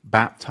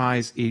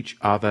baptize each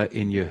other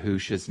in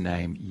Yahusha's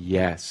name?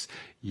 Yes,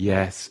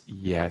 yes,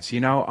 yes. You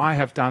know, I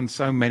have done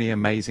so many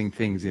amazing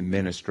things in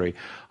ministry.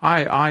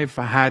 I've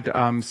had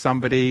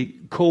somebody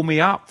call me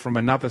up from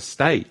another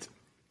state,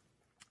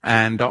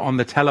 and on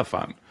the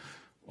telephone,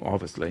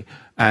 obviously,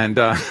 and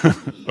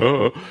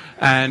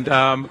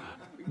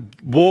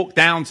walked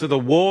down to the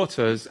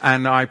waters,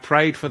 and I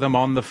prayed for them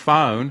on the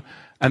phone,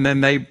 and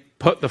then they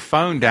put the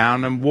phone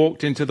down and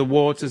walked into the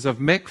waters of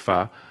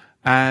Mikvah.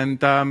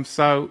 And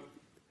so,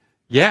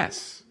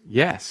 yes,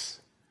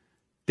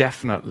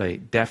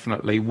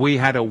 definitely. We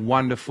had a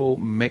wonderful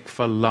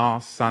mikvah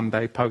last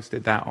Sunday,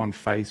 posted that on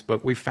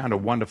Facebook. We found a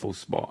wonderful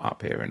spot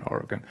up here in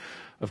Oregon.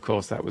 Of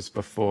course, that was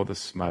before the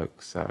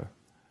smoke, so.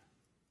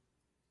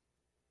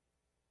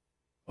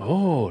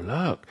 Oh,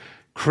 look.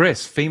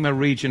 Chris, FEMA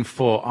Region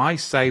 4, I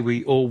say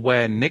we all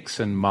wear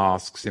Nixon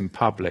masks in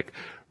public.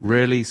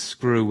 Really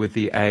screw with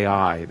the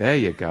AI. There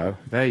you go.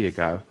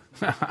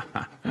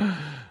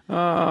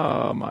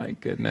 Oh, my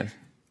goodness.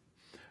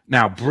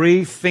 Now,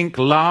 Breathe, Think,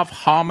 Love,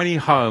 Harmony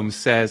Homes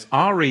says,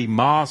 RE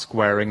mask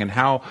wearing and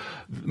how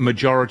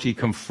majority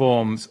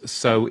conforms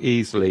so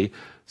easily.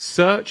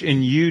 Search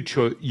in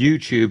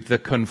YouTube the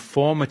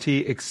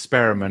conformity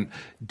experiment,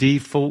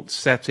 default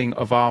setting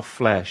of our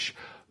flesh,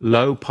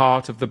 low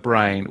part of the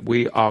brain.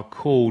 We are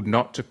called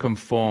not to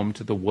conform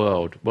to the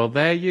world. Well,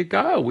 there you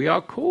go. We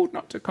are called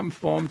not to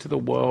conform to the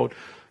world.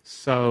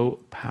 So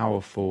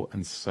powerful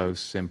and so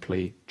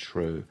simply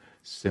true.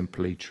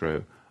 Simply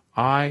true.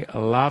 I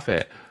love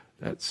it.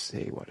 Let's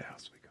see what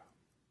else we got.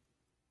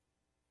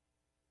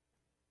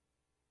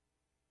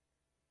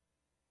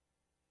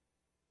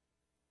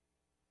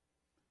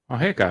 Oh,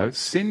 here goes.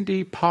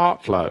 Cindy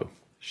Partlow.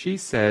 She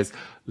says,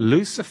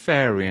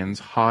 Luciferians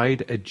hide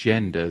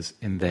agendas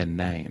in their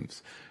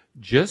names.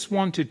 Just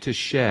wanted to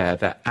share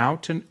that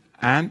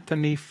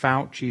Anthony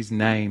Fauci's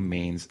name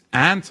means.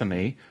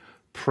 Anthony,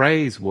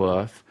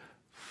 praiseworth,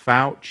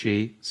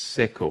 Fauci,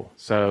 sickle.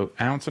 So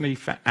Anthony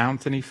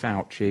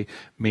Fauci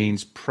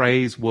means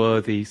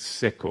praiseworthy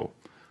sickle.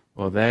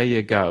 Well, there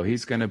you go.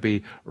 He's going to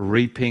be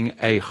reaping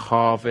a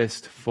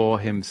harvest for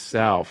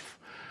himself.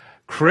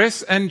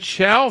 Chris and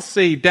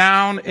Chelsea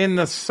down in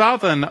the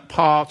southern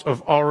part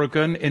of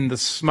Oregon in the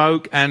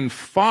smoke and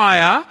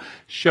fire.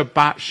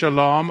 Shabbat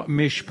Shalom,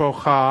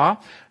 Mishpocha.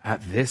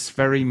 At this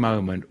very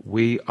moment,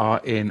 we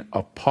are in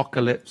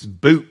Apocalypse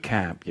Boot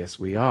Camp. Yes,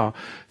 we are.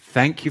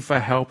 Thank you for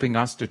helping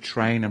us to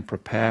train and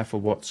prepare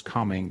for what's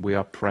coming. We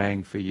are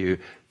praying for you.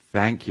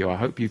 Thank you. I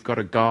hope you've got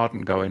a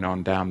garden going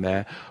on down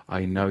there.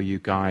 I know you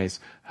guys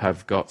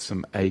have got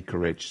some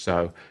acreage.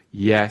 So,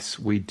 yes,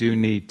 we do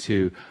need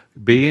to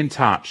be in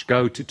touch.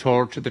 Go to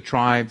Torah to the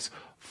Tribes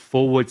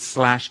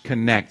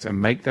 /connect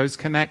and make those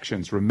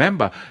connections.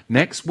 Remember,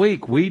 next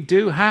week we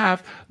do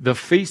have the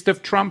Feast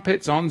of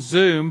Trumpets on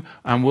Zoom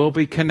and we'll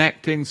be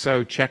connecting.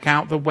 So check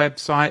out the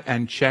website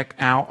and check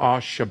out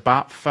our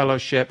Shabbat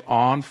Fellowship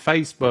on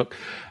Facebook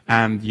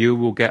and you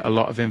will get a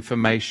lot of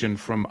information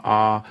from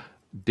our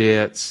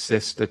dear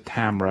sister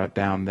Tamara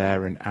down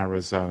there in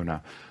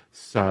Arizona.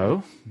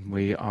 So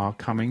we are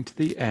coming to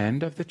the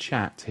end of the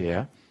chat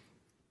here.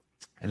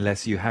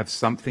 Unless you have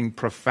something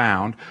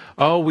profound.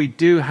 Oh, we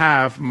do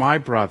have my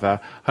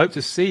brother. Hope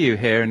to see you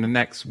here in the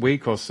next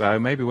week or so,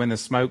 maybe when the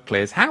smoke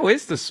clears. How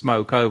is the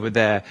smoke over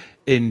there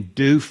in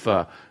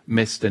Doofa,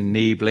 Mr.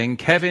 Niebling?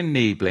 Kevin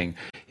Niebling,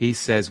 he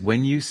says,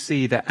 when you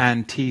see the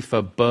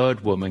Antifa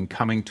bird woman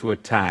coming to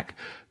attack,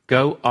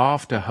 go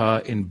after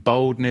her in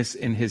boldness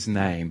in his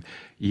name.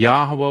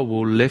 Yahweh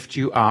will lift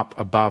you up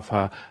above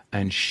her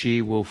and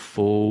she will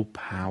fall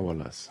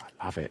powerless.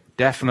 I love it.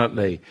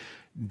 Definitely.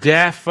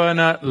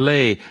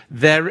 Definitely.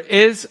 There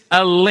is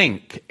a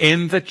link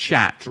in the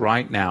chat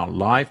right now,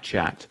 live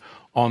chat,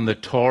 on the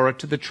Torah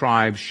to the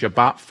Tribes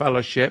Shabbat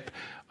Fellowship,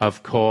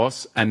 of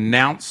course,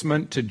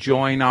 announcement to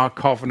join our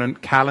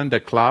Covenant Calendar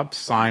Club.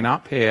 Sign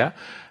up here,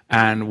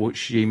 and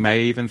she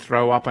may even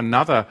throw up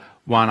another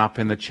one up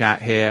in the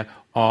chat here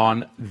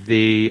on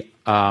the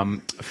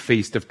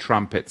Feast of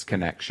Trumpets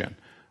connection.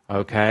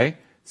 Okay?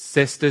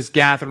 Sisters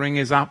Gathering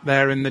is up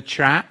there in the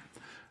chat.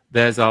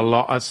 There's a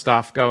lot of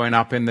stuff going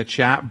up in the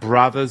chat.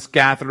 Brothers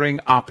Gathering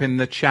up in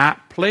the chat.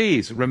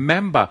 Please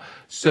remember,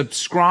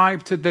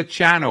 subscribe to the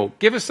channel.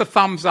 Give us a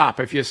thumbs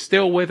up if you're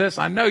still with us.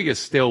 I know you're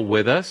still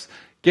with us.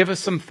 Give us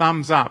some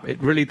thumbs up.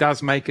 It really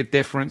does make a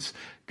difference.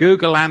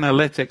 Google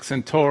Analytics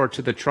and Torah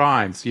to the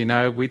Tribes. You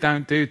know, we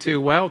don't do too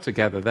well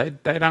together.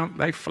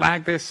 They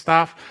flag this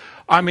stuff.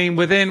 I mean,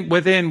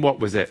 within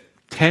what was it?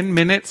 10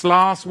 minutes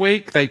last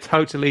week, they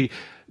totally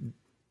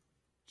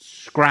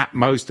scrapped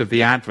most of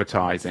the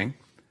advertising.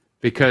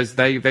 Because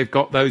they've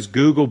got those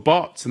Google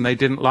bots and they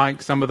didn't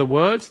like some of the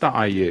words that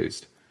I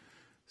used.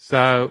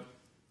 So,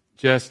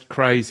 just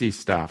crazy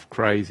stuff.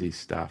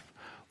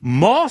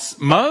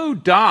 Mo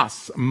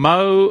Das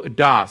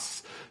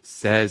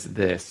says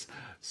this.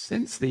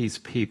 Since these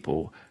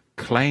people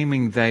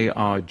claiming they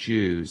are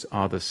Jews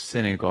are the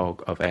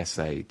synagogue of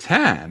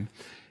Satan,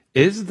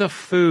 is the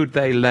food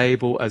they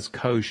label as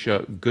kosher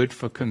good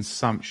for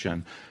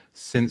consumption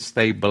since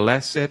they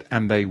bless it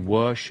and they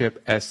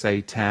worship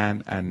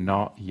Satan and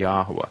not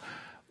Yahweh?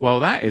 Well,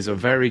 that is a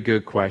very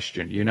good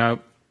question. You know,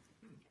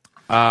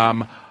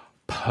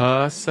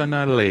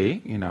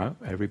 personally, you know,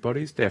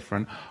 everybody's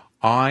different.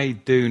 I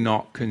do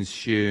not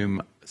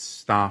consume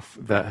stuff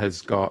that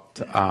has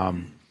got,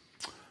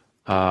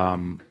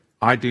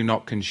 I do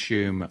not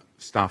consume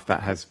stuff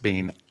that has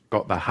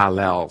got the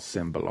halal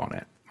symbol on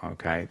it.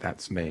 Okay,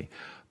 that's me.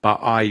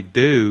 But I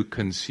do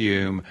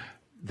consume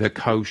the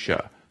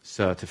kosher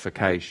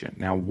certification.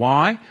 Now,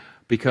 why?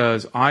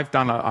 Because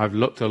I've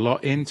looked a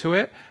lot into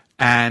it,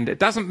 and it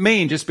doesn't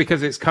mean just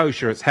because it's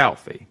kosher, it's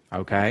healthy,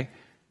 okay?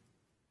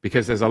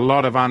 Because there's a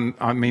lot of,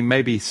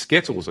 maybe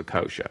Skittles are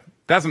kosher.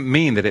 Doesn't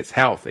mean that it's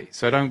healthy,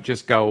 so don't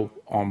just go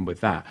on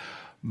with that.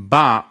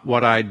 But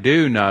what I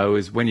do know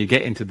is when you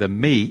get into the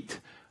meat,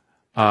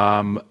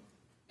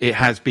 it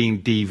has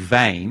been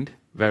deveined,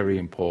 very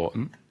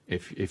important,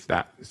 if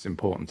that is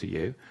important to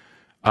you.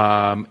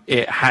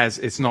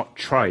 It's not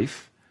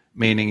treif,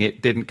 meaning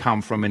it didn't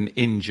come from an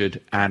injured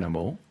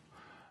animal.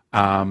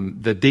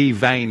 The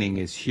deveining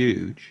is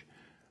huge,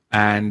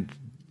 and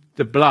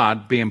the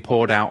blood being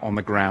poured out on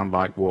the ground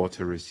like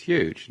water is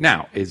huge.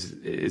 Now, is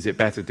it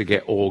better to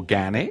get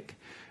organic?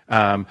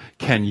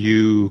 Can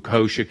you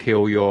kosher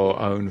kill your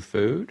own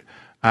food?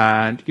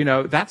 And, you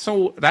know, that's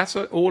all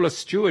a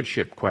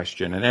stewardship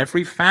question, and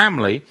every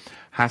family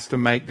has to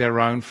make their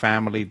own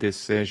family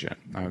decision,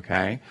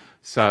 okay?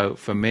 So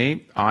for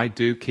me, I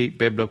do keep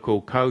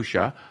biblical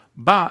kosher,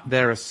 but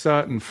there are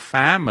certain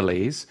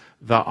families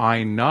that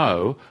I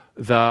know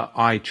that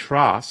I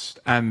trust,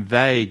 and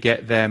they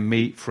get their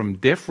meat from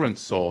different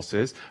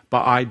sources,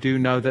 but I do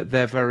know that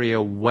they're very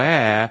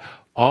aware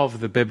of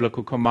the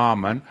biblical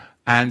commandment,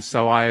 and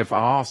so I have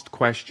asked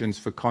questions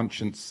for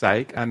conscience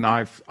sake, and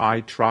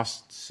I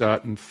trust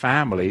certain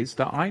families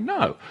that I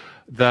know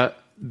that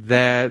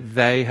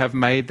they have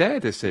made their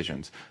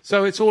decisions.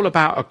 So it's all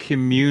about a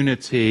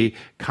community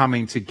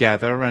coming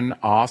together and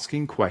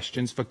asking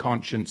questions for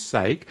conscience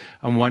sake.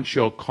 And once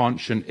your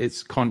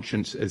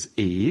conscience is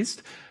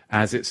eased,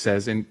 as it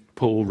says in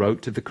Paul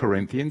wrote to the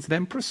Corinthians,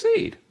 then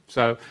proceed.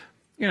 So,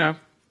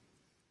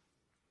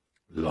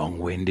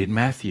 long-winded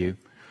Matthew.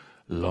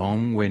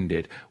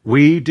 Long-winded.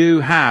 We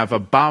do have,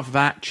 above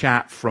that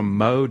chat from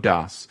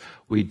Modas,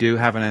 we do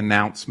have an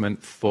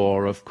announcement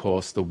for, of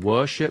course, the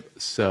worship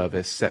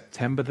service,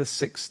 September the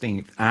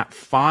 16th at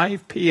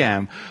 5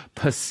 p.m.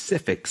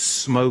 Pacific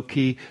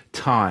Smoky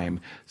Time.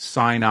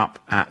 Sign up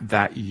at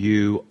that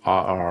URL.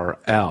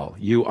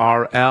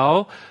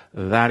 URL,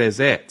 that is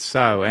it.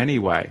 So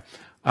anyway,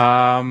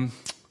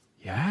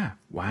 yeah,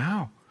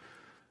 wow.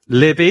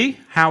 Libby,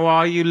 how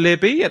are you,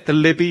 Libby, at the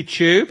Libby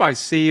Tube? I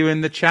see you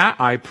in the chat.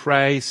 I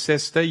pray,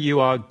 sister, you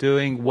are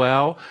doing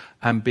well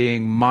and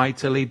being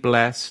mightily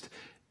blessed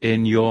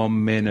in your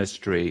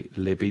ministry.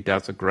 Libby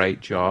does a great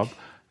job,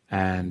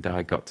 and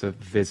I got to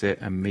visit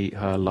and meet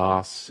her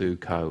last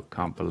Sukkot.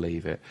 Can't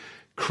believe it.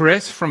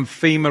 Chris from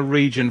FEMA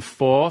Region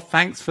 4,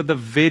 thanks for the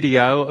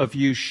video of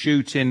you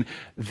shooting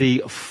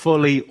the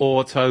fully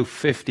auto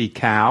 50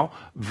 cal.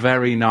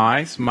 Very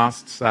nice,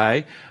 must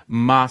say.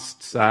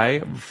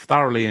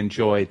 Thoroughly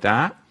enjoyed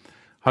that.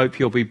 Hope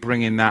you'll be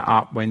bringing that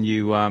up when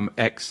you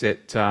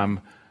exit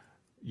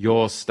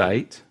your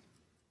state.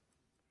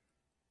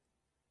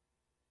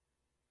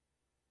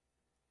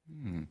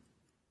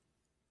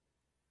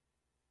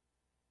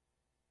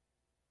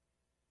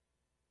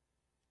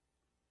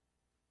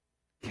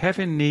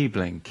 Kevin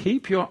Niebling,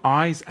 keep your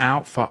eyes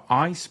out for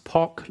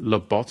ice-pock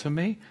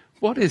lobotomy.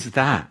 What is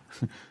that?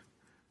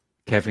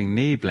 Kevin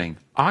Niebling,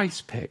 ice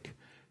pick.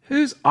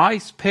 Who's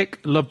ice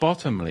pick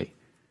lobotomy?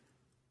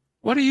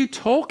 What are you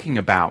talking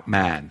about,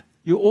 man?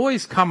 You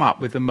always come up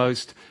with the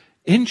most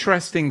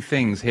interesting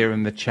things here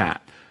in the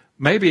chat.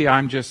 Maybe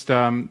I'm just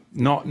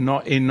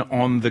not in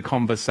on the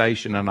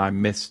conversation and I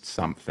missed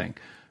something.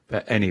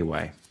 But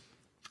anyway,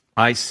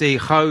 I see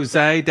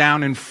Jose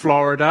down in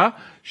Florida.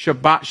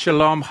 Shabbat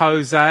Shalom,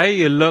 Jose.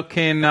 You're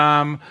looking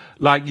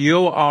like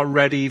you are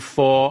ready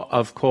for,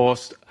 of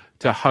course,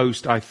 to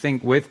host, I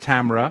think, with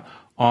Tamara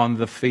on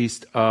the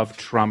Feast of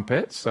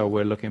Trumpets. So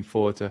we're looking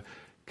forward to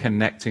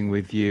connecting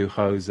with you,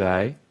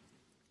 Jose.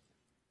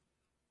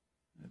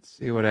 Let's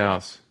see what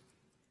else.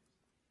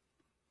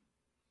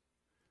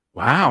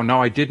 Wow,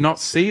 no, I did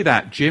not see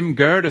that. Jim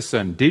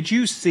Gerderson, did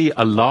you see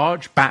a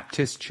large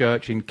Baptist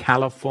church in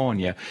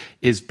California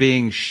is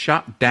being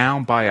shut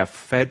down by a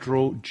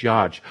federal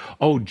judge?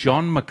 Oh,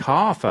 John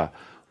MacArthur.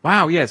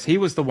 Wow, yes, he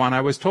was the one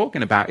I was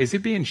talking about. Is he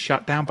being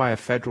shut down by a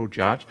federal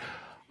judge?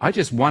 I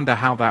just wonder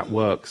how that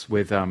works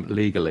with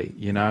legally.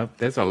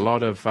 There's a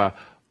lot of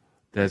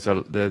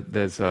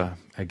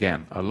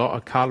again a lot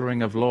of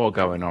coloring of law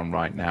going on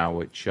right now,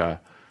 which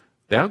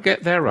they'll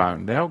get their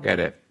own. They'll get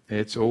it.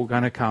 It's all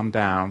going to come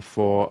down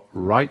for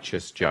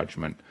righteous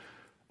judgment.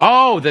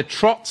 Oh, the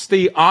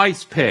Trotsky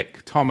ice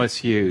pick, Thomas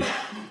Hughes.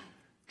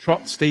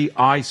 Trotsky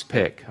ice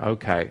pick.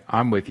 Okay,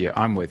 I'm with you.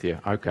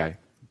 Okay,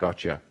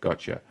 gotcha.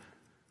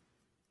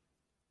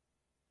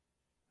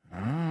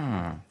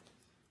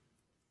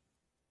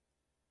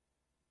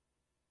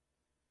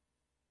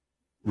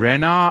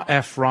 Renard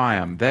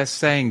Ephraim, they're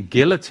saying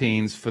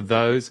guillotines for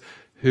those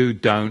who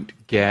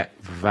don't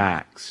get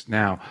vaxxed.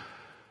 Now,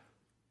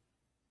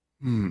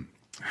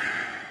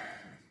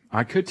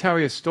 I could tell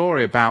you a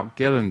story about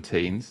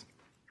guillotines,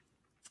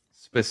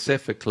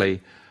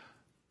 specifically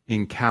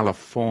in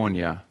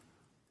California,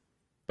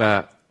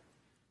 but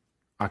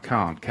I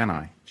can't, can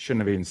I?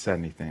 Shouldn't have even said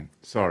anything.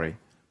 Sorry.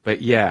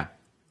 But yeah.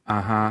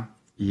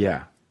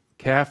 Yeah.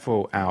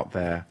 Careful out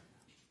there.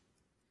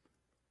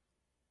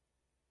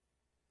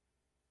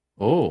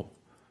 Oh,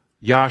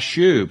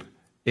 Yashub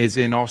is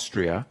in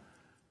Austria.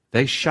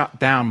 They shut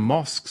down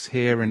mosques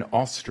here in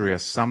Austria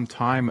some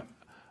time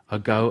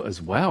ago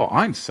as well.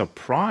 I'm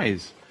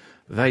surprised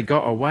they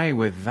got away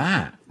with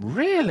that.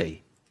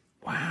 Really?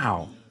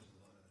 Wow.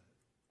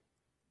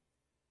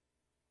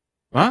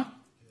 Huh?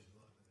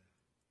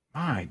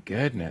 My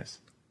goodness.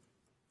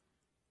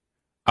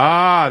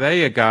 There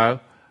you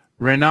go.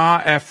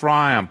 Renard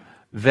Ephraim.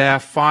 They're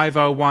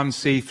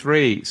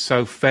 501c3,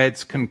 so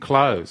feds can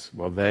close.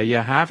 Well, there you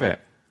have it.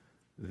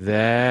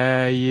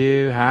 There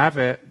you have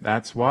it.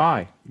 That's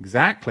why.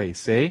 Exactly.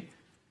 See?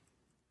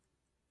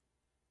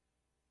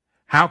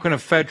 How can a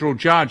federal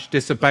judge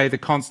disobey the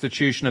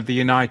Constitution of the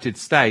United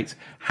States?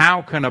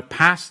 How can a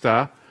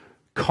pastor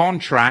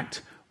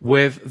contract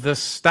with the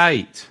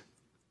state?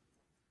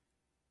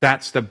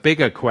 That's the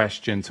bigger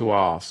question to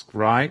ask,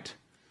 right?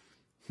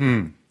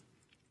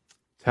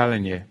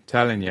 Telling you.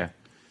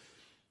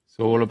 It's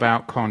all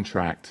about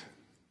contract.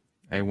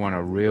 They want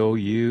to reel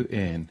you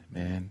in,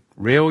 man.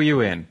 Reel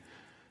you in.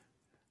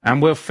 And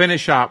we'll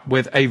finish up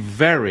with a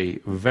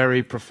very,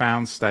 very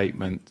profound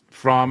statement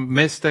from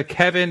Mr.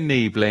 Kevin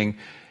Niebling.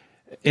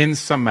 In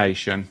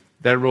summation,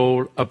 they're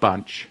all a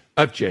bunch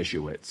of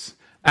Jesuits.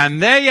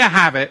 And there you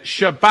have it.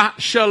 Shabbat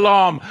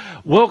Shalom.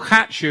 We'll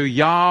catch you,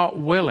 Yah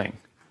willing,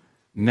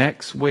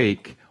 next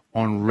week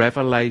on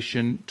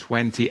Revelation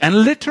 20.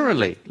 And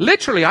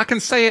literally, I can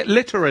say it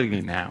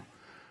literally now.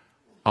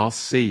 I'll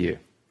see you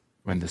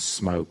when the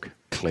smoke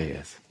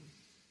clears.